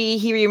 would be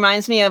he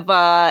reminds me of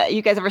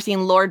you guys ever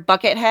seen Lord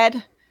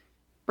Buckethead?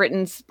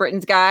 Britain's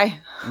guy?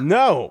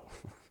 No.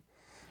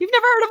 You've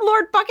never heard of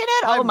Lord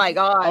Buckethead? Oh my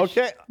gosh.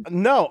 Okay.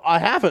 No, I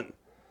haven't.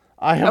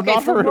 I have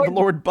not heard of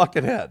Lord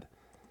Buckethead.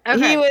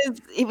 Okay.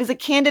 He was a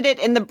candidate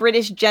in the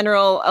British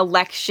general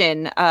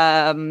election.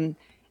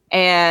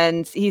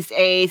 And he's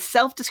a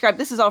self-described,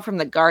 this is all from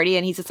The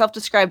Guardian, he's a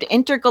self-described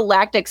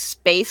intergalactic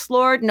space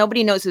lord.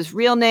 Nobody knows his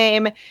real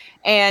name.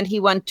 And he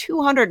won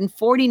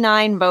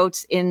 249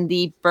 votes in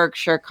the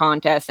Berkshire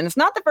contest. And it's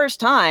not the first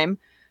time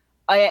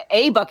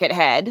a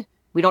Buckethead,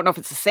 we don't know if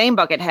it's the same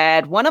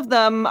Buckethead, one of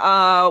them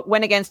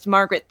went against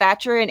Margaret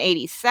Thatcher in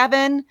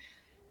 87,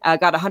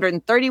 got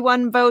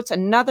 131 votes.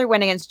 Another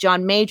went against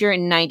John Major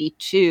in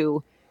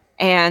 92.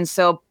 And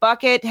so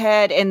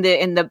Buckethead, in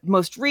the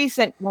most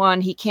recent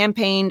one, he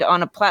campaigned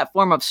on a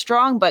platform of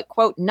strong but,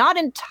 quote, not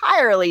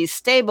entirely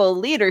stable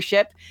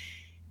leadership,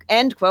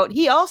 end quote.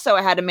 He also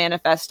had a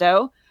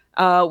manifesto,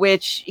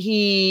 which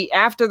he,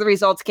 after the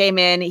results came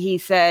in, he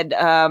said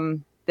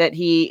that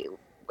he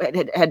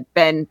had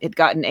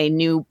gotten a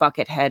new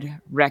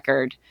Buckethead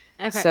record.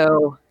 Okay.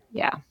 So,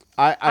 yeah.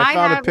 I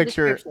found a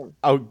picture.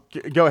 Oh,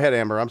 go ahead,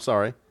 Amber. I'm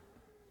sorry.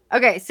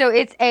 Okay, so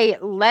it's a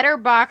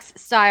letterbox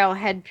style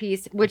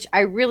headpiece, which I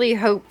really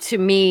hope to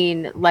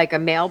mean like a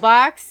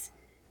mailbox,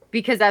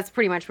 because that's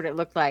pretty much what it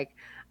looked like.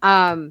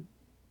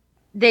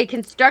 They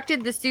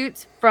constructed the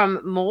suits from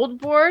mold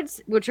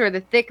boards, which are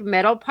the thick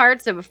metal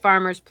parts of a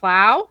farmer's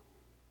plow.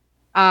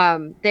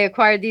 They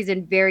acquired these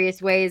in various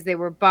ways. They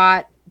were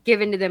bought,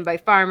 given to them by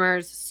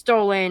farmers,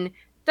 stolen,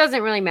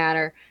 doesn't really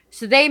matter.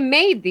 So they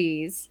made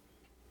these,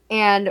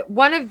 and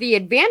one of the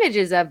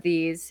advantages of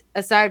these,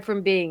 aside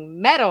from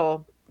being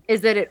metal,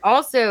 is that it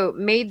also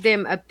made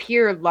them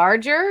appear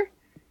larger.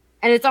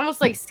 And it's almost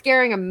like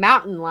scaring a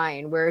mountain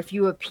lion, where if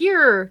you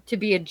appear to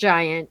be a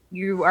giant,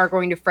 you are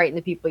going to frighten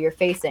the people you're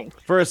facing.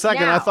 For a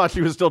second, I thought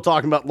she was still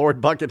talking about Lord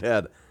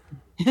Buckethead.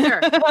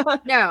 Sure.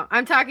 No,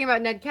 I'm talking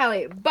about Ned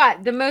Kelly.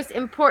 But the most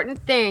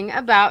important thing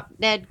about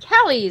Ned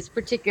Kelly's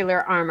particular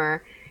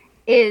armor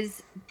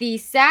is the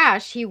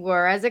sash he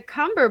wore as a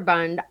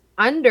cummerbund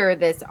under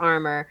this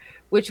armor,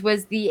 which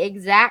was the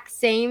exact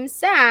same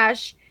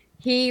sash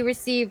he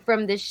received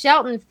from the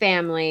Shelton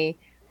family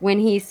when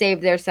he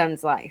saved their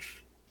son's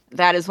life.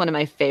 That is one of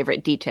my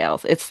favorite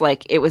details. It's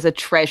like it was a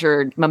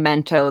treasured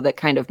memento that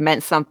kind of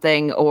meant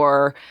something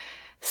or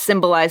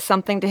symbolized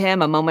something to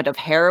him, a moment of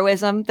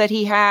heroism that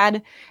he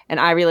had. And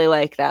I really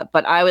like that.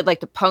 But I would like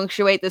to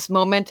punctuate this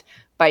moment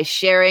by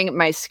sharing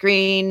my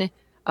screen,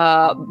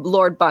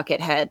 Lord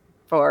Buckethead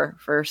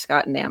for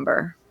Scott and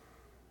Amber.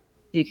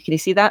 Can you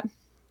see that?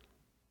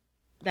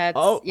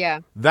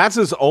 That's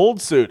his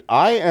old suit.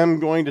 I am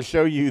going to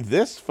show you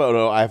this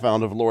photo I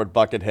found of Lord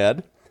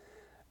Buckethead,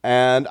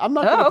 and I'm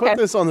not going to put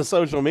this on the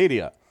social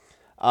media.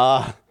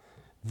 And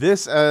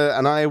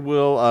I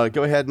will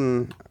go ahead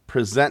and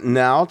present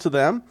now to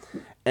them.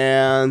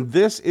 And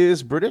this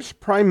is British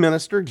Prime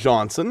Minister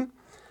Johnson,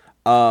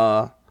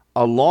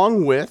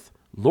 along with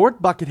Lord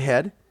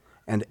Buckethead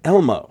and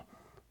Elmo.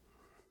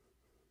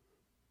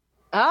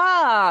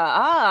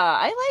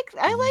 I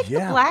like the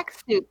black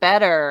suit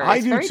better.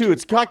 I do too.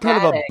 It's got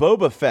kind of a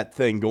Boba Fett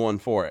thing going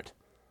for it.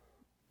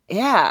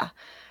 Yeah.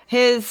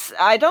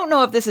 I don't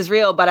know if this is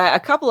real, but a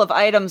couple of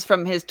items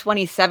from his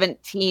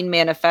 2017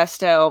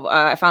 manifesto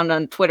I found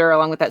on Twitter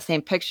along with that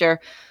same picture.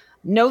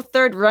 No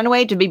third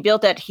runway to be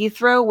built at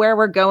Heathrow. Where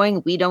we're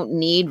going, we don't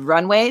need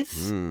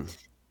runways.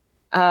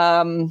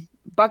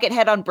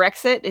 Buckethead on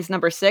Brexit is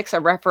number 6. A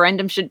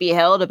referendum should be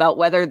held about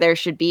whether there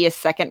should be a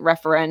second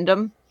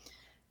referendum.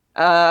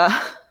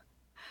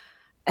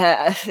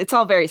 It's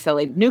all very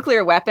silly.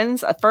 Nuclear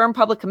weapons, a firm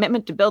public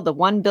commitment to build the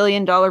 £1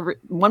 billion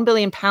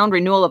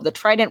renewal of the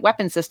Trident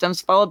weapon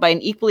systems, followed by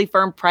an equally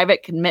firm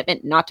private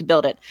commitment not to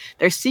build it.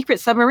 They're secret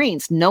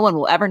submarines. No one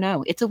will ever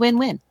know. It's a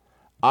win-win.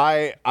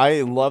 I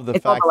love the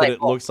fact that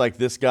it looks like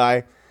this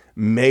guy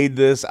made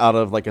this out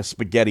of like a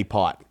spaghetti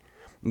pot,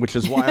 which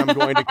is why I'm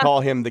going to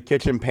call him the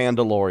Kitchen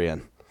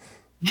Pandalorian.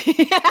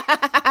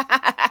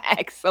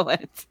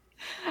 Excellent.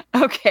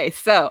 Okay,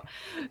 so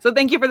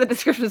thank you for the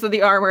descriptions of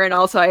the armor, and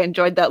also I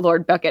enjoyed that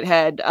Lord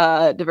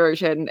Buckethead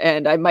diversion,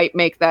 and I might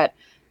make that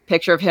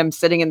picture of him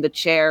sitting in the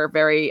chair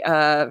very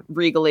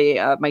regally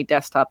my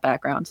desktop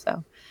background.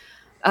 So,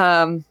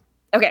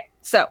 okay,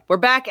 so we're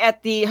back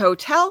at the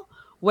hotel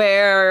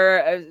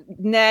where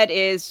Ned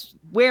is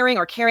wearing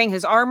or carrying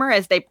his armor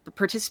as they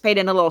participate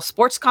in a little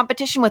sports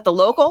competition with the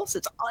locals.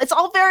 It's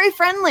all very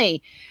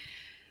friendly.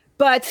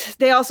 But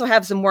they also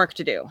have some work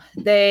to do.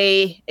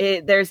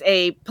 There's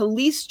a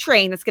police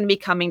train that's going to be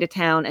coming to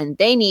town, and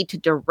they need to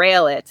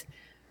derail it.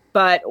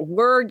 But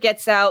word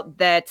gets out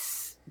that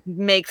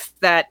makes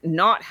that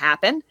not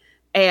happen.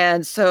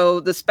 And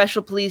so the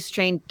special police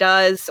train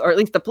does, or at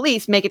least the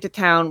police, make it to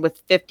town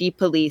with 50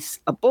 police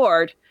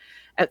aboard.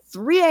 At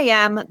 3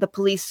 a.m., the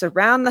police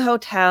surround the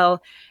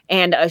hotel,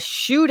 and a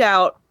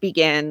shootout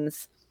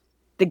begins.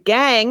 The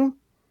gang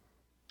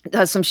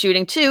does some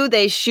shooting too.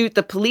 They shoot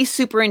the police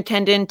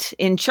superintendent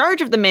in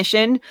charge of the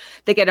mission.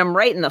 They get him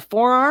right in the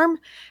forearm.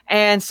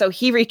 And so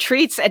he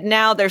retreats, and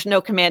now there's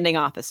no commanding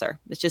officer.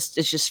 It's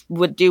just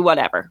would do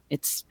whatever.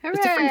 It's a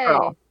free for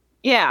all.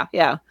 Yeah.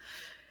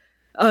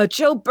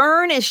 Joe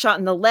Byrne is shot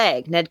in the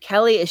leg. Ned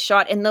Kelly is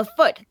shot in the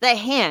foot, the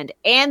hand,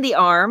 and the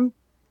arm.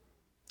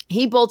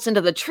 He bolts into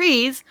the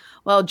trees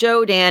while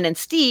Joe, Dan, and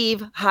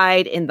Steve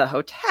hide in the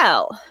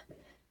hotel.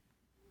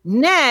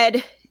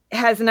 Ned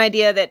has an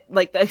idea that,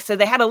 so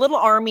they had a little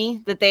army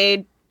that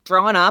they'd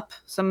drawn up,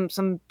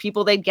 some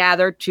people they'd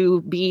gathered to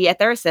be at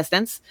their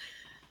assistance.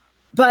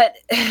 But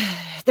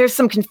there's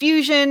some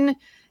confusion.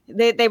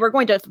 They were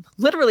going to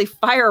literally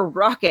fire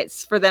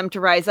rockets for them to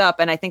rise up.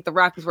 And I think the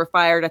rockets were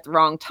fired at the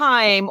wrong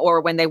time,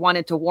 or when they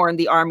wanted to warn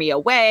the army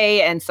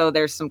away. And so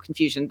there's some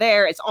confusion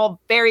there. It's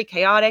all very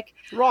chaotic.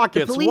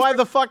 Rockets. Why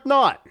the fuck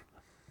not?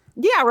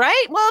 Yeah,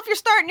 right? Well, if you're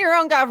starting your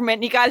own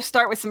government, you got to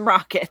start with some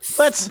rockets.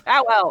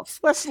 How else?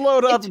 Let's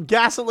load up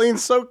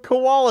gasoline-soaked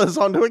koalas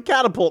onto a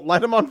catapult, light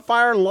them on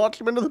fire, and launch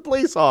them into the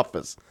police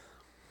office.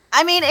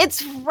 I mean,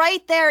 it's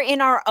right there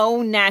in our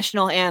own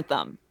national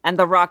anthem, and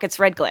the rocket's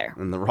red glare.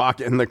 And the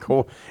rocket and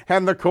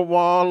the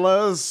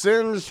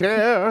koalas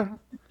share.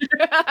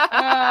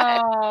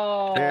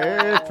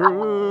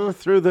 Oh.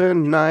 Through the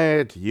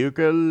night,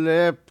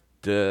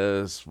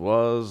 eucalyptus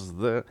was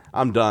the...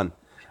 I'm done.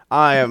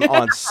 I am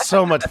on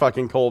so much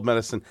fucking cold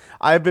medicine.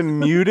 I've been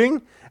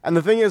muting, and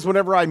the thing is,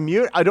 whenever I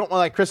mute, I don't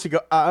want Christy go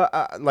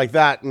like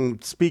that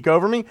and speak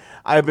over me.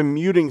 I've been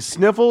muting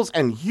sniffles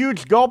and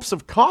huge gulps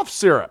of cough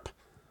syrup.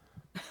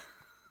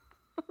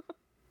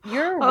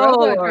 You're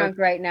robo drunk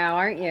right now,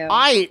 aren't you?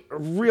 I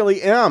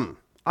really am,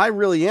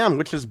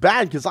 which is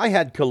bad because I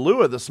had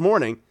Kahlua this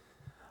morning.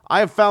 I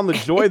have found the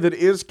joy that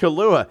is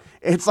Kahlua.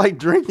 It's like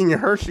drinking a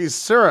Hershey's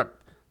syrup.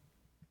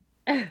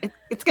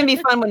 It's going to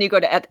be fun when you go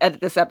to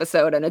edit this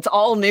episode and it's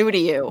all new to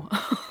you.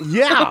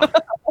 Yeah.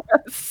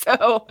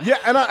 So. Yeah,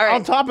 and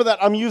on top of that,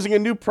 I'm using a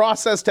new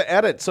process to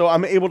edit, so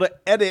I'm able to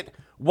edit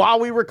while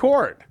we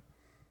record.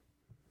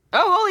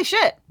 Oh, holy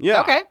shit.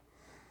 Yeah. Okay.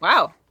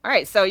 Wow. All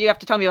right, so you have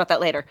to tell me about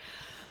that later.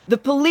 The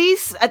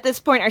police at this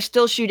point are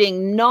still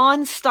shooting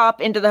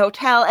nonstop into the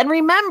hotel. And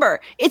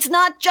remember, it's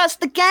not just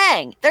the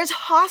gang. There's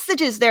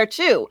hostages there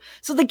too.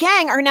 So the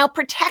gang are now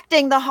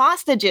protecting the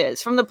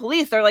hostages from the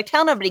police. They're like,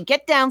 tell nobody,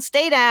 get down,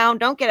 stay down,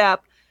 don't get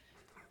up.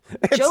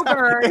 Joe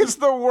Byrne. It's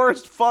the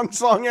worst funk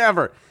song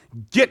ever.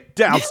 Get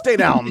down, stay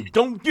down,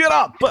 don't get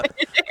up.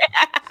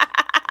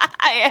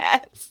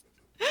 Yes.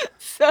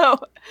 So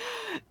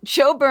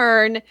Joe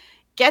Byrne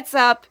gets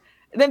up.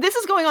 Then this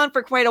is going on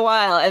for quite a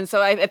while. And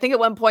so I think at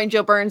one point,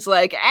 Joe Byrne's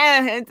like,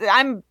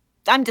 I'm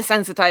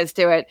desensitized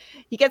to it.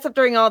 He gets up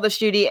during all the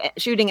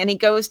shooting and he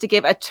goes to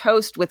give a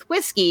toast with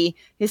whiskey.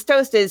 His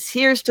toast is,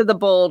 here's to the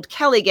bold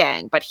Kelly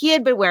gang. But he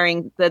had been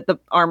wearing the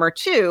armor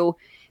too.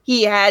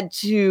 He had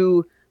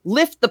to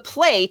lift the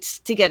plate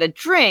to get a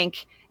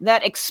drink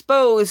that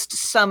exposed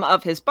some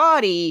of his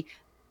body,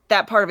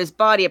 that part of his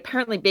body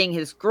apparently being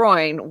his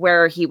groin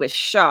where he was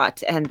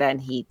shot, and then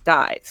he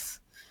dies.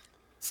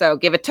 So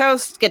give a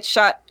toast, get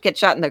shot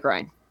in the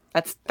groin.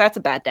 That's a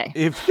bad day.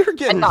 If you're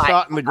getting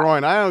shot in the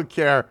groin, I don't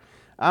care.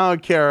 I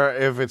don't care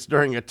if it's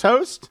during a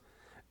toast.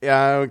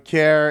 I don't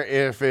care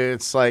if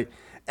it's like,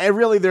 and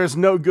really, there's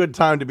no good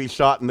time to be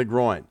shot in the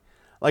groin.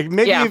 Like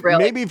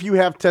maybe if you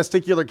have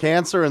testicular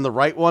cancer and the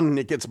right one and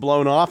it gets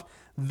blown off,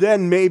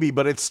 then maybe.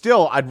 But it's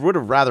still, I would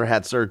have rather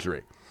had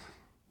surgery.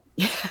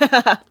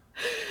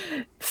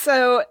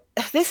 So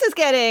this is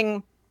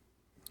getting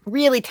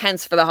really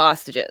tense for the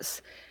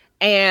hostages.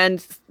 And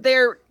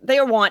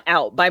they want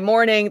out. By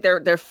morning,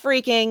 they're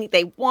freaking.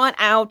 They want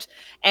out.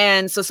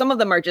 And so some of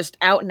them are just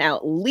out and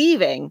out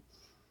leaving.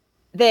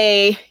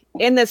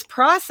 In this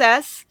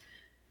process,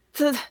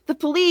 the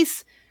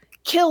police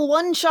kill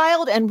one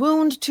child and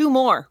wound two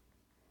more.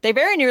 They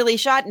very nearly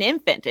shot an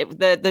infant.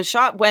 The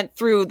shot went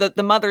through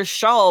the mother's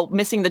shawl,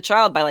 missing the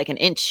child by like an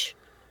inch.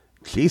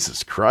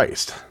 Jesus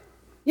Christ.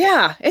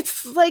 Yeah,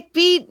 it's like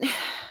Be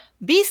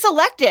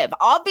selective.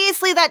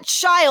 Obviously, that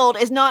child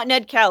is not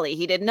Ned Kelly.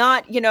 He did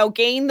not,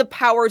 gain the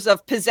powers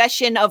of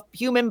possession of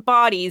human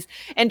bodies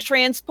and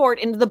transport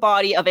into the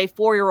body of a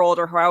 4-year-old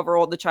or however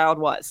old the child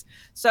was.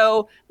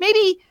 So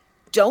maybe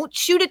don't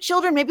shoot at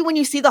children. Maybe when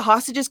you see the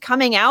hostages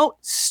coming out,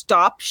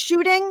 stop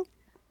shooting.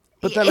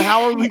 But then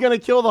how are we going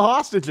to kill the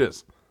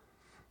hostages?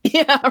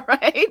 Yeah,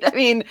 right? I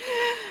mean,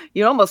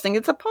 you almost think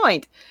it's a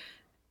point.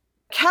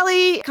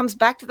 Kelly comes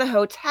back to the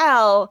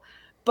hotel.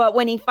 But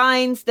when he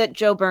finds that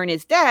Joe Byrne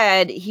is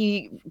dead,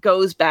 he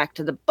goes back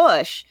to the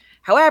bush.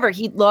 However,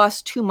 he'd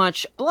lost too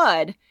much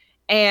blood,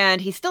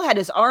 And he still had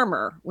his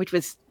armor, which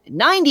was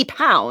 90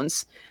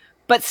 pounds,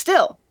 but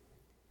still,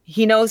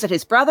 he knows that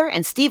his brother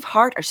and Steve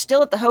Hart are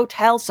still at the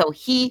hotel, so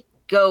he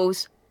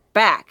goes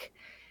back.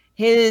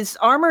 His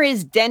armor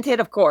is dented,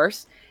 of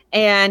course,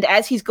 and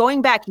as he's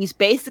going back, he's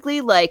basically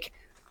like,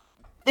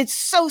 it's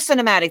so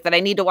cinematic that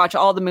I need to watch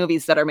all the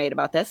movies that are made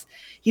about this.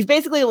 He's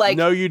basically like,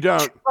 no, you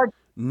don't.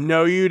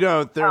 No, you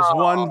don't. There's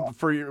one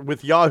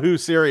with Yahoo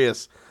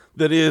Serious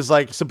that is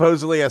like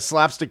supposedly a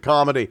slapstick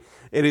comedy.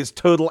 It is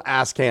total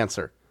ass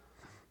cancer.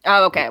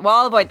 Oh, okay. Well,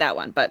 I'll avoid that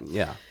one, but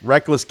yeah,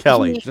 Reckless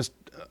Kelly. Just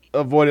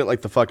avoid it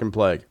like the fucking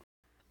plague.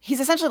 He's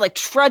essentially like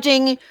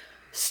trudging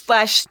 /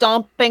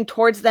 stomping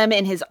towards them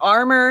in his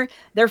armor.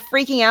 They're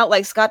freaking out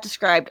like Scott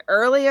described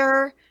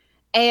earlier,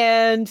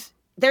 and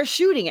they're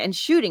shooting and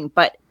shooting,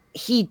 but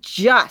he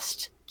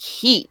just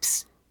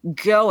keeps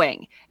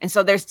going. And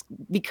so there's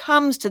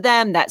becomes to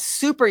them that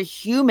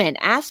superhuman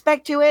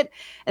aspect to it.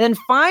 And then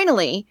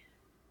finally,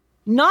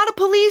 not a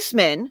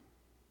policeman,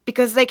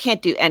 because they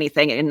can't do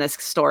anything in this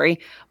story,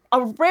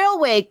 a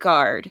railway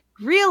guard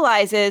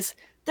realizes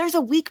there's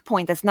a weak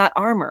point that's not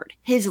armored,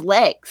 his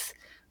legs.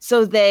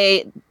 So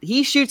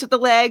he shoots at the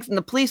legs, and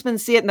the policemen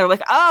see it, and they're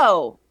like,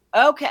 oh,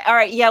 okay, all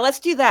right, yeah, let's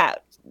do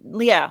that.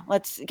 Yeah,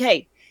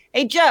 hey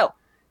Joe,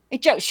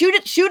 shoot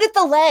at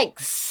the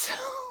legs.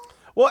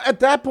 Well, at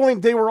that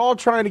point, they were all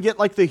trying to get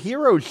like the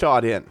hero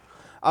shot in.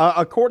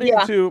 According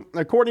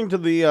to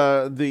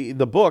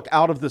the book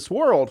Out of This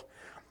World,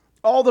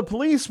 all the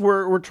police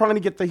were trying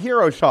to get the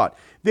hero shot.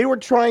 They were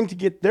trying to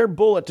get their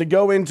bullet to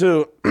go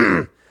into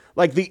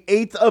like the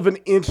 1/8 of an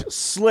inch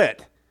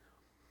slit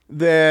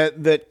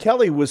that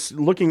Kelly was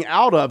looking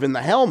out of in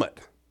the helmet.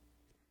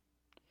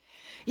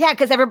 Yeah,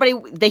 because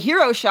the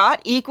hero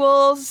shot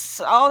equals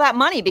all that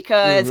money,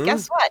 because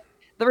guess what?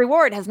 The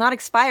reward has not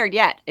expired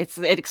yet. It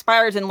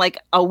expires in like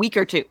a week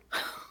or two.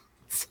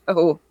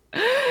 So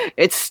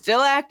it's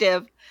still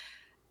active.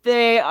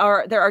 There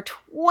are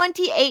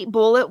 28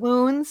 bullet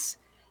wounds.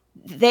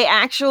 They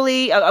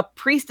actually, a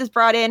priest is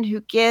brought in who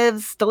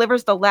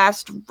delivers the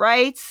last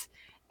rites,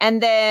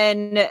 and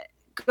then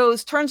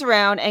turns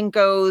around and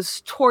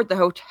goes toward the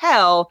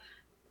hotel,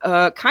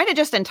 kind of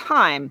just in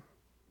time,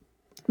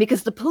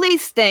 because the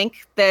police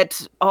think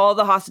that all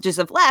the hostages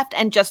have left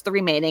and just the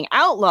remaining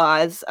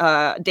outlaws,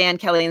 Dan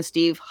Kelly and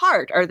Steve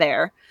Hart, are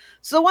there.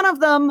 So one of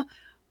them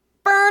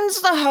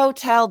burns the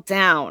hotel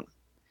down.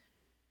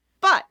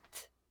 But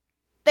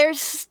there's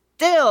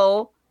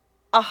still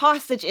a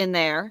hostage in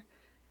there.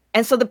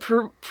 And so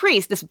the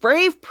priest, this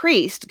brave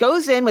priest,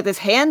 goes in with his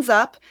hands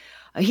up.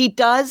 He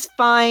does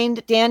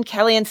find Dan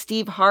Kelly and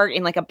Steve Hart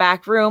in like a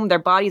back room. Their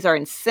bodies are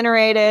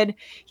incinerated.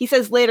 He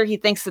says later he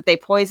thinks that they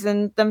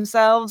poisoned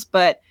themselves,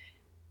 but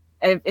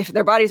if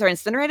their bodies are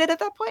incinerated at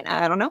that point,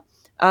 I don't know.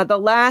 The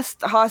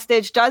last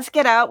hostage does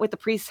get out with the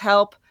priest's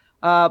help,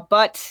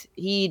 but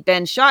he'd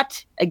been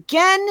shot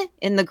again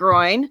in the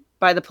groin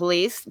by the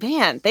police.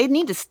 Man, they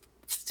need to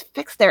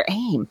fix their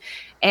aim.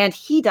 And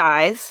he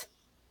dies.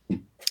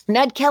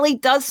 Ned Kelly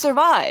does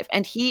survive,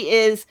 and he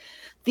is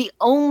the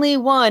only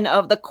one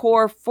of the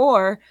core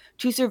 4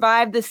 to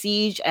survive the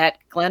siege at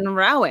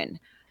Glenrowan.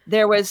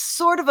 There was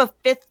sort of a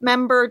 5th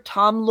member,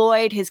 Tom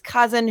Lloyd, his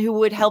cousin, who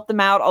would help them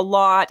out a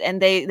lot,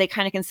 and they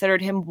kind of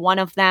considered him one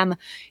of them.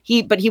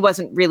 But he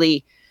wasn't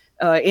really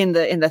in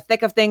the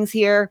thick of things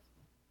here.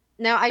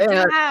 Now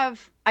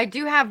I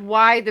do have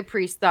why the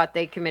priest thought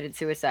they committed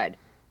suicide.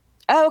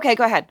 Oh, okay,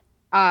 go ahead.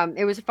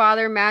 It was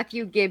Father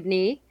Matthew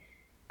Gibney,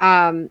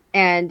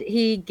 and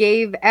he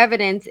gave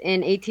evidence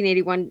in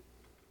 1881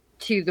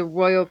 to the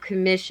Royal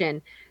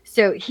Commission.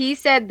 So he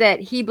said that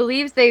he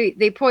believes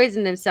they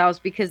poisoned themselves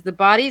because the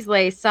bodies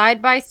lay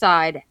side by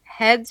side,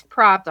 heads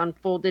propped on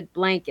folded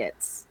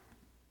blankets.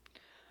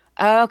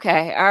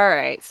 Okay, all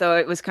right. So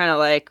it was kind of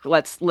like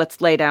let's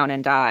lay down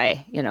and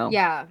die, you know.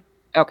 Yeah.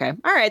 Okay.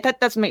 All right. That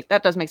does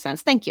make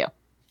sense. Thank you.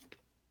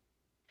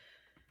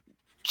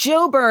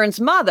 Joe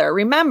Byrne's mother,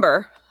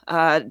 remember,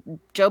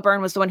 Joe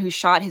Byrne was the one who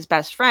shot his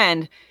best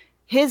friend.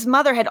 His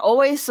mother had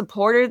always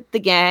supported the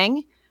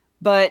gang,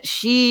 but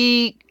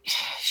she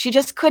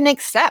just couldn't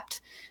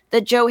accept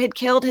that Joe had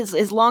killed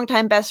his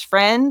longtime best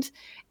friend,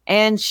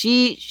 and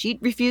she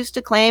refused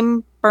to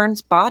claim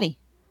Byrne's body.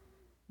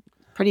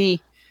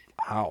 Pretty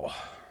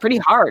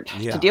hard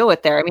to deal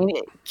with there. I mean,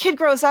 kid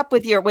grows up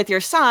with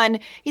your son.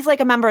 He's like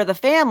a member of the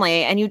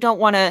family, and you don't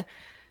want to,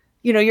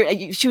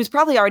 she was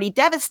probably already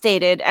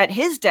devastated at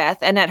his death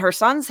and at her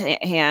son's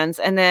hands.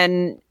 And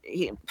then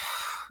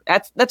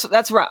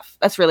that's rough.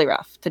 That's really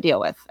rough to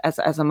deal with as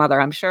a mother,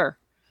 I'm sure.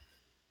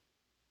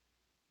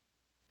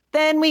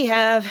 Then we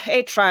have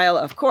a trial,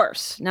 of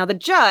course. Now, the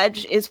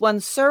judge is one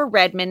Sir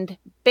Redmond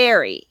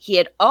Barry. He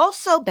had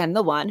also been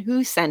the one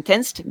who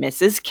sentenced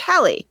Mrs.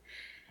 Kelly.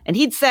 And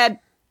he'd said,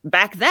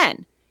 back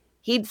then,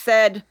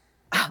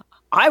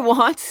 I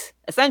want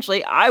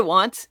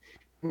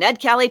Ned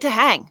Kelly to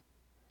hang.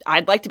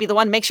 I'd like to be the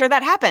one to make sure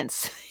that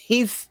happens.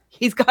 He's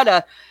got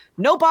a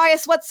no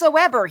bias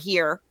whatsoever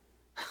here.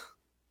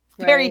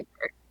 Right. Very,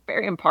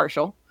 very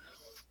impartial.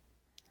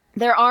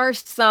 There are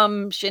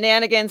some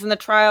shenanigans in the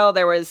trial.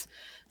 There was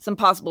some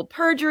possible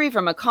perjury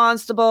from a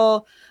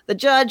constable. The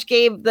judge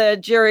gave the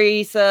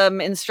jury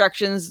some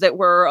instructions that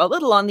were a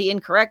little on the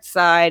incorrect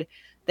side.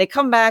 They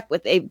come back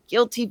with a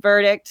guilty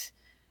verdict.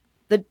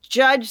 The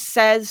judge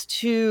says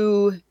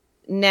to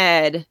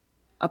Ned,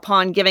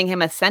 upon giving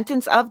him a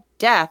sentence of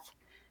death,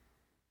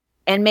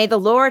 "And may the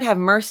Lord have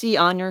mercy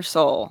on your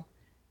soul."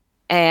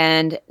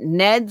 And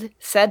Ned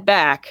said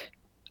back,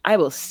 "I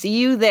will see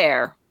you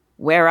there,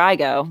 where I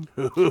go."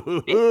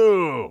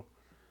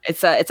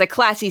 It's a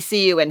classy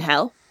 "see you in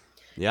hell."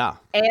 Yeah.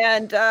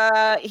 And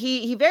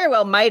he very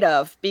well might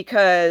have,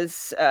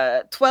 because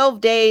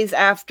 12 days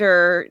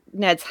after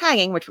Ned's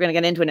hanging, which we're going to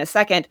get into in a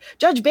second,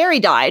 Judge Barry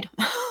died.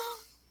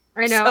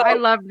 I know. So- I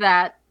love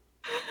that.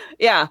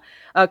 Yeah.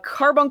 A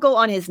carbuncle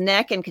on his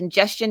neck and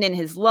congestion in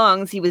his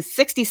lungs. He was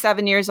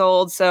 67 years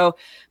old, so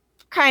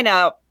kind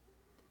of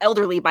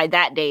elderly by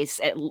that day's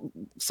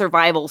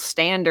survival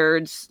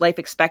standards, life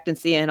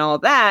expectancy and all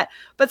that.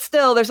 But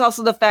still, there's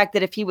also the fact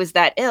that if he was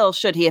that ill,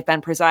 should he have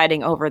been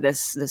presiding over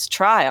this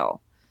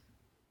trial?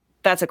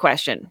 That's a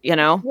question, you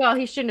know? Well,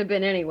 he shouldn't have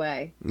been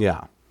anyway.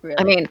 Yeah. Really.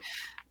 I mean,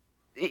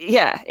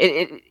 yeah,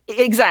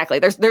 exactly.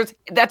 There's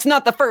that's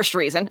not the first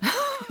reason.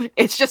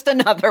 It's just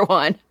another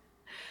one.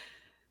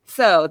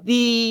 So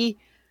the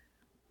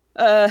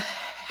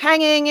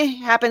hanging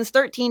happens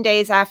 13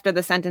 days after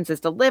the sentence is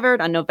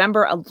delivered on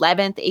November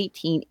 11th,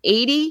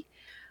 1880.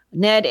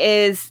 Ned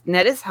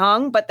is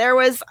hung, but there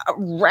was a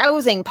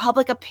rousing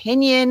public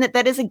opinion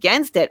that is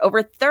against it.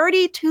 Over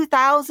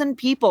 32,000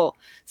 people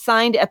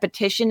signed a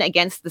petition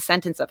against the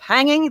sentence of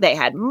hanging. They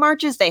had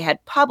marches, they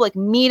had public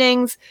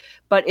meetings,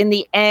 but in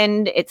the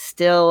end, it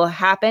still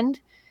happened.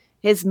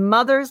 His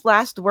mother's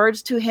last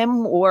words to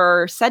him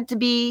were said to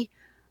be,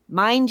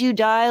 "Mind you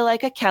die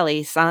like a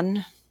Kelly,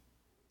 son,"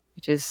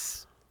 which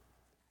is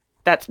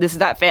this is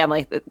that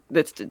family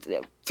that's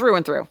through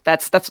and through.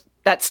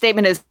 That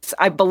statement is,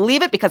 I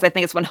believe it because I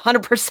think it's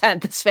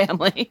 100% this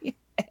family.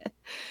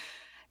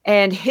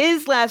 And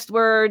his last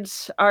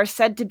words are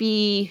said to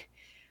be,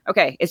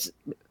 okay,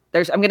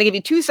 I'm going to give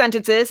you two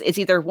sentences. It's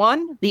either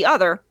one, the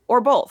other, or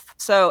both.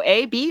 So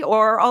A, B,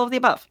 or all of the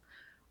above.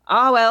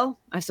 "Ah, well,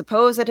 I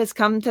suppose it has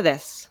come to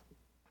this.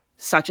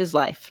 Such is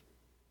life."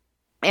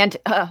 And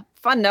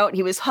fun note,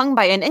 he was hung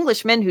by an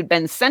Englishman who'd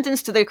been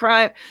sentenced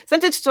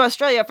to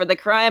Australia for the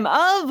crime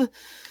of,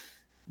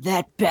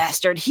 that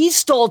bastard, he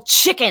stole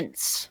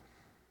chickens.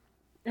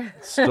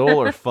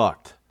 Stole or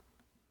fucked?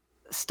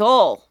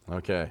 Stole.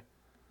 Okay.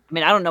 I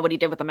mean, I don't know what he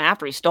did with them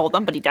after he stole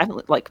them, but he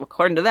definitely,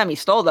 according to them, he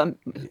stole them.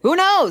 Who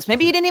knows?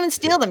 Maybe he didn't even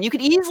steal them. You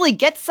could easily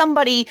get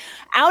somebody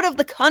out of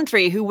the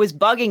country who was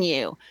bugging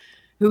you,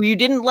 who you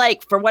didn't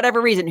like for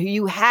whatever reason, who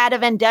you had a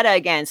vendetta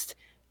against.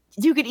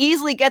 You could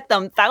easily get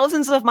them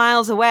thousands of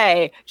miles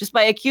away just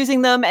by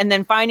accusing them and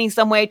then finding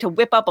some way to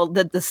whip up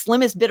the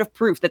slimmest bit of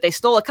proof that they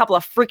stole a couple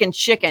of freaking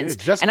chickens.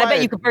 Dude, and I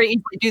bet you could very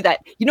easily do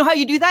that. You know how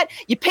you do that?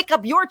 You pick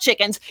up your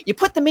chickens, you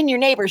put them in your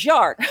neighbor's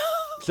yard.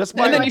 Just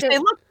And then by you say,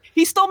 "Look,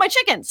 he stole my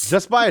chickens."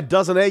 just buy a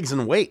dozen eggs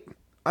and wait.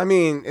 I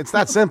mean, it's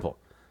that simple.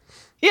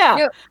 Yeah.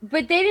 No,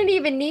 but they didn't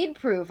even need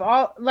proof.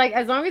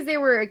 As long as they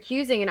were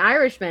accusing an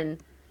Irishman,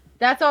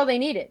 that's all they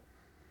needed.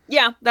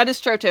 Yeah, that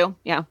is true too.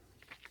 Yeah.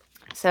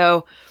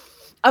 So,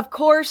 of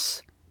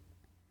course,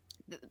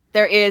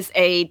 there is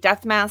a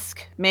death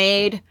mask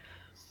made,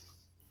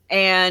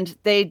 and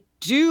they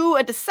do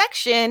a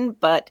dissection,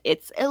 but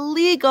it's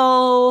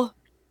illegal.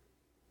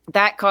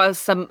 That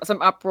caused some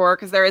uproar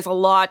because there is a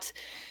lot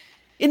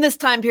in this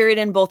time period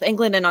in both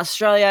England and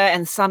Australia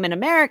and some in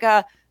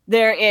America.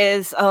 There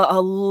is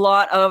a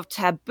lot of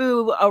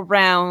taboo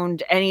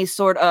around any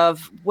sort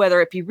of, whether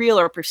it be real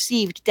or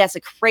perceived,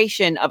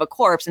 desecration of a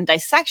corpse. And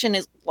dissection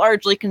is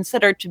largely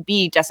considered to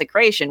be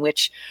desecration,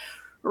 which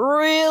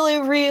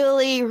really,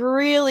 really,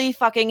 really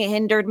fucking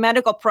hindered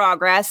medical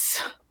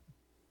progress.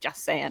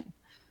 Just saying.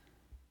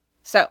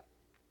 So,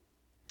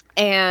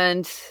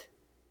 and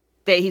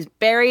he's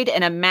buried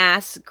in a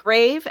mass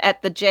grave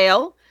at the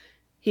jail.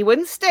 He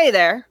wouldn't stay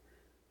there.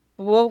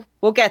 We'll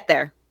get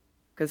there,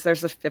 because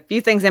there's a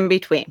few things in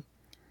between.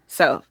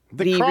 So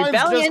The crimes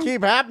rebellion, just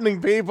keep happening,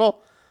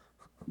 people.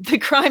 the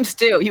crimes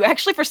do. You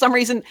actually, for some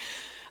reason,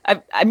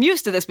 I'm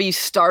used to this, but you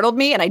startled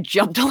me and I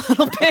jumped a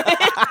little bit.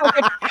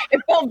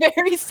 It felt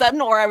very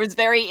sudden, or I was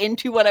very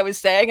into what I was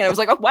saying, and I was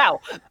like, "Oh wow,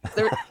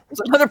 there's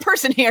another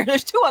person here.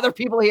 There's two other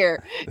people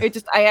here." It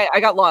just, I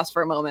got lost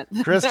for a moment.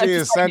 Christy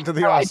is sent to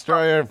the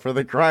Australia for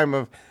the crime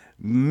of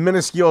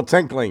minuscule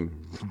tinkling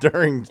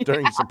during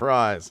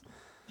surprise.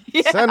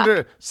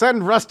 Yeah.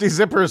 Send Rusty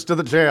Zippers to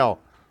the jail.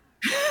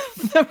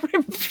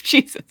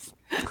 Jesus,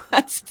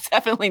 that's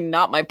definitely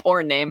not my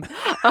porn name.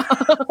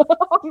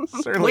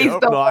 Certainly Please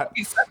hope don't not. let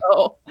me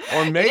so.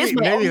 Or It maybe is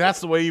my only- that's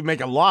the way you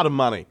make a lot of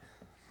money.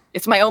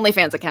 It's my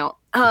OnlyFans account.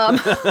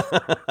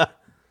 The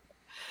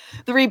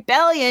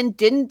rebellion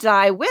didn't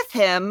die with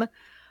him,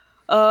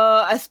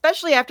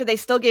 especially after they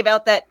still gave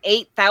out that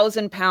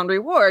 £8,000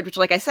 reward, which,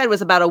 like I said,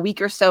 was about a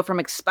week or so from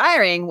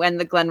expiring when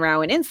the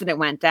Glenrowan incident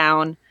went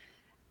down.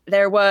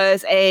 There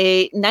was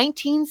a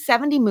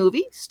 1970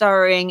 movie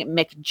starring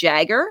Mick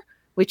Jagger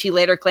which he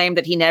later claimed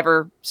that he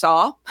never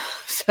saw.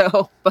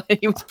 So, but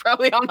he was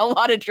probably on a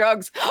lot of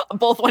drugs,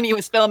 both when he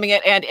was filming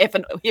it and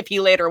if he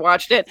later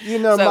watched it. You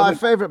know, So- my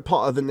favorite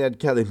part of the Ned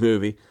Kelly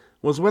movie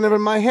was whenever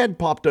my head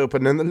popped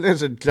open and the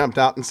lizard jumped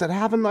out and said,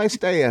 "Have a nice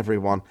day,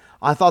 everyone."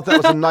 I thought that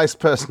was a nice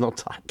personal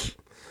touch.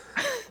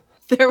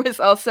 There was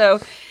also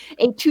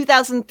a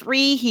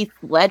 2003 Heath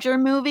Ledger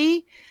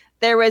movie.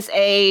 There was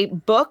a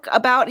book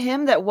about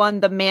him that won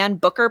the Man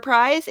Booker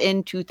Prize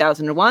in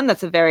 2001.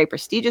 That's a very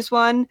prestigious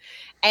one.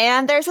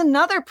 And there's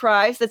another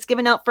prize that's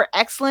given out for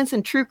excellence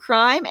in true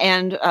crime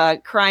and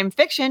crime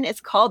fiction.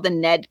 It's called the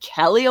Ned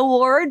Kelly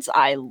Awards.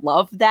 I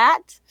love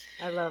that.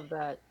 I love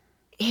that.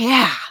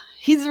 Yeah,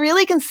 he's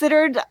really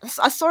considered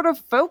a sort of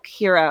folk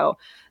hero.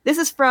 This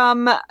is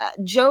from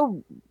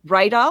Joe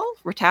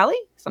Ritali,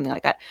 something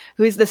like that,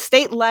 who is the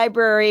State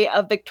Library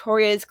of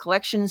Victoria's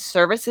Collection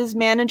Services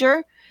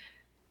Manager.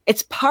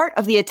 It's part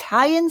of the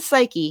Italian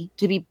psyche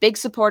to be big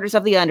supporters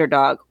of the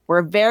underdog.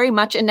 We're very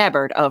much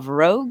enamored of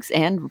rogues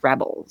and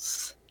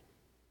rebels.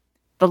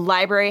 The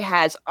library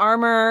has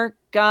armor,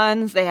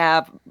 guns. They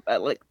have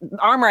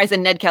armor as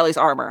in Ned Kelly's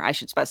armor, I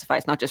should specify.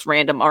 It's not just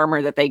random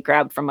armor that they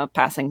grabbed from a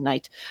passing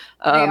knight.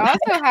 They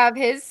also have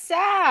his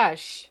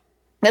sash.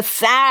 The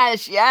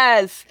sash,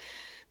 yes.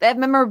 They have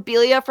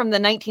memorabilia from the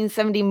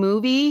 1970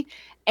 movie,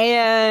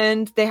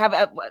 and they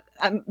have,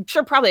 I'm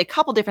sure, probably a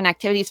couple different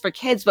activities for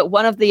kids, but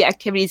one of the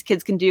activities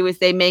kids can do is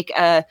they make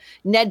a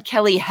Ned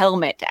Kelly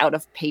helmet out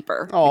of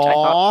paper, which I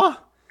thought was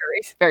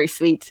very, very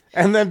sweet.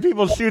 And then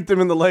people shoot them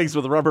in the legs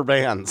with rubber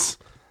bands.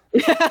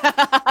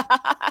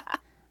 Gotta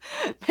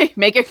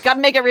make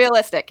it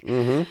realistic.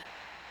 Mm-hmm.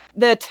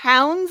 The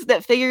towns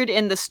that figured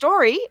in the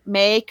story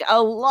make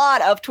a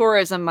lot of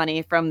tourism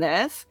money from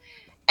this.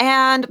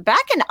 And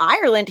back in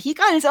Ireland, he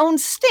got his own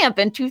stamp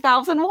in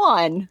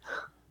 2001.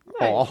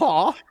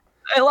 Aww.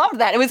 I love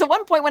that. It was at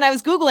one point when I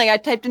was Googling, I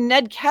typed in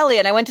Ned Kelly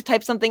and I went to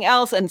type something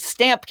else and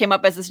stamp came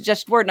up as a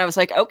suggested word. And I was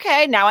like,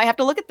 okay, now I have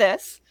to look at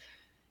this.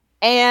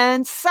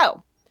 And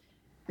so,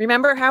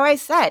 remember how I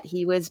said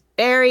he was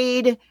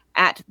buried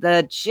at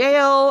the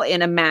jail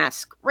in a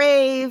mass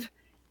grave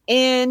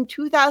in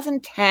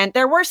 2010.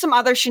 There were some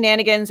other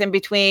shenanigans in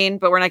between,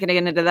 but we're not going to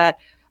get into that.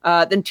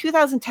 Then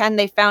 2010,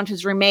 they found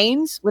his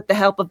remains with the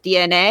help of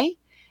DNA.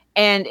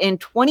 And in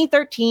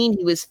 2013,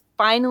 he was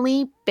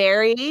finally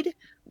buried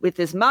with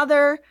his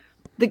mother.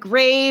 The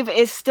grave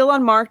is still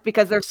unmarked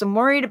because there's some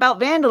worried about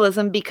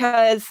vandalism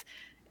because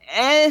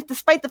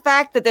despite the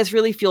fact that this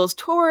really fuels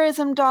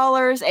tourism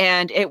dollars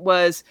and it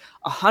was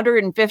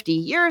 150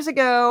 years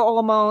ago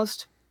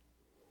almost,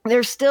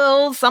 there's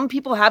still some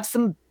people have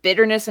some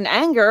bitterness and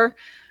anger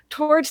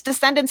towards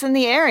descendants in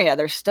the area.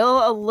 There's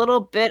still a little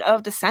bit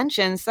of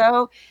dissension.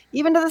 So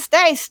even to this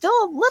day, still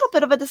a little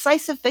bit of a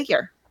decisive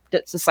figure.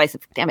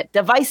 Divisive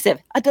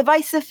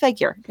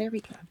figure. There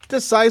we go.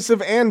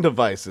 Decisive and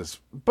devices.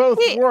 Both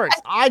works.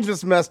 I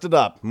just messed it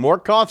up. More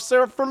cough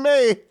syrup for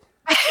me.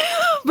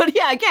 But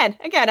yeah, again,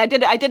 I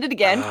did it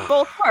again.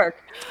 Both work.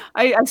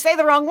 I say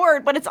the wrong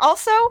word, but it's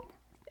also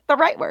the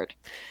right word.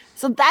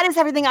 So that is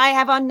everything I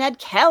have on Ned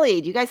Kelly.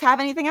 Do you guys have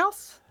anything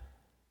else?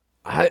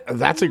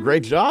 That's a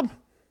great job.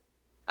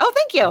 Oh,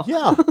 thank you.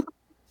 Yeah.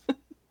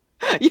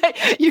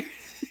 Yeah,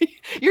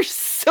 you're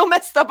so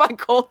messed up on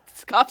cold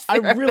cough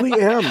syrup. I really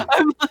am.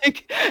 I'm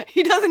like,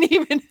 he doesn't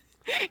even.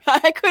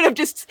 I could have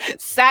just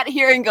sat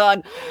here and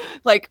gone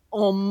like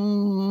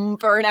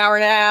for an hour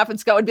and a half, and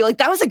Scott would be like,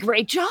 "That was a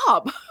great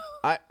job."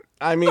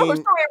 I mean,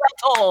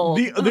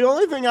 the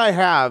only thing I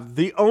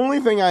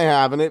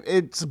have, and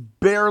it's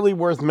barely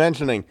worth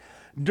mentioning.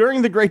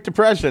 During the Great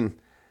Depression,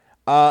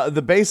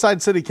 the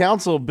Bayside City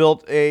Council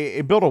built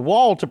a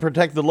wall to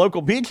protect the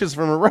local beaches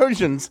from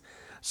erosions.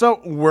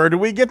 So where do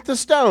we get the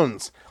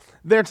stones?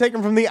 They're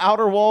taken from the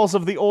outer walls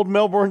of the old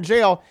Melbourne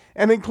jail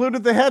and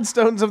included the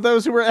headstones of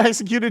those who were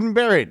executed and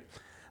buried.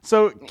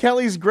 So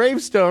Kelly's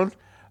gravestone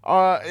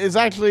is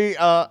actually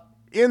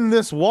in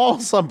this wall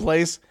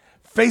someplace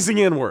facing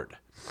inward.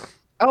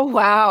 Oh,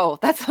 wow.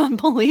 That's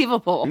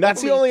unbelievable. And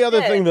that's the only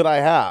other thing that I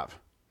have.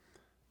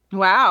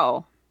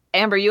 Wow.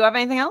 Amber, you have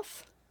anything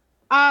else?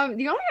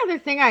 The only other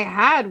thing I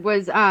had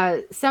was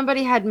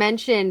somebody had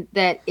mentioned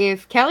that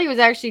if Kelly was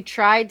actually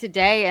tried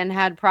today and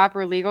had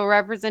proper legal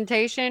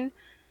representation,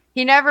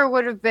 he never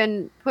would have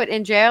been put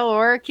in jail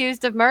or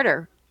accused of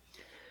murder.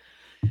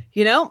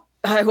 You know,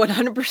 I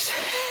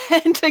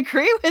 100%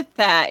 agree with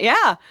that.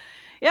 Yeah.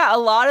 Yeah, a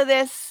lot of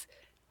this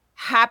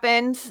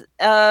happened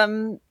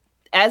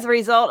as a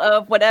result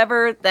of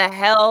whatever the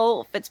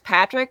hell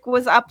Fitzpatrick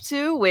was up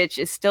to, which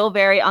is still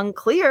very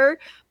unclear.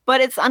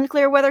 But it's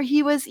unclear whether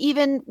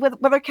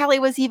whether Kelly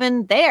was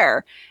even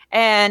there.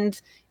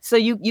 And so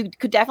you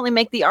could definitely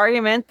make the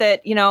argument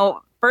that, you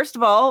know, first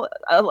of all,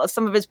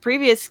 some of his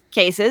previous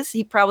cases,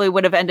 he probably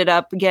would have ended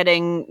up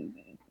getting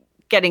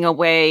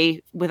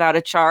away without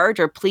a charge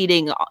or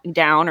pleading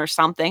down or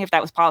something, if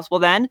that was possible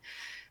then.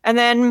 And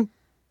then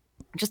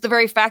just the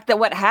very fact that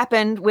what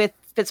happened with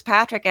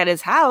Fitzpatrick at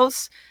his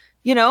house,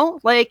 you know,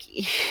 like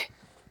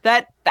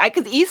That I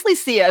could easily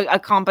see a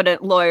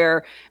competent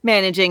lawyer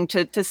managing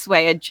to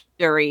sway a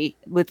jury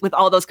with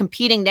all those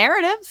competing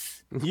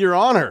narratives. Your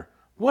Honor,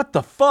 what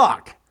the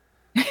fuck?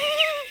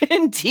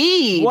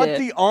 Indeed. What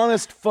the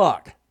honest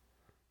fuck?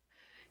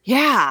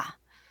 Yeah.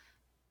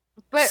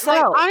 But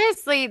like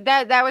honestly,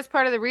 that was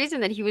part of the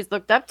reason that he was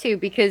looked up to,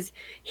 because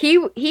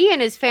he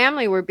and his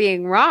family were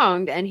being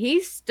wronged, and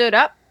he stood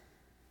up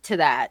to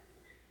that.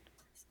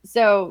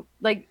 So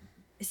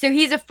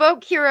he's a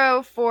folk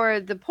hero for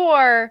the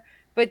poor,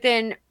 but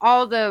then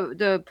all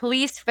the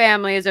police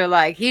families are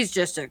like, he's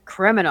just a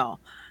criminal.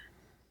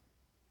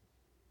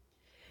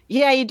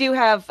 Yeah, you do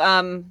have.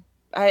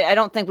 I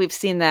don't think we've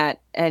seen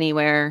that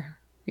anywhere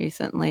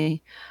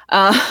recently.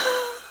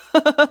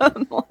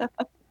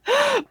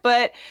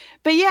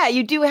 But yeah,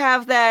 you do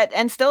have that,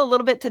 and still a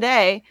little bit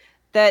today,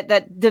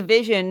 that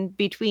division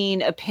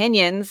between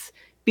opinions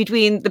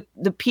between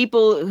the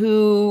people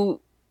who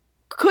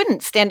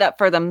couldn't stand up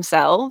for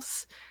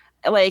themselves,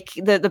 like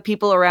the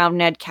people around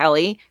Ned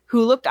Kelly,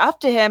 who looked up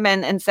to him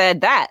and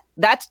said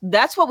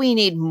that's what we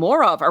need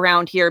more of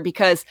around here,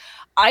 because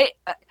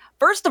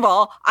first of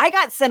all, I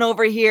got sent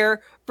over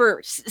here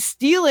for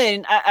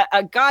stealing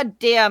a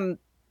goddamn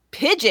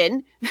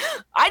pigeon.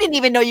 I didn't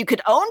even know you could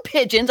own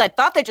pigeons. I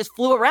thought they just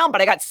flew around, but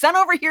I got sent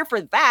over here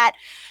for that.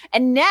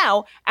 And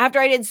now, after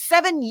I did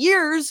 7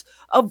 years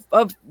of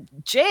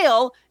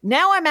jail,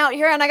 now I'm out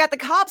here and I got the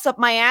cops up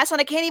my ass and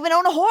I can't even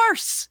own a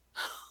horse.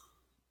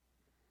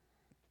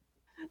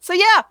 So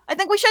yeah, I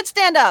think we should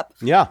stand up.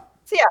 Yeah.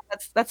 So yeah,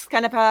 that's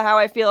kind of how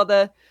I feel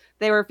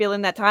they were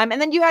feeling that time. And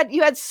then you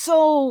had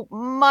so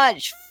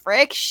much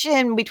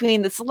friction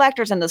between the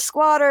selectors and the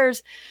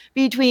squatters,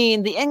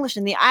 between the English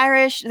and the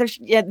Irish,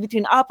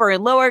 between upper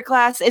and lower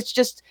class.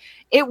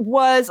 It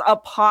was a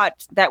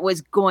pot that was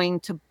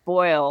going to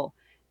boil.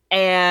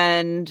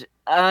 And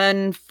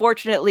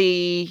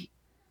unfortunately,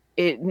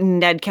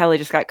 Ned Kelly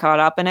just got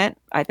caught up in it,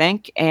 I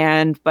think.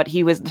 But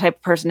he was the type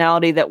of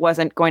personality that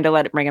wasn't going to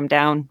let it bring him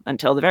down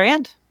until the very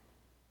end.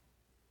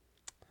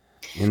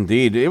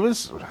 Indeed. It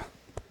was...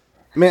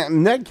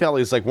 Man, Ned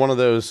Kelly's like one of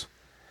those,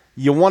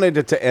 you wanted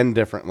it to end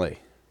differently.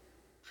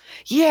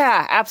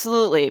 Yeah,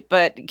 absolutely.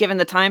 But given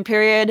the time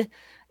period,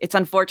 it's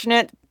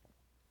unfortunate.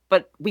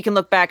 But we can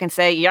look back and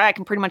say, yeah, I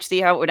can pretty much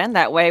see how it would end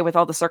that way with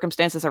all the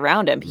circumstances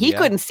around him. He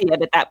couldn't see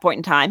it at that point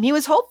in time. He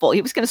was hopeful.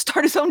 He was going to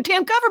start his own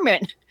damn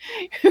government.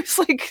 It was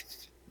like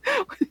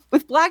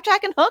with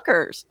blackjack and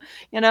hookers,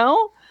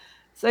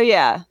 So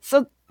yeah.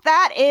 So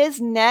that is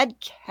Ned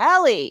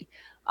Kelly.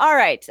 All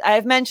right.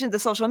 I've mentioned the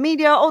social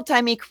media, Old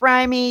Timey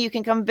Crimey. You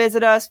can come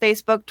visit us,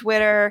 Facebook,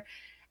 Twitter.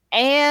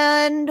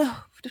 And,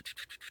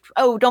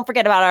 don't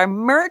forget about our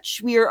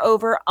merch. We are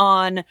over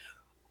on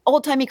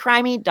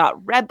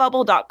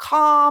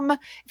oldtimeycrimey.redbubble.com.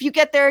 If you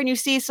get there and you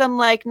see some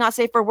not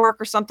safe for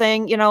work or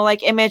something,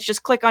 image,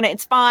 just click on it.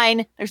 It's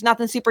fine. There's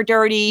nothing super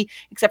dirty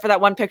except for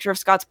that one picture of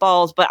Scott's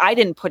balls, but I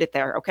didn't put it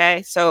there.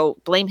 Okay. So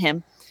blame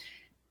him.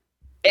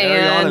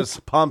 Ariana's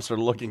pumps are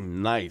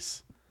looking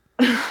nice.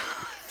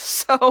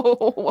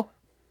 So,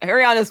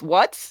 Ariana's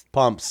what?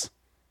 Pumps.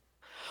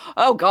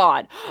 Oh,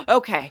 God.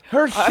 Okay.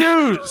 Her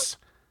shoes.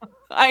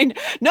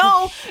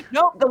 No,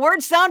 the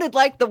word sounded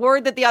like the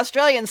word that the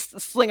Australians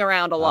sling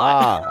around a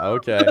lot. Ah,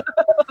 okay.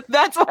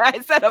 That's why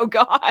I said, oh,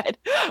 God.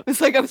 It was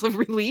like I was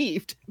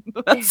relieved.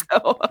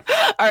 All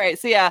right.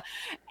 So, yeah.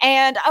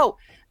 And,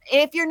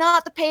 if you're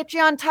not the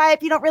Patreon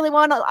type, you don't really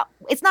want to,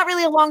 it's not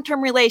really a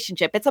long-term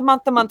relationship. It's a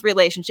month-to-month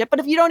relationship. But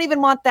if you don't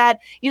even want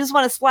that, you just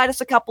want to slide us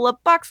a couple of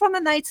bucks on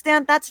the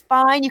nightstand, that's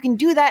fine. You can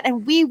do that.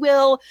 And we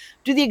will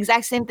do the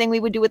exact same thing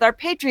we would do with our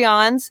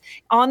Patreons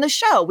on the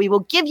show. We will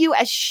give you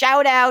a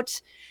shout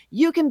out.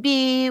 You can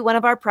be one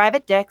of our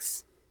private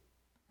dicks.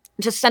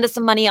 Just send us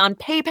some money on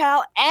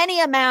PayPal, any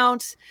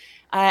amount.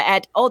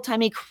 At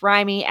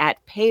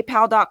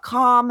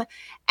oldtimeycrimey@paypal.com.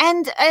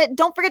 And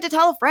don't forget to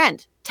tell a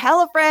friend.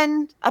 Tell a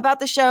friend about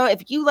the show.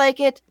 If you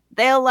like it,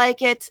 they'll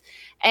like it.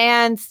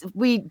 And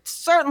we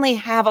certainly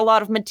have a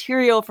lot of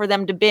material for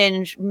them to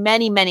binge.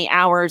 Many, many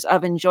hours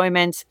of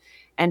enjoyment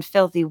and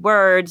filthy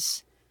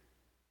words.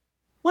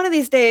 One of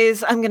these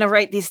days, I'm going to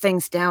write these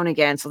things down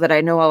again so that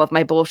I know all of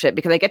my bullshit,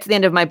 because I get to the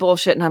end of my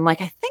bullshit and I'm like,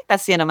 I think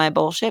that's the end of my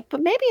bullshit,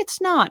 but maybe it's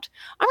not.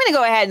 I'm going to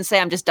go ahead and say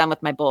I'm just done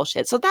with my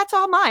bullshit. So that's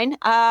all mine.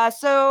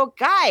 So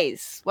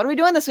guys, what are we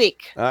doing this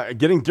week?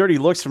 Getting dirty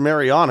looks from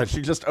Ariana.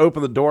 She just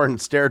opened the door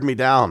and stared me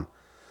down.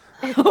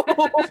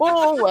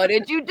 What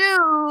did you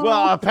do?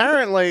 Well,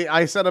 apparently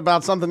I said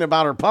something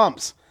about her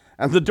pumps,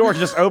 and the door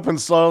just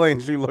opened slowly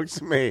and she looks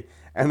at me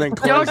and then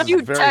closes. Don't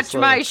you very touch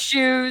slowly. my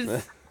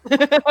shoes.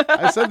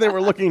 I said they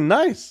were looking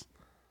nice.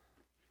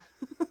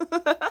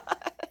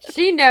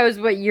 She knows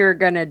what you're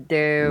gonna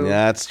do.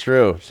 Yeah, that's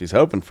true. She's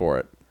hoping for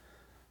it.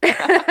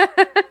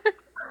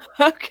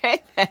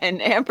 Okay then,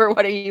 Amber,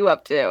 what are you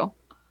up to?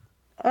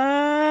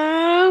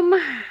 I'm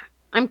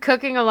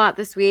cooking a lot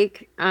this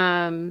week.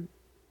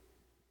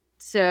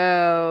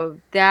 So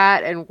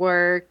that and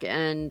work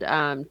and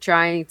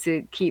trying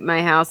to keep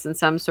my house in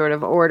some sort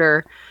of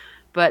order,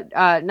 but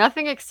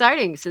nothing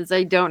exciting since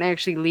I don't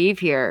actually leave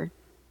here.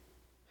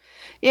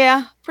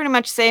 Yeah, pretty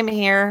much same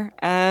here.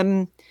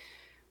 I'm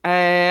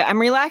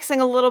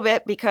relaxing a little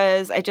bit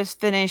because I just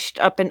finished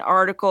up an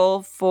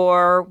article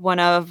for one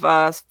of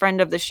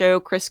friend of the show,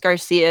 Chris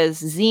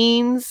Garcia's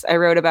zines. I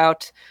wrote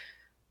about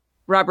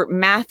Robert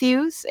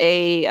Matthews,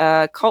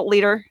 a cult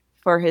leader,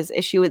 for his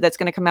issue that's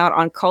going to come out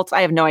on cults.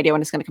 I have no idea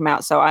when it's going to come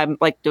out, so I'm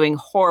like doing a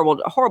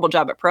horrible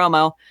job at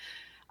promo.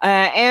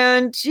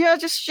 And yeah,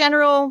 just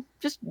general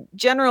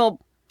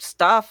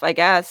stuff, I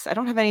guess. I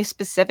don't have any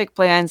specific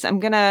plans. I'm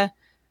gonna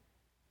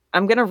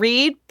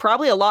read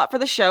probably a lot for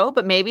the show,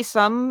 but maybe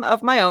some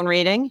of my own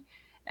reading.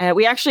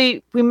 We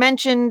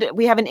mentioned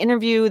we have an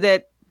interview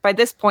that by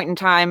this point in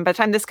time, by the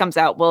time this comes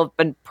out, will have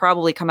been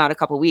probably come out a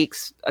couple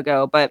weeks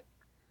ago. But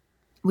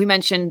we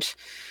mentioned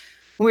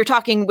when we were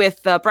talking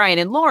with Brian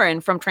and Lauren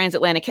from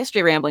Transatlantic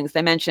History Ramblings,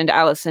 they mentioned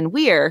Alison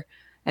Weir,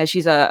 as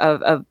she's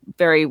a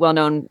very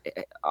well-known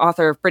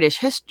author of British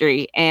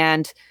history.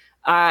 And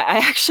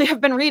I actually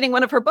have been reading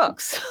one of her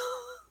books.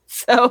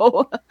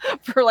 So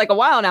for like a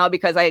while now,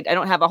 because I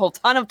don't have a whole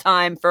ton of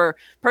time for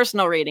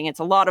personal reading. It's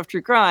a lot of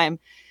true crime.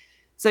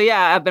 So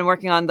yeah, I've been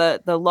working on the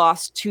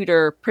Lost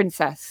Tudor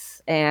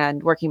Princess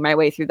and working my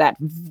way through that.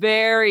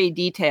 Very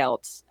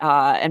detailed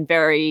and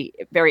very,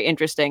 very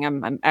interesting.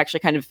 I'm actually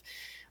kind of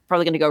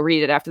probably going to go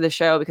read it after the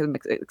show because I'm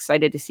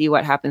excited to see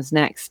what happens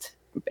next.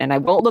 And I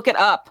won't look it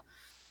up.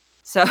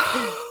 So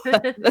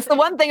that's the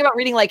one thing about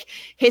reading like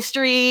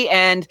history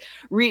and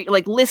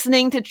like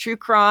listening to true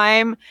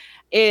crime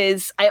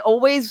is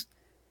I'll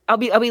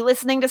be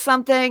listening to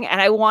something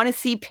and I want to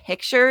see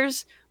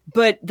pictures,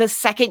 but the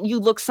second you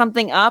look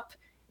something up,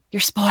 you're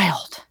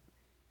spoiled.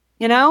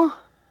 You know?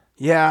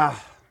 Yeah.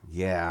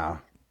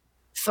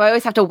 So I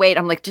always have to wait.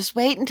 I'm like, just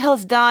wait until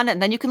it's done,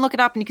 and then you can look it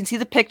up and you can see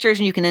the pictures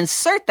and you can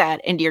insert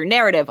that into your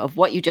narrative of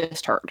what you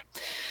just heard.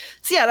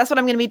 So yeah, that's what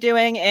I'm going to be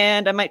doing,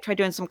 and I might try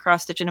doing some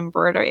cross stitch and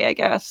embroidery, I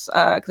guess,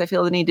 because I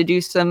feel the need to do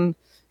something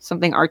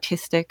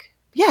artistic.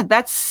 Yeah,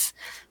 that's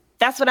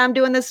what I'm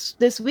doing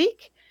this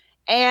week.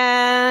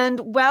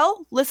 And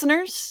well,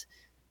 listeners,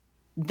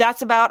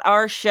 that's about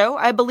our show,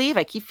 I believe.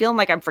 I keep feeling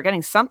like I'm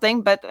forgetting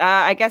something, but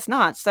I guess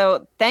not.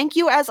 So thank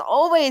you, as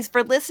always,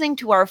 for listening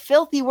to our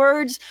filthy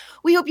words.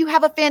 We hope you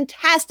have a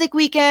fantastic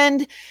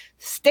weekend.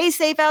 Stay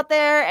safe out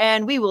there,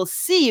 and we will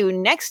see you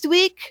next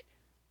week.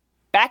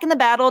 Back in the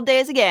bad old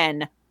days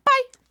again.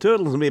 Bye.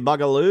 Toodles, me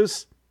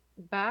bugaloos.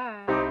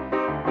 Bye.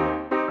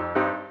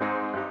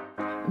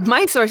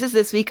 My sources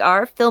this week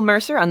are Phil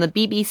Mercer on the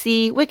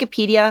BBC,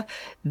 Wikipedia,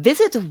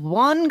 visit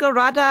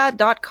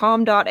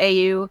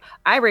wangaratta.com.au,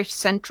 Irish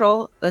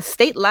Central, the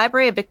State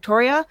Library of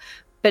Victoria,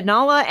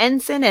 Benalla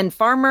Ensign and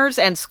Farmers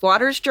and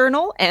Squatters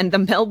Journal, and the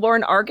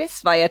Melbourne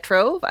Argus via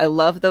Trove. I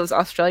love those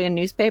Australian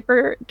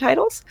newspaper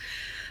titles.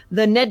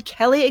 The Ned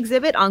Kelly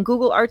exhibit on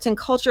Google Arts and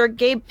Culture,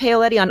 Gabe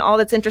Paoletti on All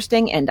That's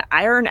Interesting, and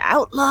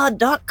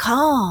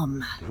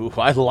IronOutlaw.com. Ooh,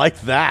 I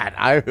like that.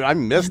 I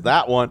missed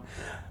that one.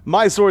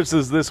 My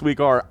sources this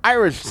week are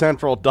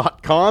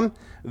irishcentral.com,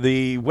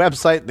 the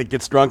website that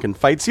gets drunk and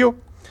fights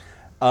you,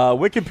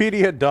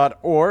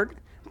 wikipedia.org,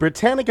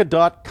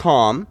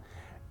 britannica.com,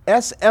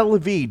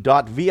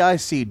 slv.vic.gov.au,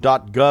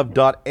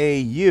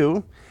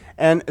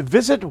 and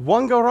visit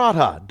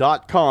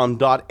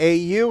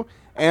wangaratta.com.au,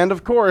 and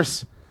of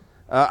course,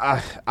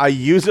 I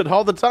use it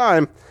all the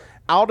time,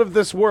 Out of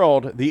This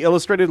World, the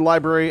Illustrated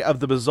Library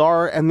of the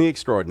Bizarre and the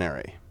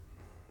Extraordinary.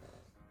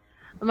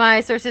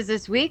 My sources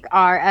this week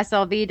are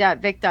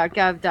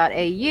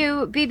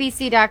slv.vic.gov.au,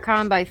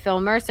 bbc.com by Phil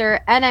Mercer,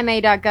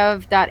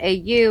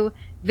 nma.gov.au,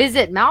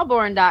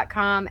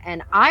 visitmalborn.com,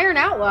 and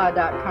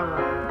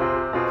ironoutlaw.com.